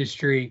entertainment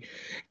industry.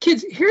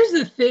 Kids, here's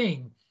the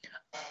thing.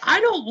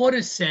 I don't want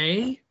to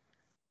say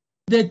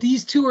that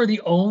these two are the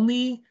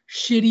only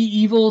shitty,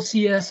 evil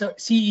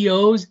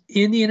CEOs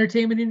in the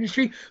entertainment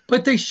industry,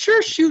 but they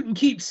sure shoot and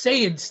keep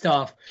saying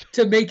stuff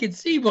to make it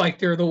seem like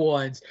they're the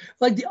ones.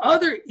 Like the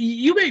other,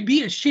 you may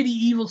be a shitty,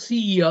 evil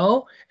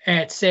CEO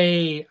at,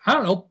 say, I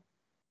don't know,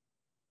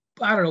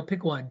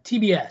 pick one,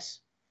 TBS.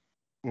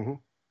 Mm-hmm.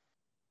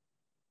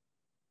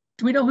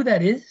 Do we know who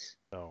that is?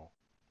 No.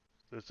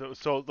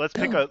 So let's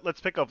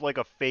pick up like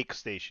a fake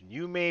station.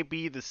 You may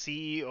be the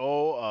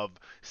CEO of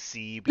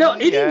CBN. No,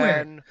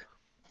 anywhere.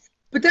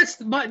 But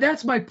that's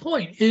my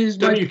point. Is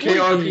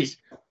WKRP.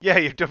 Yeah,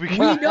 you're WKRP.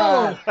 We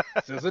know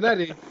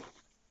Cincinnati.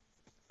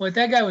 But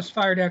that guy was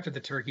fired after the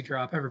turkey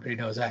drop. Everybody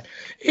knows that.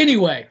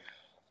 Anyway,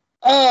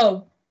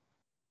 my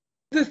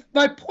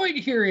point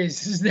here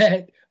is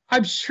that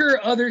I'm sure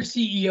other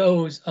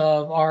CEOs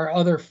of our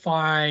other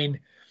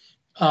fine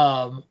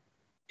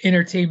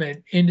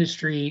entertainment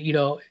industry,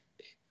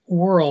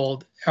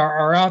 world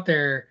are out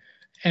there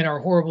and are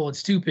horrible and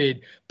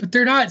stupid, but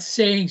they're not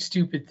saying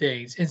stupid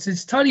things. And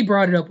since Tunney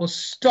brought it up, we'll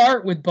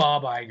start with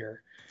Bob Iger.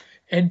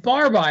 And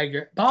Bob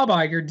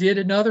Iger did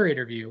another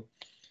interview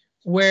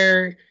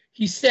where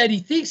he said he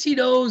thinks he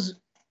knows,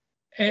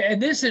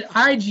 and this at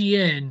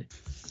IGN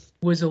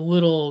was a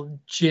little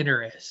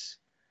generous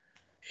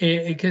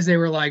because they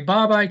were like,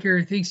 Bob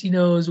Iger thinks he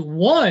knows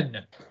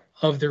one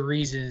of the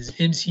reasons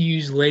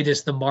MCU's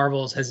latest The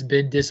Marvels has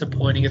been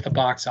disappointing at the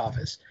box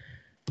office.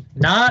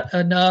 Not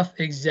enough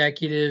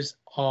executives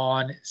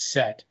on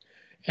set.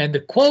 And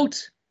the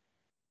quote,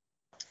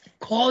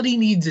 quality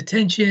needs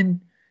attention.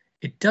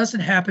 It doesn't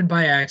happen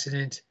by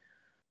accident.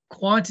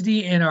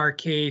 Quantity, in our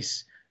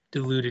case,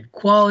 diluted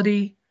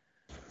quality.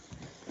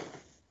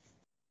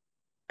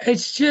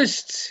 It's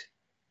just,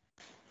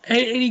 and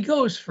he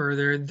goes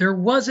further, there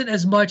wasn't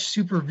as much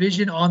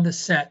supervision on the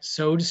set,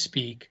 so to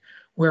speak,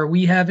 where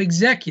we have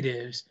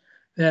executives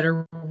that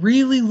are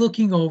really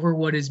looking over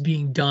what is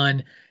being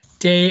done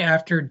day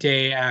after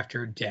day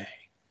after day.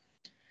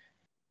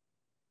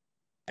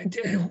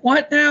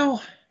 What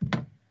now?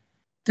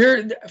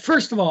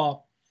 First of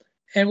all,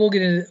 and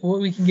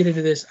we can get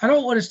into this. I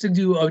don't want us to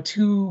do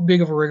too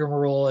big of a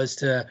rigmarole as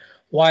to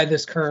why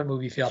this current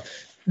movie failed.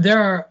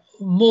 There are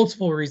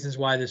multiple reasons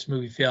why this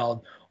movie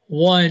failed.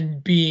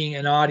 One being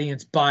an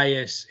audience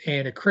bias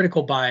and a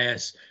critical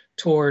bias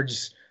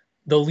towards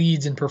the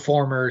leads and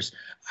performers.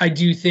 I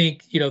do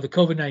think, the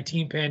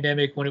COVID-19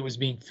 pandemic, when it was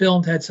being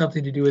filmed, had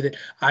something to do with it.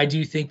 I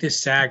do think this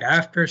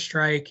SAG-AFTRA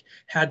strike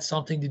had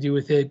something to do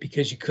with it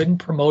because you couldn't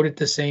promote it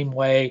the same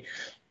way.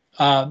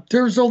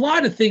 There's a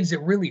lot of things that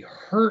really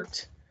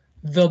hurt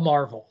the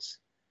Marvels.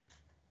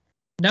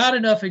 Not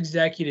enough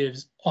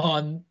executives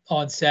on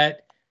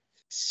set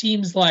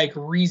seems like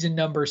reason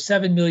number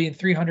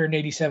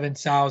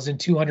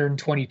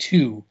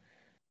 7,387,222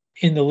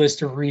 in the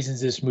list of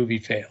reasons this movie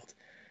failed.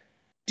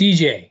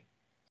 DJ,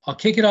 I'll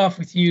kick it off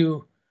with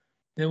you,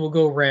 then we'll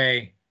go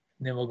Ray,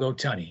 and then we'll go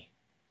Tunney.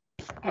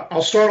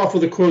 I'll start off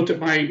with a quote that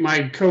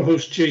my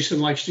co-host Jason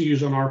likes to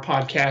use on our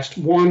podcast.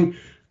 One,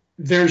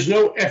 there's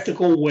no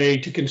ethical way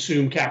to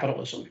consume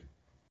capitalism.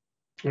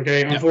 Okay,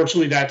 yep.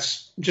 Unfortunately,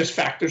 that's just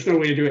fact. There's no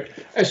way to do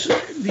it. As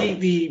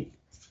the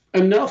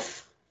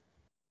enough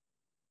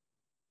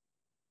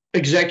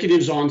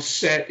executives on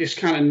set is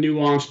kind of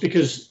nuanced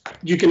because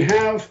you can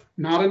have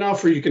not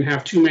enough or you can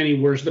have too many.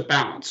 Where's the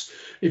balance?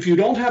 If you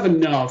don't have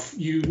enough,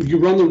 you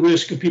run the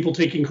risk of people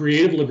taking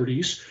creative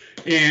liberties.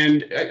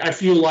 And I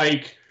feel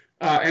like,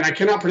 and I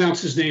cannot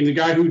pronounce his name, the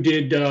guy who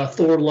did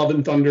Thor: Love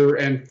and Thunder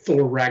and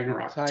Thor: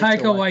 Ragnarok.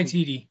 Taika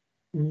Waititi.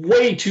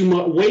 Way too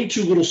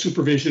little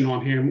supervision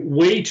on him,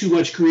 way too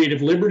much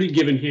creative liberty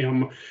given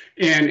him.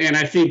 And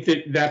I think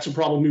that's a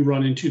problem we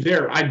run into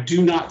there. I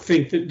do not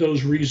think that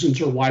those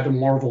reasons are why the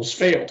Marvels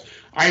failed.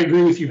 I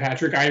agree with you,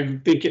 Patrick. I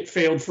think it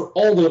failed for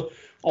all the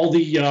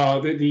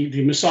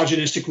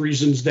misogynistic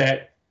reasons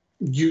that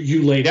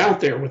you laid out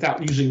there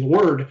without using the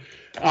word.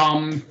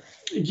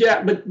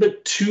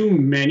 But too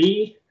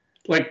many,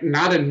 like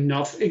not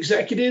enough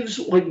executives.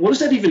 Like, what does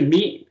that even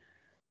mean?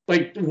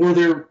 Like, were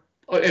there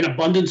an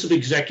abundance of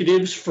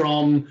executives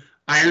from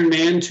Iron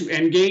Man to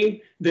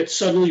Endgame that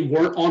suddenly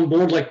weren't on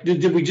board? Like,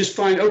 did we just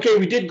find, okay,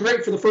 we did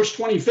great for the first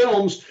 20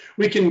 films,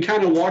 we can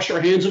kind of wash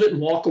our hands of it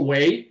and walk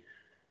away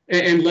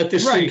and let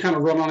this thing kind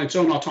of run on its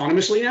own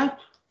autonomously now?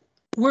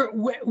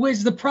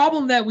 Was the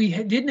problem that we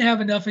didn't have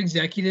enough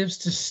executives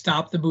to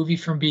stop the movie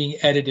from being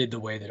edited the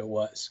way that it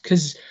was?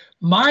 Because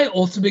my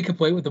ultimate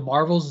complaint with the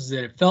Marvels is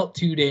that it felt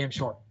too damn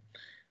short.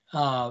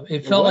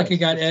 It felt like it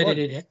got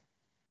edited.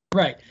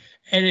 Right.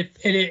 And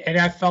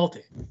I felt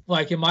it.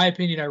 Like, in my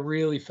opinion, I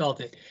really felt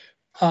it.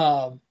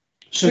 I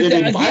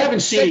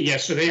haven't seen it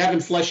yet, so they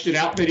haven't fleshed it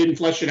out. They didn't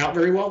flesh it out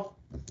very well.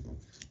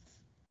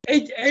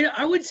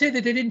 I would say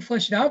that they didn't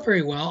flesh it out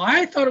very well.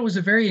 I thought it was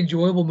a very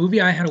enjoyable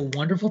movie. I had a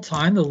wonderful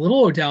time. The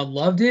little O'Dowd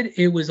loved it.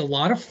 It was a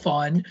lot of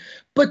fun.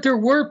 But there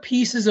were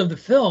pieces of the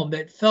film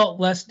that felt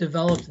less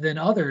developed than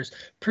others.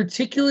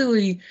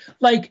 Particularly,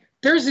 like,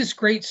 there's this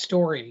great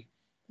story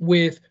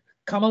with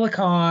Kamala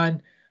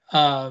Khan,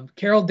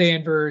 Carol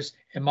Danvers,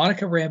 and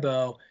Monica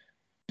Rambeau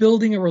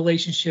building a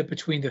relationship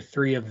between the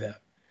three of them.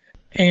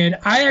 And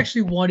I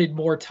actually wanted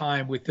more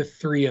time with the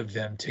three of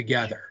them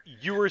together.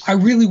 I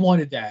really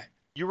wanted that.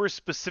 You were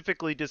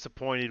specifically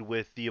disappointed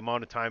with the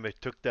amount of time it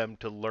took them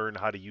to learn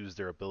how to use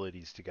their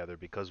abilities together,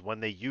 because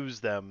when they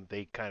used them,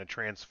 they kind of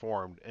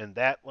transformed. And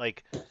that,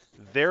 like,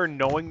 their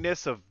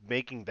knowingness of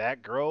making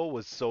that girl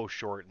was so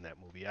short in that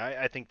movie.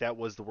 I think that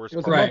was the worst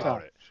part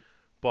about it.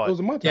 But, it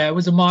was a montage. Yeah, it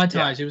was a montage.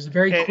 Yeah. It was a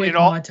very quick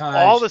montage.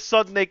 All of a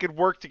sudden, they could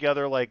work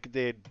together like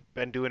they'd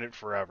been doing it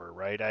forever,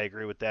 right? I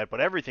agree with that. But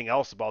everything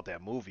else about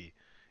that movie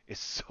is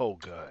so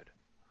good.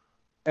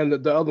 And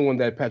the other one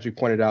that Patrick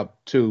pointed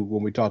out too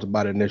when we talked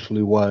about it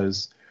initially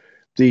was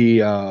the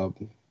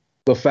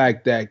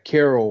fact that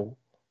Carol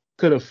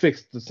could have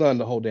fixed the sun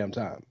the whole damn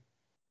time.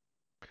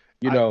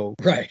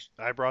 Right.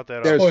 I brought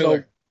that up.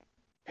 So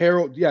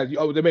Harold, yeah,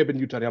 there may have been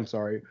you, Tony, I'm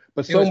sorry.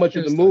 But so much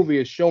of the movie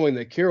is showing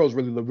that Carol's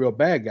really the real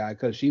bad guy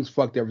because she's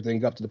fucked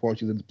everything up to the point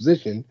she's in the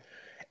position.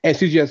 And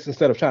she just,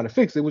 instead of trying to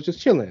fix it, was just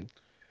chilling.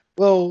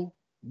 Well,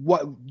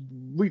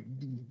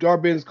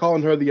 Darbin's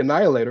calling her the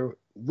Annihilator.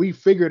 We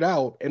figured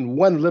out in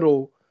one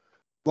little,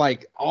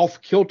 like,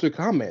 off-kilter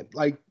comment,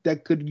 like,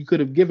 you could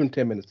have given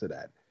 10 minutes to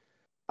that.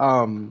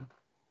 Can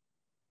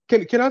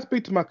I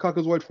speak to my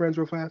Caucasoid friends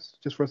real fast,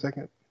 just for a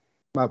second?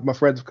 My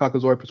friends of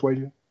Caucasoid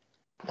persuasion?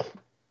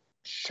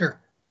 Sure.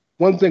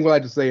 One thing we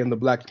like to say in the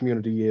black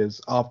community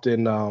is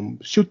often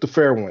shoot the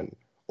fair one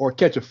or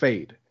catch a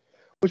fade,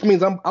 which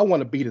means I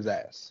want to beat his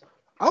ass.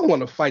 I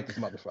want to fight this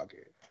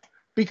motherfucker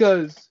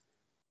because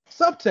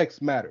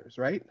subtext matters,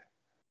 right?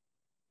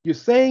 You're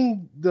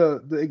saying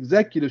the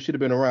executive should have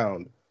been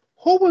around.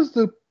 Who was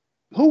the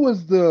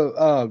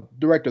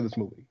director of this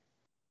movie?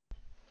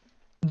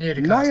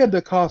 Nia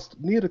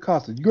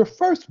DaCosta, your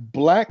first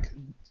black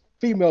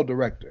female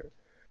director.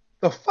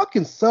 The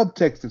fucking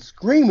subtext is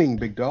screaming,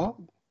 big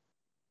dog.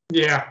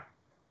 Yeah.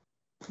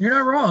 You're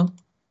not wrong.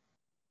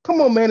 Come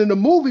on, man. In a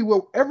movie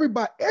where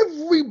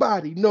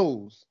everybody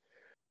knows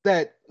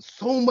that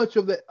so much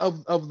of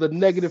the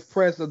negative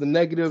press or the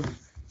negative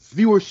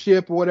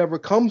viewership or whatever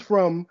comes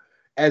from,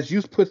 as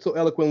you put so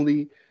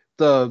eloquently,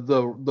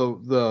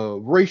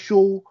 the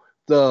racial,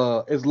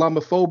 the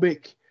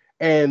Islamophobic,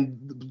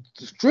 and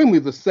extremely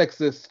the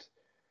sexist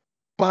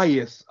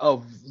bias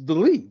of the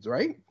leads,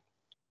 right?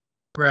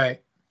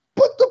 Right.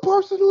 But the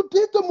person who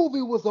did the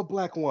movie was a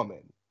black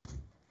woman.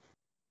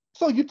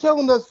 So you're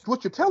telling us,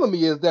 what you're telling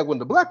me is that when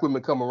the black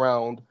women come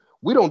around,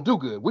 we don't do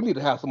good. We need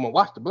to have someone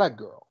watch the black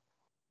girl.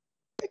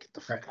 Hey, get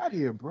the fuck out of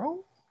here,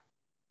 bro.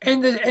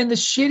 And the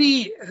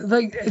shitty,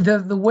 like,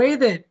 the way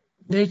that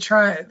they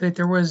try, that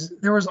there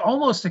was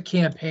almost a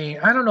campaign.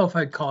 I don't know if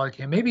I'd call it a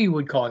campaign. Maybe you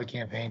would call it a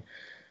campaign.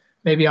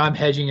 Maybe I'm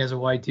hedging as a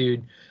white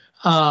dude.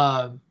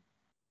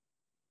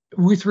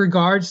 With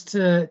regards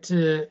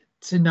to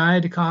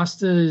Nia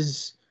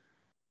DaCosta's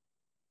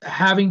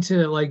having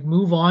to, like,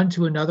 move on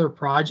to another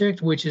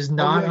project, which is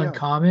not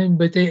uncommon,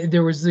 but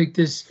there was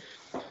this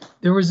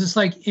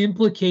like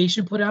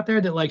implication put out there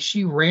that, like,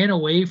 she ran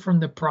away from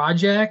the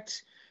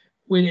project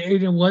when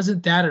it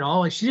wasn't that at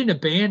all. Like, she didn't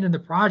abandon the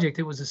project.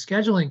 It was a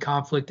scheduling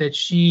conflict that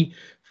she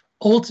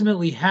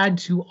ultimately had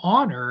to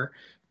honor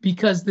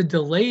because the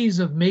delays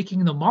of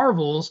making the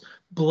Marvels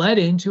bled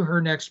into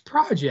her next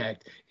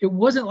project. It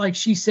wasn't like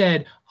she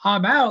said,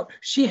 I'm out.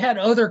 She had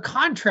other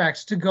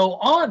contracts to go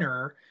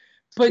honor.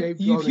 But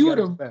if you would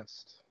have,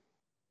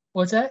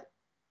 what's that?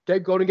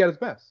 Dave Golden got his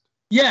best.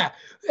 Yeah,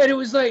 and it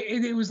was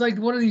like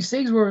one of these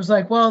things where it was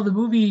like, well, the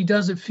movie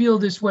doesn't feel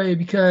this way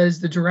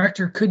because the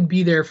director couldn't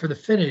be there for the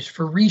finish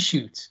for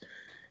reshoots,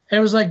 and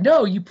it was like,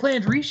 no, you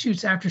planned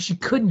reshoots after she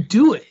couldn't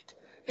do it,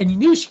 and you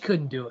knew she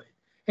couldn't do it,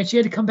 and she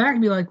had to come back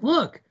and be like,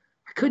 look,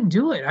 I couldn't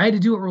do it. I had to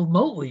do it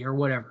remotely or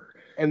whatever.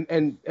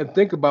 And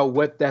think about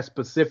what that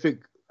specific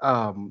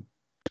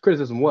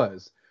criticism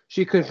was.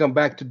 She couldn't come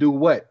back to do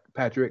what,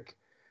 Patrick?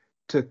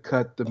 To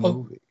cut the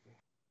movie.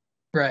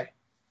 Right.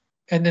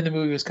 And then the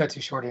movie was cut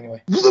too short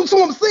anyway. That's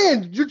what I'm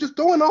saying. You're just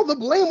throwing all the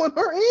blame on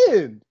her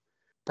end.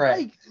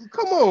 Right. Like,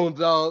 come on,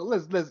 dog.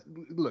 Let's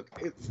look.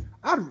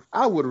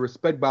 I would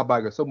respect Bob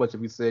Iger so much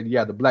if he said,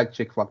 yeah, the black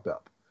chick fucked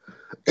up.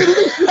 At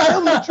least you're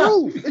telling the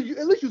truth.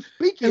 At least you're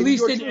speaking.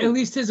 At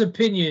least his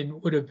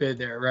opinion would have been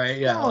there, right?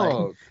 Yeah.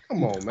 Oh,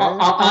 come on, man.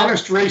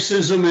 Honest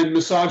racism and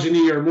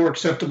misogyny are more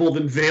acceptable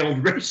than veiled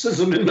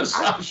racism and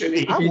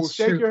misogyny. I will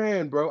shake your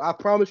hand, bro. I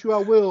promise you I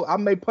will. I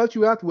may punch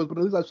you afterwards, but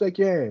at least I'll shake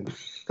your hand.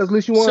 Because at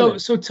least you want it.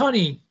 So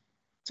Tony,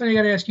 I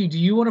got to ask you, do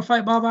you want to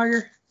fight Bob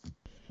Iger?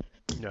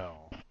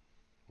 No.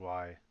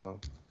 Why? Oh.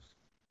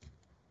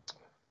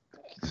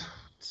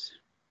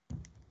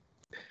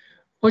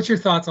 What's your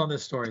thoughts on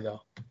this story,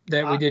 though?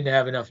 That we didn't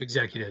have enough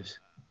executives.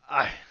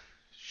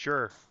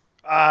 Sure.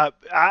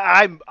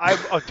 I'm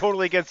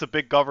totally against the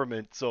big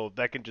government, so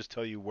that can just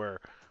tell you where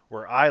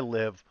I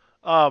live.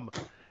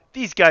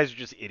 These guys are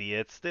just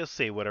idiots. They'll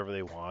say whatever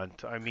they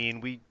want. I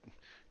mean,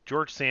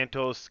 George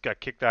Santos got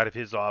kicked out of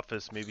his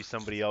office. Maybe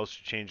somebody else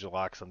should change the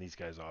locks on these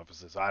guys'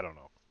 offices. I don't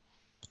know.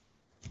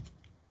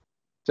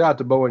 Shout out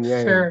to Bo and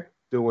Yang.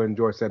 doing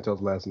George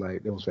Santos last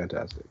night. It was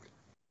fantastic.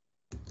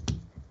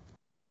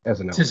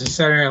 As a note. Is this a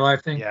Saturday Night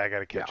Live thing? Yeah, I got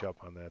to catch up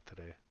on that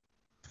today.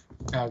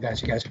 Oh,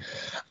 gotcha.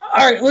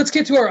 All right, let's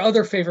get to our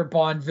other favorite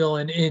Bond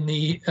villain in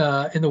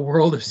the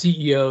world of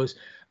CEOs,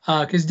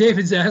 because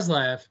David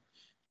Zaslav,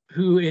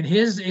 who in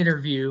his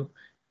interview,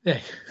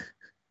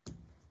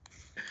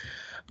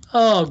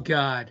 oh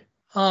God,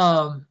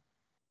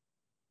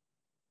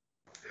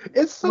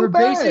 it's so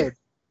bad.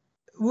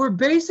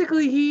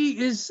 Basically he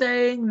is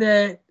saying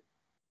that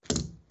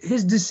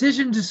his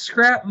decision to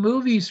scrap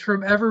movies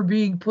from ever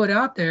being put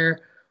out there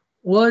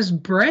was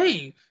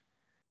brave.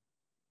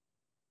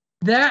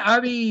 We're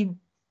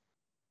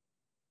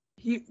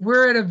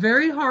at a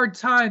very hard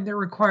time that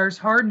requires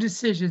hard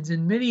decisions,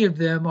 and many of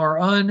them are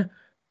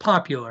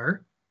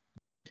unpopular.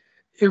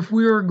 If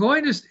we were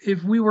going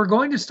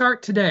to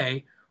start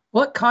today,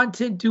 what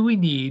content do we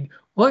need?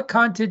 What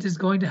content is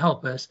going to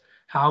help us?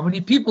 How many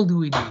people do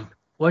we need?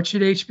 What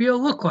should HBO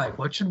look like?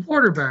 What should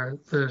Warner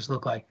Brothers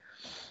look like?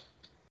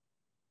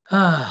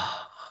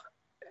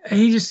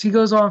 He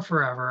goes on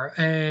forever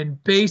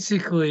and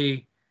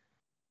basically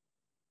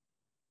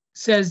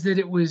says that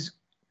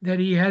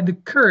he had the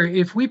courage.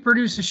 If we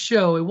produce a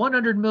show, a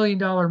 $100 million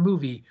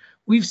movie,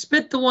 we've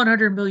spent the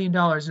 $100 million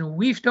and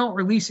we don't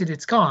release it,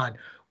 it's gone.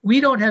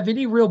 We don't have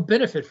any real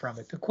benefit from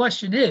it. The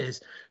question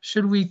is,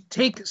 should we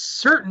take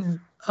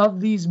certain of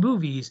these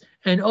movies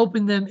and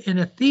open them in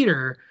a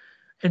theater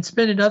and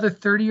spend another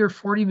 30 or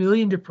 40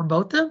 million to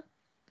promote them?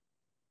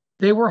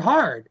 They were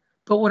hard.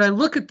 But when I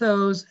look at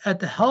those, at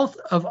the health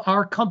of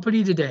our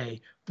company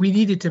today, we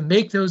needed to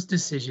make those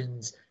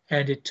decisions,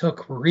 and it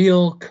took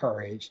real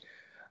courage.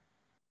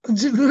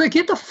 Like,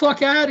 get the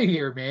fuck out of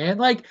here, man.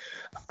 Like,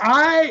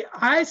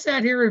 I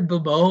sat here and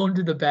bemoaned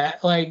the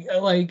Bat.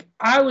 Like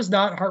I was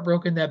not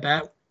heartbroken that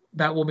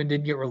Batwoman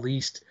didn't get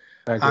released.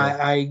 Or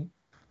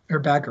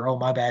Batgirl,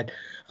 my bad.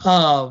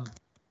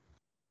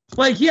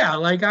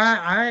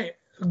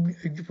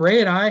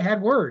 Ray and I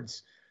had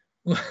words.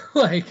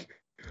 Ray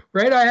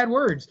and I had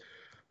words.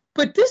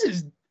 But this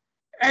is,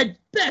 at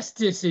best,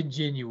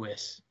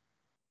 disingenuous.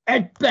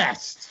 At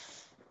best.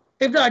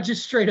 If not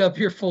just straight up,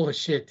 you're full of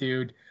shit,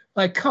 dude.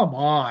 Like, come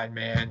on,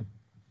 man.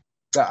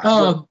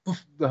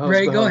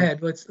 Ray, go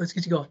ahead. Let's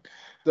get you going.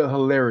 The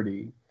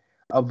hilarity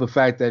of the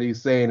fact that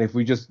he's saying if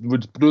we just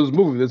would do this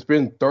movie, let's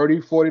spend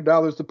 $30,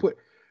 $40 to put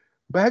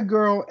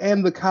Batgirl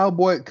and the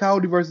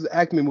Coyote versus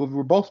Acme movie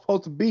were both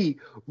supposed to be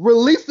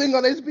releasing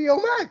on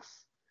HBO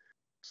Max.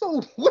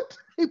 So what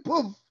type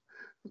of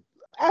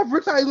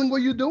advertising were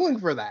you doing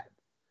for that?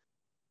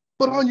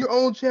 But on your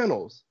own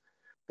channels.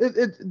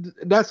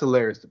 That's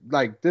hilarious.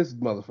 Like, this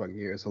motherfucker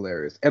here is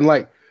hilarious. And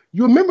like,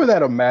 you remember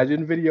that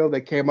Imagine video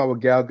that came out with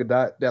Gal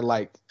Gadot that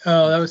like...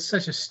 Oh, that was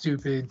such a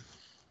stupid...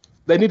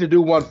 They need to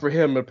do one for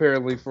him,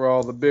 apparently, for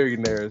all the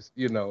billionaires,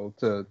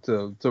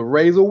 to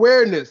raise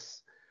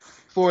awareness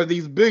for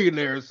these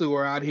billionaires who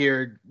are out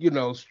here,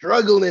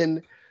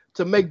 struggling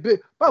to make big...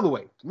 By the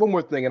way, one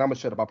more thing, and I'm going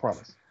to shut up, I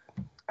promise.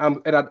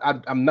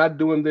 I'm not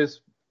doing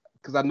this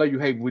because I know you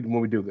hate when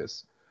we do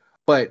this.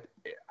 But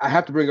I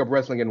have to bring up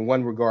wrestling in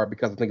one regard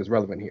because I think it's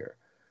relevant here.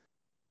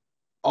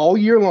 All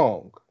year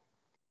long,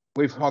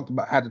 we've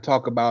had to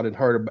talk about and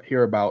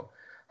hear about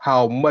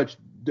how much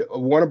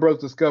Warner Bros.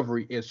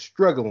 Discovery is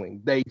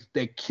struggling. They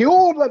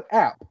killed an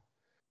app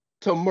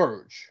to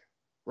merge,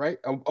 right?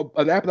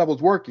 An app that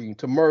was working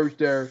to merge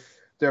their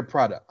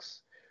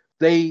products.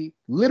 They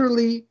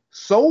literally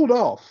sold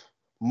off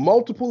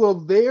multiple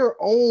of their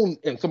own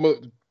and some of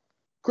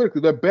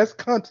critically their best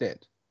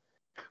content.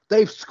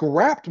 They've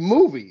scrapped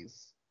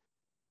movies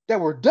that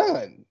were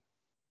done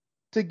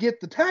to get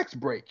the tax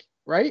break,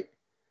 right?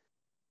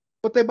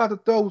 But they about to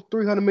throw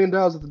 $300 million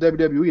at the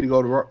WWE to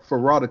go for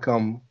Raw to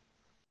come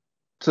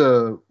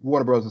to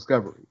Warner Bros.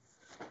 Discovery.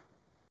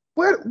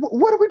 What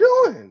are we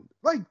doing?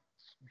 Like,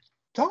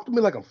 talk to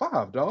me like I'm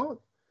 5, dog.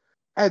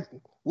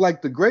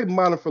 Like the great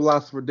modern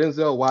philosopher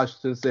Denzel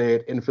Washington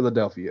said in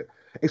Philadelphia,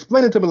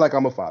 explain it to me like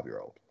I'm a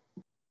 5-year-old.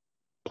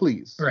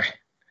 Please. Right.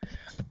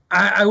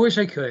 I wish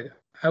I could.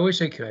 Because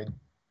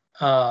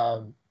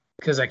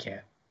I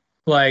can't.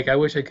 Like, I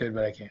wish I could,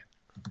 but I can't.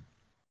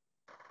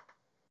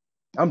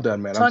 I'm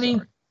done, man. Sonny,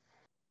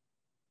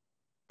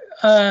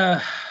 I'm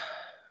sorry.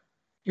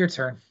 Your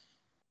turn.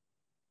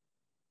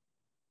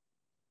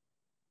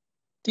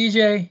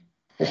 DJ,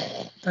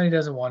 Tony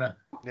doesn't want to.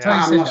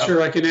 Yeah, I'm not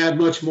sure I can add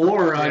much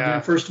more.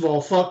 First of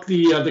all, fuck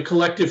the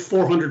collective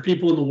 400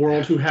 people in the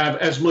world who have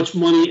as much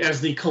money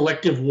as the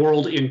collective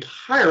world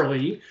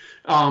entirely.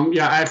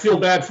 I feel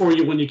bad for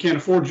you when you can't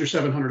afford your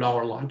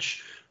 $700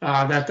 lunch.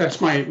 That's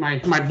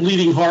my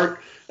bleeding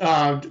heart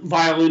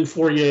violin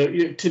for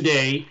you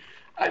today.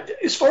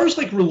 As far as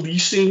like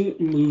releasing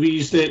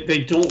movies that they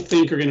don't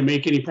think are going to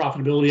make any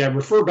profitability, I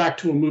refer back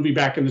to a movie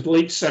back in the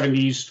late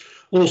 70s,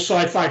 little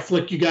sci-fi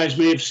flick you guys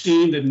may have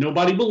seen that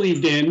nobody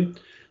believed in,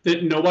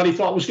 that nobody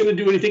thought was going to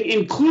do anything,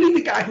 including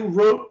the guy who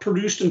wrote,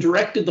 produced, and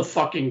directed the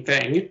fucking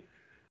thing,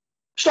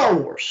 Star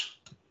Wars.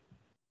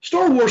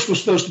 Star Wars was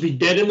supposed to be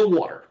dead in the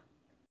water.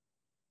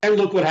 and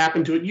look what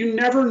happened to it. You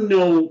never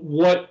know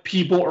what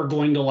people are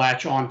going to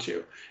latch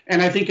onto.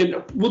 And I think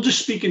we'll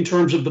just speak in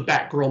terms of the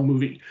Batgirl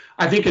movie.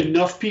 I think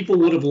enough people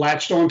would have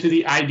latched onto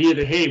the idea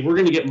that, hey, we're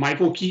going to get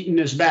Michael Keaton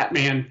as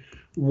Batman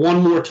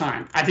one more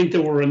time. I think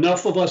there were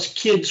enough of us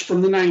kids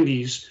from the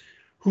 90s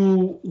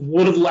who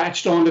would have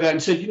latched onto that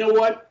and said, you know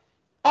what?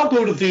 I'll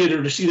go to the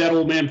theater to see that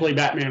old man play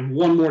Batman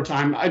one more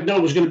time. I know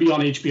it was going to be on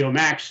HBO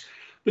Max,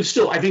 but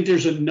still, I think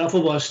there's enough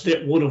of us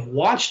that would have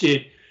watched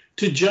it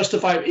to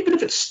justify it, even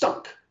if it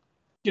stunk.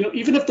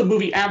 Even if the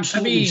movie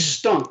absolutely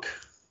stunk.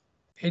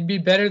 It'd be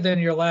better than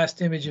your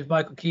last image of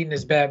Michael Keaton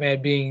as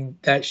Batman being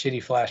that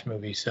shitty Flash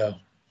movie. So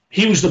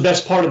he was the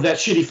best part of that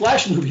shitty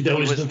Flash movie,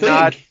 though. Is the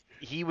thing.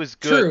 He was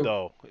good,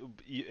 though.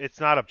 It's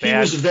not a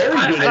bad. He was very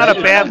good. It's not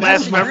a bad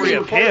last memory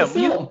of him.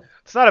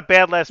 It's not a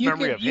bad last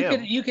memory of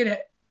him.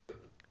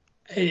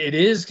 It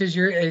is, because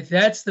if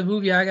that's the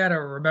movie I gotta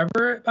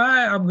remember it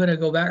by, I'm gonna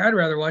go back. I'd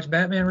rather watch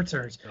Batman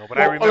Returns. No, but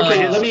I remember his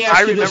performance. Let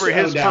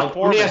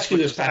me ask you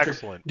this, Patrick.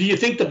 Excellent. Do you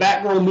think the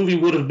Batgirl movie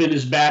would have been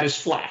as bad as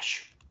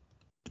Flash?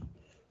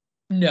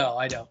 No,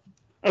 I don't.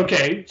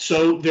 Okay,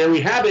 so there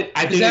we have it.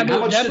 I think that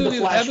movie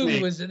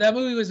was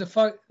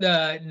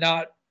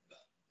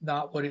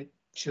not what it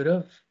should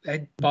have.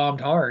 It bombed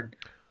hard.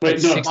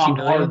 But no, bombed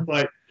hard.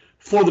 But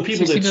for the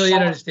people that 60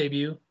 million on its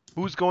debut.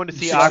 Who's going to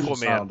see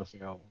Aquaman?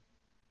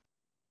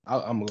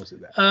 I'm going to see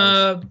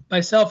that.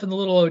 Myself and the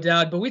little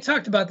O'Dowd, but we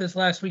talked about this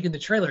last week in the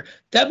trailer.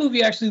 That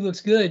movie actually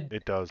looks good.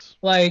 It does.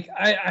 Like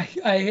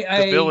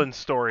the villain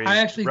story. I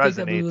actually think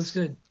that movie looks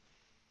good.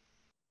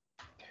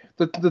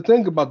 The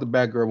thing about the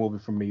Batgirl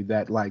movie for me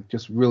that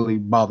just really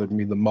bothered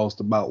me the most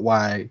about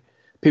why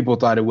people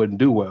thought it wouldn't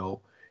do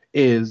well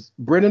is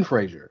Brendan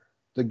Fraser,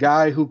 the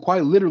guy who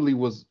quite literally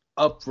was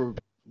up for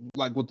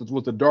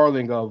was the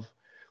darling of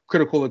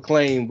critical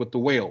acclaim with The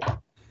Whale,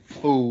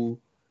 who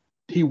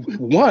he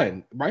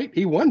won, right?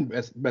 He won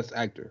best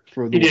actor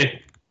for The Whale,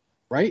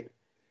 right?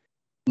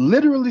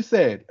 Literally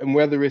said, and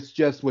whether it's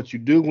just what you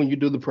do when you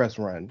do the press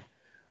run,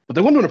 but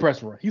they weren't doing a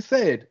press run. He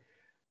said,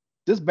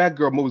 this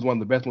Batgirl movie is one of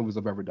the best movies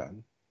I've ever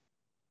done.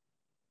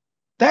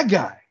 That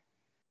guy,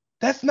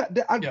 that's not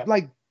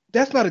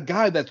a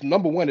guy that's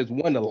number one is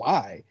one to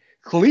lie.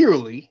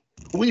 Clearly,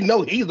 we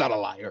know he's not a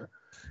liar.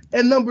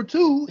 And number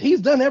two, he's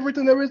done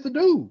everything there is to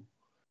do.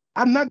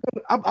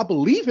 I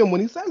believe him when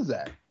he says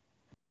that.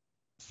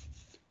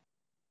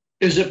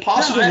 Is it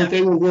possible that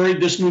they were worried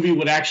this movie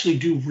would actually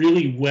do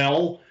really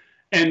well,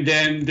 and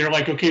then they're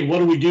like, okay, what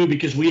do we do?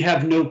 Because we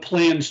have no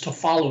plans to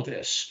follow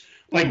this.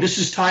 Like, this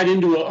is tied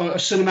into a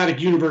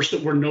cinematic universe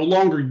that we're no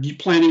longer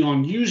planning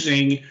on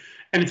using.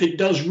 And if it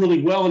does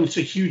really well and it's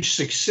a huge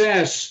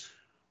success,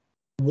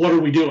 what are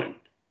we doing?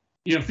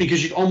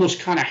 Because you almost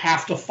kind of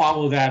have to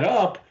follow that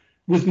up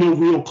with no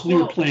real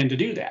clear plan to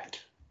do that.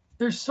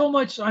 There's so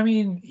much. I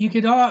mean, you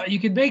could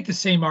make the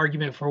same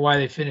argument for why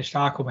they finished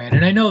Aquaman,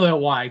 and I know that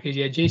why, because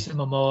you had Jason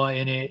Momoa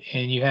in it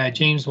and you had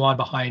James Wan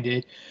behind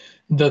it.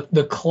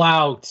 The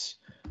clout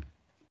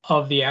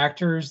of the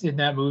actors in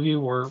that movie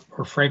were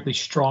frankly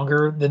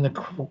stronger than the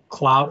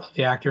clout of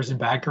the actors in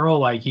Batgirl.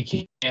 Like, you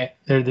can't.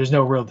 There's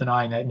no real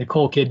denying that.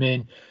 Nicole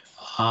Kidman,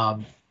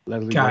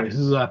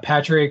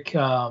 Patrick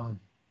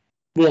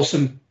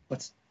Wilson.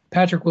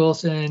 Patrick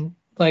Wilson?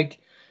 Like,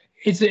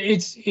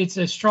 it's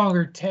a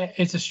stronger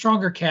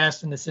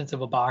cast in the sense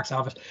of a box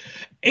office.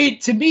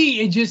 To me,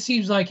 it just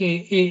seems like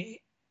David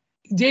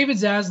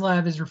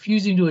Zaslav is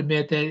refusing to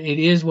admit that it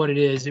is what it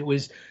is. It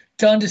was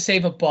done to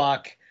save a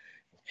buck,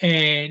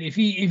 and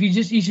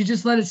he should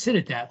just let it sit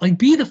at that. Like,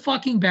 be the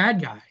fucking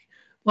bad guy.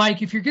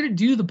 Like, if you're gonna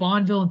do the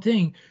Bond villain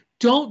thing,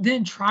 don't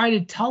then try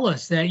to tell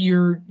us that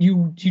you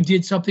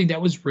did something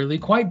that was really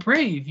quite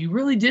brave. You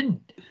really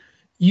didn't.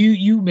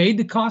 You made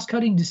the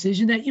cost-cutting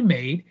decision that you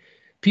made.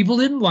 People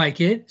didn't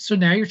like it, so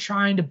now you're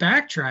trying to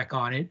backtrack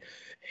on it,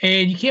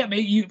 and you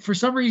can't for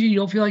some reason you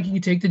don't feel like you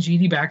can take the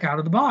genie back out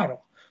of the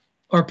bottle,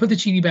 or put the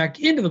genie back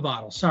into the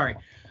bottle. Sorry.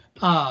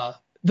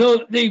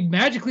 Though they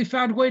magically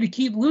found a way to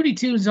keep Looney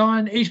Tunes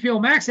on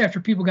HBO Max after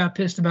people got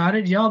pissed about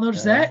it. Did y'all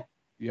notice that?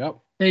 Yep.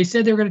 They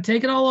said they were going to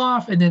take it all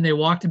off, and then they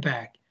walked it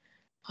back.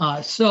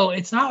 So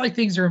it's not like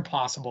things are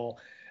impossible.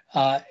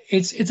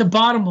 It's a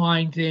bottom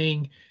line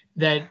thing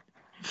that,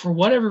 for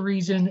whatever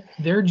reason,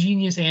 their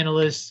genius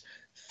analysts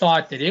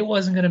thought that it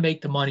wasn't going to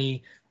make the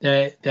money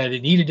that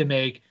it needed to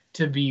make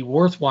to be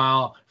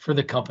worthwhile for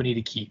the company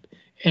to keep.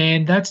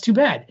 And that's too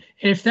bad.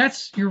 And if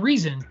that's your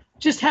reason,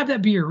 just have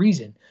that be your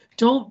reason.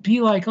 Don't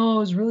be like, oh, it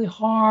was really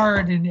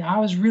hard and I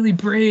was really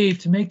brave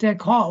to make that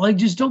call. Like,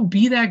 just don't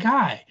be that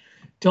guy.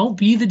 Don't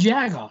be the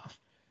jagoff.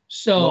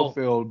 So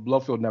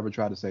Blowfield never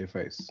tried to save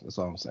face. That's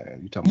all I'm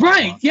saying. You talking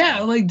right? Yeah.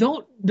 Like,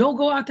 don't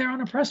go out there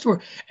on a press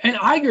tour. And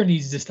Iger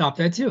needs to stop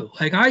that too.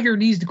 Like, Iger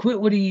needs to quit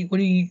what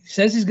he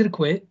says he's going to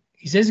quit.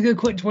 He says he's going to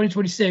quit in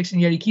 2026,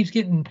 and yet he keeps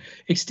getting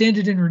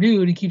extended and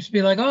renewed. He keeps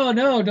being like, oh,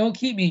 no, don't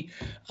keep me.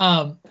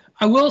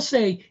 I will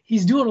say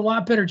he's doing a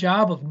lot better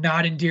job of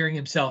not endearing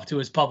himself to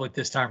his public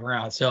this time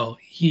around. So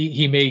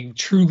he may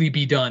truly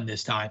be done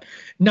this time,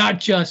 not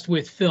just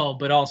with film,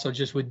 but also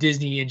just with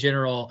Disney in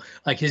general,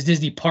 like his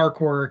Disney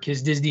park work,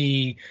 his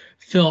Disney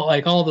film,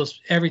 like all those,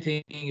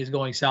 everything is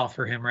going south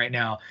for him right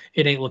now.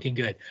 It ain't looking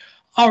good.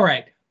 All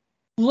right,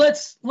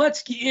 let's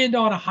end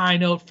on a high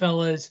note,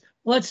 fellas.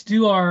 Let's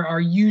do our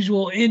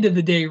usual end of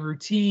the day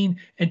routine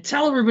and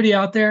tell everybody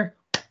out there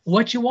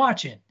what you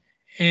watching.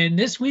 And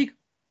this week,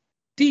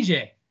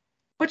 DJ,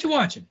 what you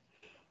watching?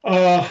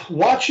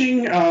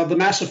 Watching the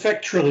Mass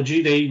Effect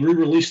trilogy. They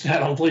re-released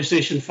that on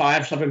PlayStation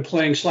 5, so I've been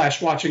playing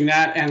 / watching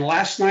that. And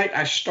last night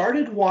I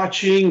started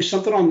watching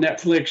something on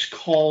Netflix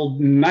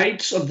called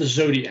Knights of the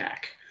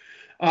Zodiac,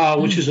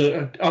 which is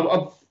a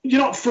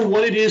for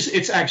what it is,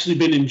 it's actually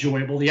been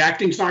enjoyable. The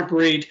acting's not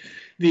great.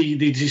 The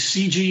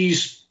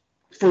CG's,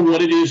 for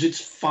what it is,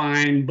 it's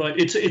fine, but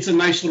it's a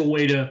nice little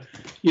way to,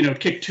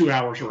 kick 2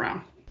 hours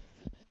around.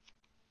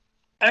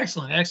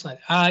 Excellent.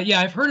 Yeah,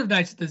 I've heard of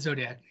Knights of the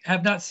Zodiac. I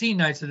have not seen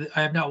I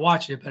have not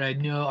watched it, but I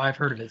know I've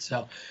heard of it.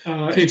 So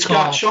it's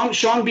got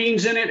Sean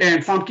Bean's in it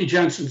and Famke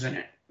Janssen's in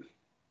it.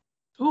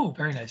 Ooh,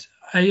 very nice.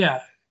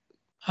 Yeah.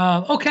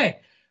 Okay.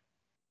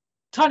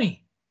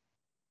 Tony,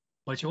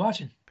 what you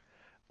watching?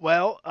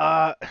 Well,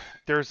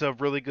 there's a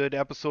really good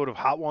episode of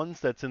Hot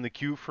Ones that's in the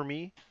queue for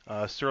me.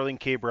 Sterling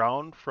K.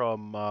 Brown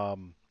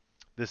from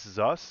This Is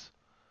Us.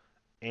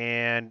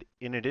 And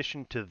in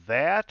addition to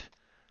that,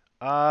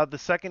 the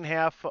second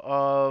half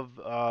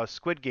of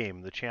Squid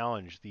Game, The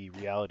Challenge, the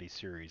reality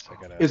series.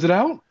 Is it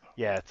out?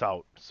 Yeah, it's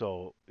out.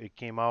 So it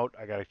came out.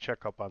 I got to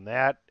check up on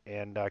that,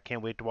 and I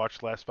can't wait to watch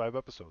the last 5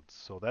 episodes.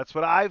 So that's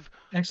what I've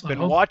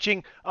been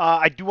watching.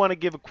 I do want to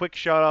give a quick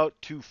shout out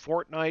to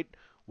Fortnite,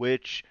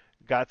 which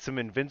got some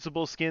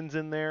Invincible skins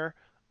in there.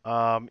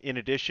 In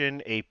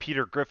addition, a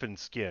Peter Griffin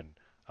skin,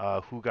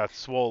 who got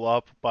swole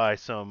up by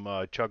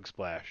some Chug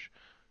Splash.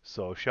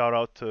 So shout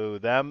out to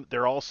them.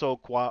 They're also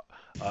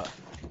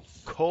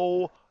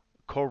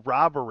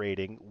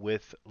corroborating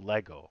with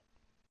Lego.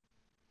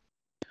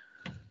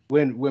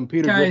 When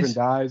Peter Griffin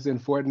dies in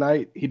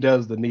Fortnite, he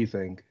does the knee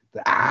thing.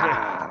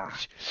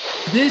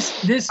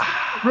 This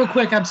real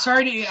quick. I'm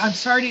sorry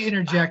to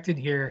interject in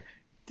here.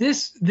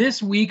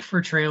 This week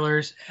for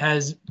trailers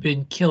has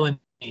been killing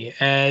me,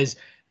 as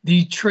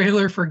the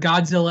trailer for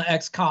Godzilla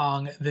X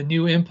Kong: The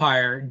New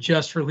Empire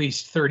just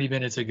released 30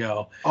 minutes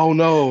ago. Oh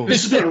no!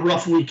 This has been a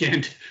rough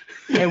weekend.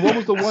 And what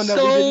was the one that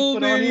we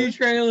didn't put on here?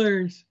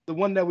 Trailers. The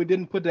one that we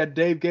didn't put that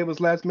Dave gave us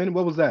last minute.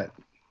 What was that?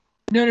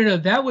 No.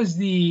 That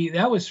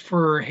was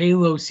for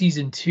Halo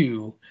Season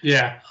 2.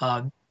 Yeah.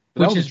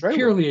 Which is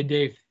purely a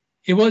Dave.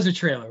 It was a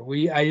trailer.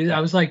 I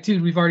was like,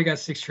 dude, we've already got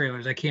 6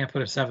 trailers. I can't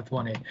put a 7th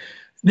one in.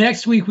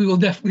 Next week we will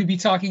definitely be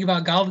talking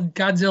about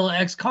Godzilla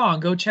X Kong.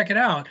 Go check it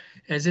out,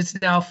 as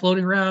it's now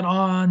floating around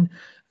on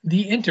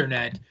the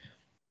internet.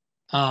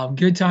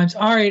 Good times.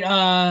 All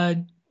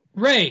right,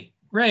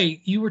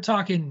 Ray, you were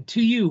talking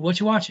to you. What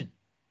you watching?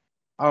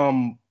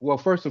 Well,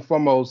 first and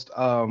foremost,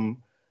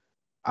 I'm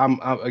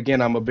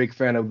a big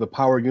fan of the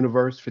Power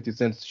universe. 50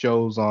 Cent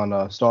shows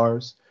on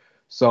Stars.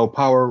 So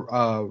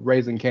Power,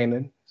 Raising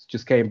Kanan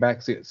just came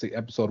back. See,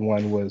 episode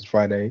 1 was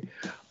Friday,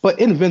 but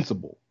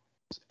Invincible,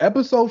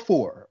 episode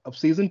 4 of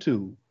season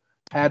 2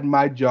 had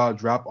my jaw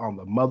drop on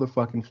the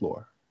motherfucking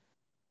floor.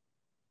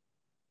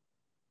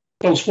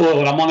 Don't spoil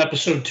it. I'm on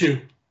episode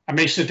 2. I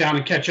may sit down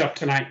and catch up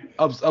tonight.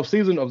 Of this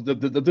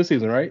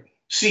season, right?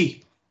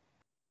 See,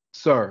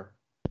 sir.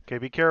 Okay,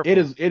 be careful. It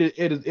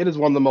is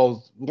one of the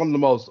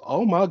most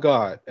oh my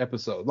god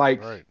episode.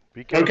 Like, right.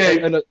 Be careful.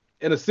 Okay.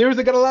 In a series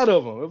that got a lot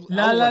of them.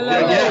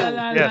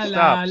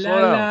 Stop.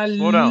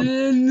 Slow down.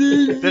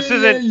 This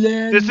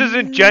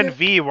isn't Gen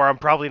V, where I'm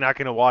probably not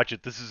going to watch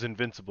it. This is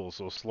Invincible,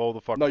 so slow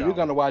the fuck down. No, you're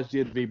going to watch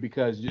Gen V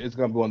because it's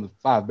going to be one of the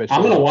 5 best shows.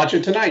 I'm going to watch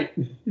it tonight.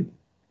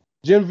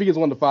 Gen V is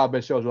one of the 5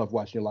 best shows you'll have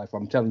watched in your life.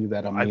 I'm telling you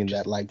that. I mean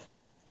that. Like,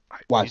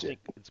 watch it. Think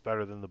it's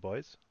better than The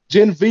Boys?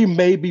 Gen V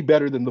may be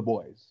better than The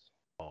Boys.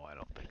 Oh, I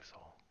don't think so.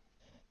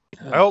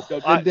 I hope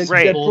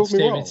Ray. Prove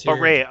me wrong. But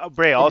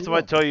Ray, also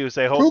want to tell you is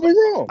I hope. Prove me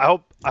wrong.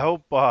 I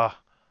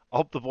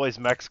hope The Boys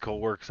Mexico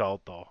works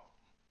out though.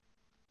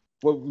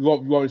 What you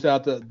want me to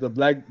shout out the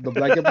black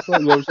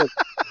episode? You want me to shout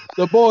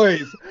The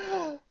Boys.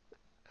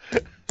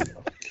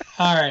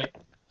 All right.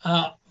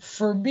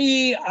 For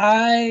me,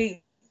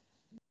 I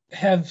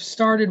have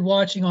started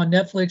watching on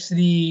Netflix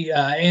the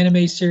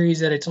anime series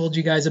that I told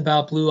you guys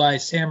about, Blue Eye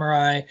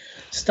Samurai,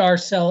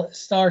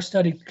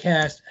 star-studded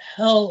cast,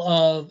 hell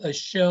of a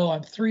show.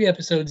 I'm 3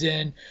 episodes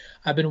in.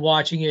 I've been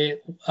watching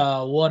it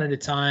one at a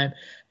time,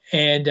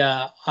 and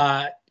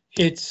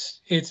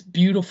it's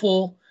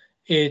beautiful.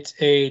 It's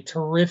a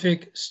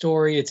terrific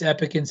story. It's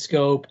epic in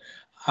scope.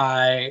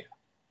 I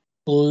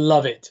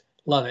love it.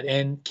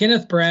 And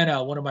Kenneth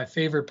Branagh, one of my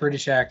favorite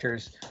British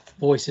actors,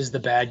 voices the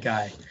bad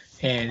guy.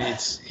 And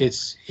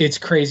it's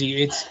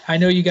crazy. I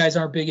know you guys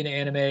aren't big into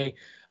anime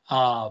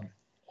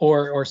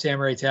or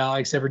Samurai Tal,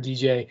 except for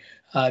DJ.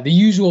 The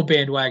usual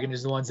bandwagon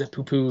is the ones that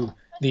poo-poo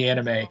the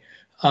anime.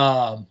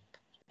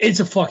 It's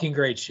a fucking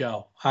great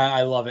show.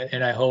 I love it,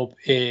 and I hope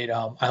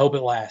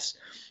it lasts.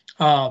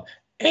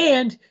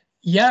 And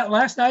yeah,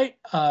 last night,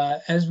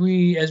 as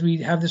we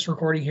have this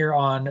recording here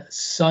on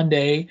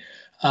Sunday,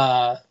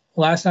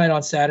 last night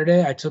on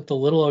Saturday, I took the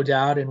little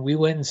O'Dowd and we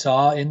went and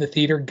saw in the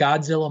theater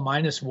Godzilla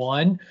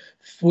 -1,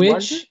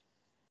 which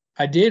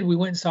I did. We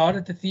went and saw it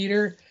at the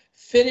theater.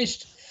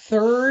 Finished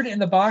third in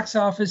the box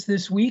office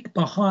this week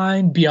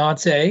behind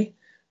Beyonce,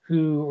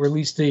 who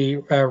released the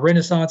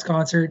Renaissance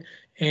concert,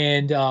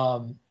 and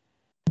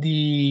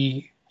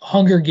the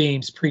Hunger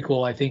Games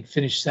prequel, I think,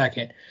 finished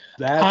second.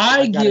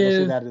 I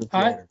give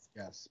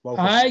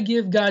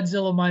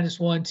Godzilla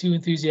 -1 2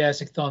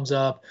 enthusiastic thumbs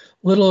up.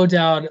 Little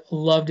O'Dowd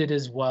loved it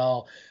as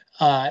well.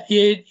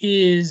 It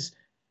is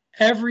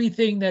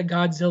everything that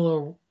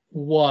Godzilla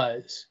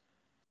was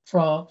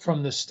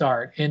from the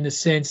start, in the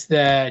sense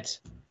that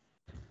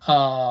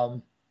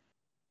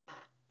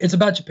it's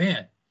about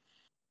Japan,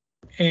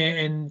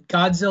 and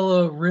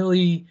Godzilla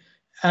really,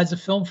 as a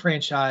film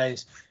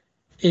franchise,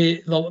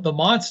 the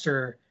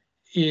monster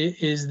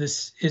is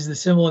the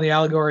symbol and the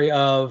allegory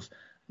of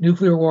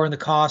nuclear war and the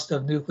cost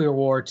of nuclear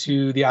war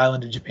to the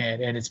island of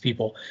Japan and its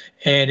people.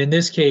 And in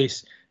this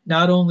case,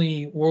 not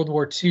only World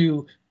War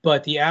II,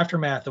 but the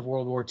aftermath of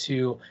World War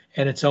II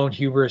and its own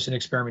hubris and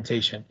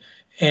experimentation.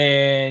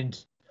 And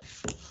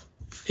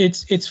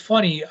it's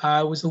funny.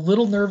 I was a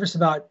little nervous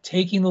about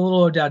taking the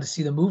little O'Dowd to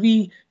see the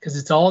movie because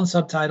it's all in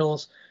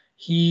subtitles.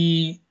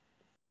 He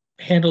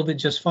handled it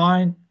just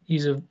fine.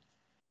 I'm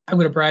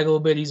going to brag a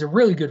little bit. He's a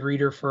really good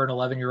reader for an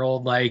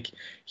 11-year-old. Like,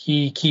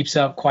 he keeps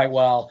up quite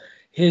well.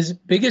 His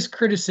biggest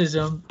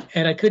criticism,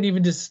 and I couldn't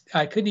even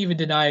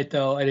deny it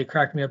though, and it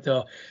cracked me up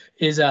though,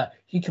 is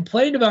he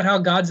complained about how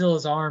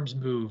Godzilla's arms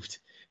moved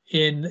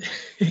in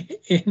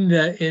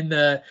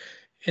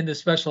the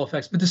special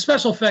effects. But the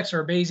special effects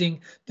are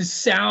amazing. The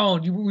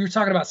sound, we were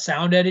talking about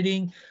sound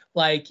editing.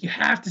 Like, you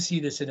have to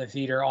see this in a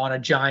theater on a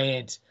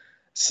giant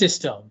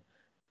system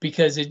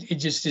because it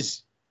just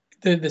is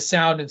the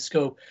sound and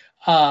scope.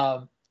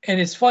 And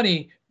it's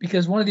funny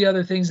because one of the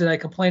other things that I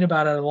complain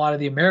about at a lot of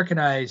the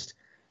Americanized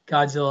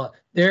Godzilla,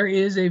 there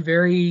is a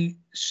very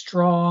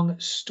strong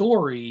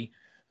story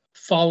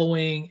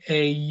following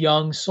a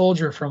young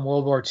soldier from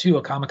World War II,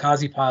 a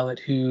kamikaze pilot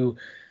who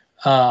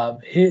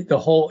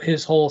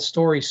his whole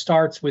story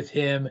starts with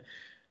him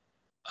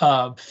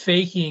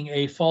faking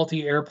a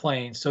faulty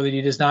airplane so that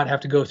he does not have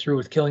to go through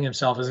with killing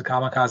himself as a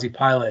kamikaze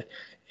pilot,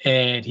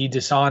 and he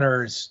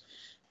dishonors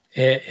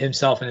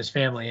himself and his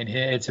family, and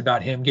it's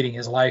about him getting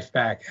his life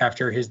back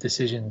after his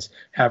decisions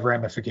have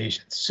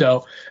ramifications.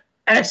 So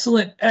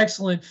excellent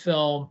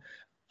film,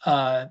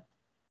 and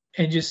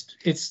just,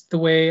 it's the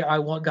way I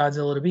want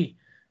Godzilla to be,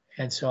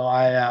 and so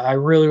I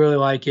really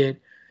like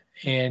it,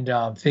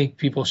 and think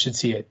people should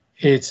see it.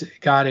 It's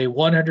got a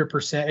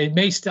 100%. It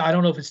may still, I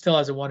don't know if it still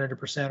has a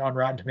 100% on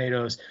Rotten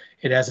Tomatoes.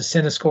 It has a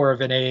CineScore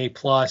of an AA+.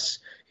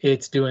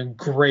 It's doing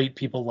great.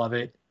 People love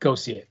it. Go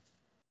see it.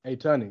 Hey,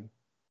 Tony,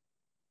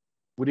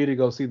 we need to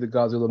go see the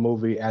Godzilla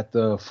movie at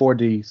the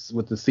 4D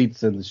with the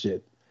seats and the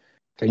shit.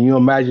 Can you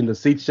imagine the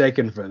seat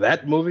shaking for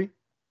that movie?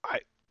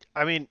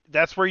 I mean,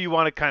 that's where you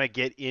want to kind of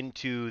get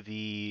into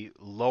the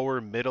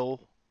lower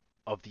middle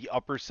of the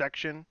upper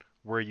section,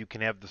 where you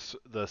can have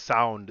the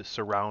sound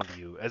surround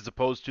you, as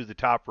opposed to the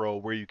top row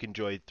where you can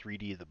enjoy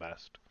 3D the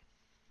best.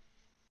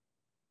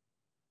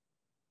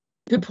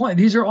 Good point.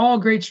 These are all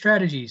great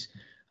strategies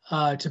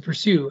to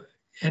pursue.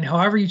 And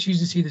however you choose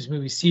to see this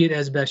movie, see it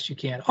as best you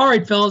can. All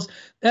right, fellas,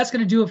 that's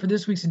going to do it for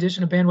this week's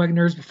edition of Bandwagon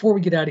Nerds. Before we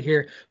get out of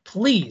here,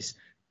 please,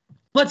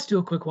 let's do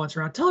a quick once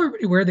around. Tell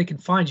everybody where they can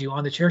find you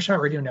on the Chairshot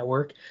Radio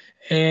Network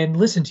and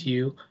listen to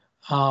you.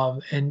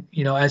 And,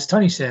 you know, as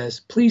Tony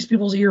says, please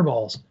people's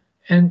earballs.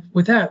 And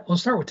with that, we'll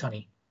start with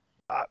Tunney.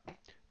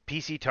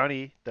 PC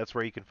Tunney, that's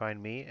where you can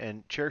find me,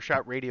 and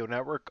Chairshot Radio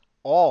Network,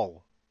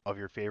 all of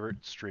your favorite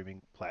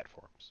streaming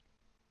platforms.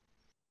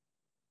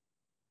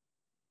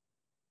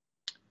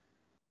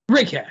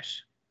 Ray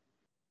Cash.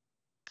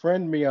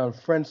 Friend me on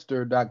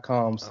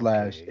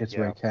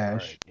friendster.com/itsraycash.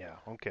 Right, yeah,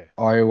 okay.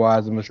 RAY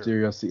is a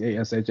mysterious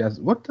CASHS.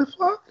 What the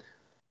fuck?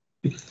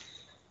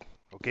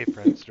 Okay,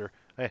 Friendster.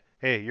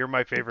 Hey, you're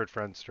my favorite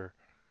Friendster.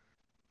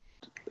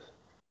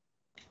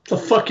 The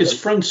fuck is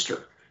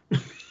Friendster?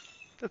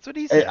 That's what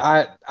he said.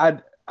 I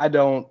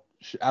don't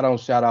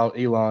shout out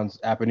Elon's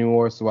app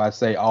anymore, so I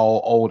say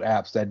all old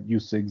apps that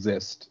used to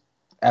exist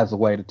as a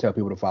way to tell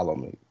people to follow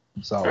me.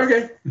 So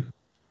okay,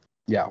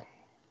 yeah.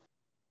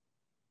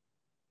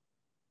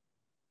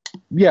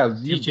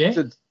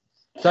 DJ?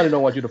 Sonny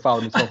don't want you to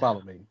follow me, so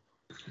follow me.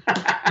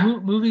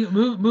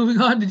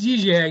 Moving on to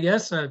DJ, I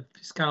guess.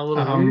 It's kind of a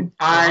little weird.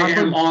 I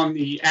am on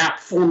the app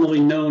formerly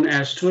known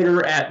as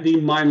Twitter at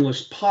the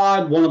Mindless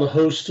Pod, one of the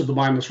hosts of the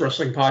Mindless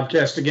Wrestling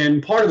Podcast.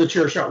 Again, part of the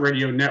Chairshot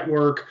Radio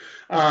Network.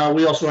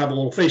 We also have a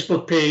little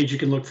Facebook page. You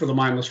can look for the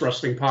Mindless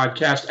Wrestling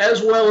Podcast,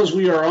 as well as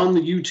we are on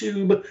the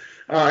YouTube.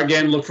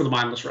 Again, look for the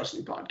Mindless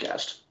Wrestling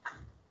Podcast.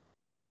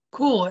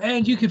 Cool.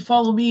 And you can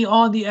follow me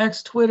on the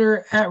X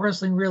Twitter at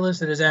Wrestling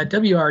Realist. It is at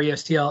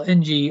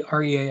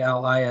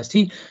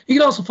WRESTLNGREALIST. You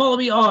can also follow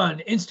me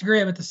on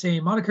Instagram at the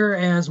same moniker,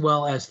 as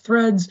well as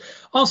Threads.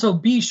 Also,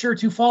 be sure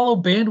to follow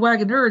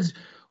Bandwagon Nerds.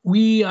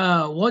 We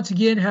once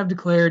again have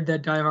declared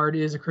that Die Hard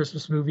is a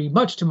Christmas movie,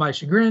 much to my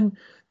chagrin.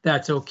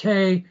 That's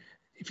okay.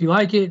 If you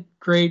like it,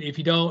 great. If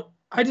you don't,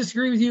 I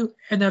disagree with you,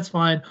 and that's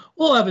fine.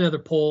 We'll have another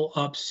poll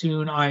up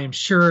soon, I am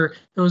sure.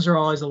 Those are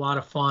always a lot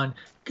of fun.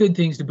 Good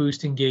things to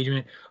boost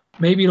engagement.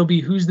 Maybe it'll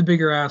be who's the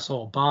bigger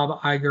asshole,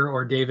 Bob Iger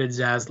or David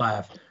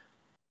Zaslav.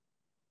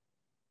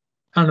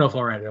 I don't know if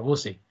I'll write it. We'll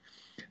see.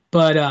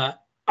 But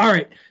all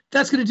right,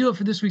 that's going to do it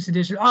for this week's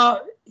edition.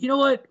 You know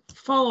what?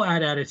 Follow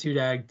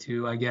 @AttitudeAg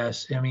too, I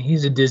guess. I mean,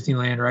 he's at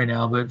Disneyland right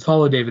now, but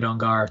follow David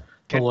Ungar,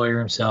 the lawyer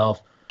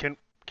himself.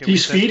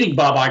 He's feeding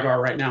Bob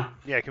Iger right now.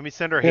 Yeah, can we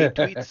send our hate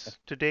tweets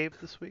to Dave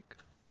this week?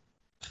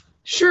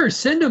 Sure,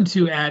 send them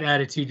to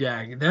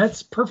 @AttitudeAg.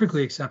 That's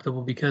perfectly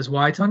acceptable because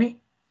why, Tony?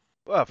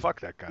 Well,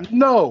 fuck that guy.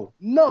 No.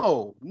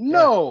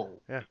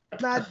 Yeah.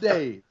 Not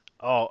Dave.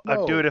 Oh,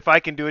 No. dude, if I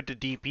can do it to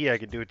DP, I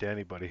can do it to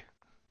anybody.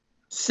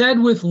 Said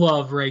with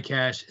love, Ray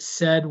Cash.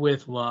 Said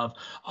with love.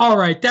 All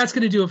right, that's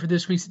going to do it for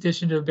this week's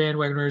edition of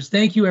Bandwagoners.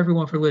 Thank you,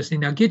 everyone, for listening.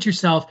 Now get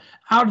yourself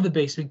out of the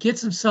basement, get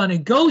some sun,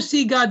 and go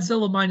see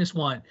Godzilla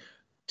 -1.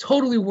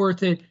 Totally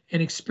worth it,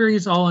 an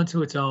experience all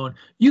unto its own.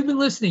 You've been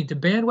listening to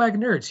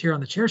Bandwagon Nerds here on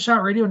the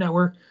Chairshot Radio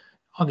Network,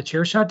 on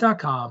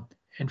thechairshot.com.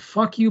 And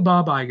fuck you,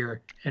 Bob Iger,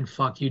 and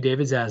fuck you,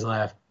 David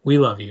Zaslav. We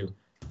love you.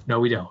 No,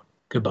 we don't.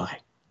 Goodbye.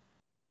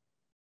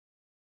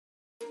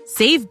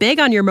 Save big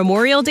on your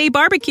Memorial Day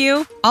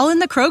barbecue, all in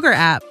the Kroger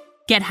app.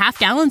 Get half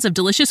gallons of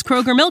delicious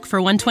Kroger milk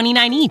for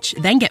 $1.29 each.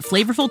 Then get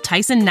flavorful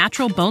Tyson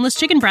natural boneless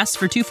chicken breasts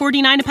for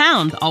 $2.49 a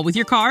pound, all with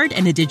your card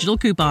and a digital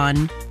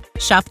coupon.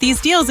 Shop these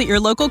deals at your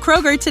local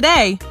Kroger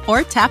today,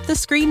 or tap the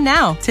screen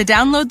now to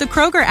download the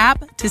Kroger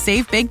app to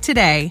save big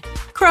today.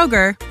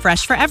 Kroger,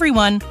 fresh for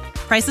everyone.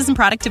 Prices and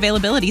product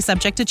availability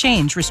subject to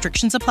change.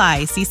 Restrictions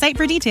apply. See site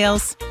for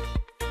details.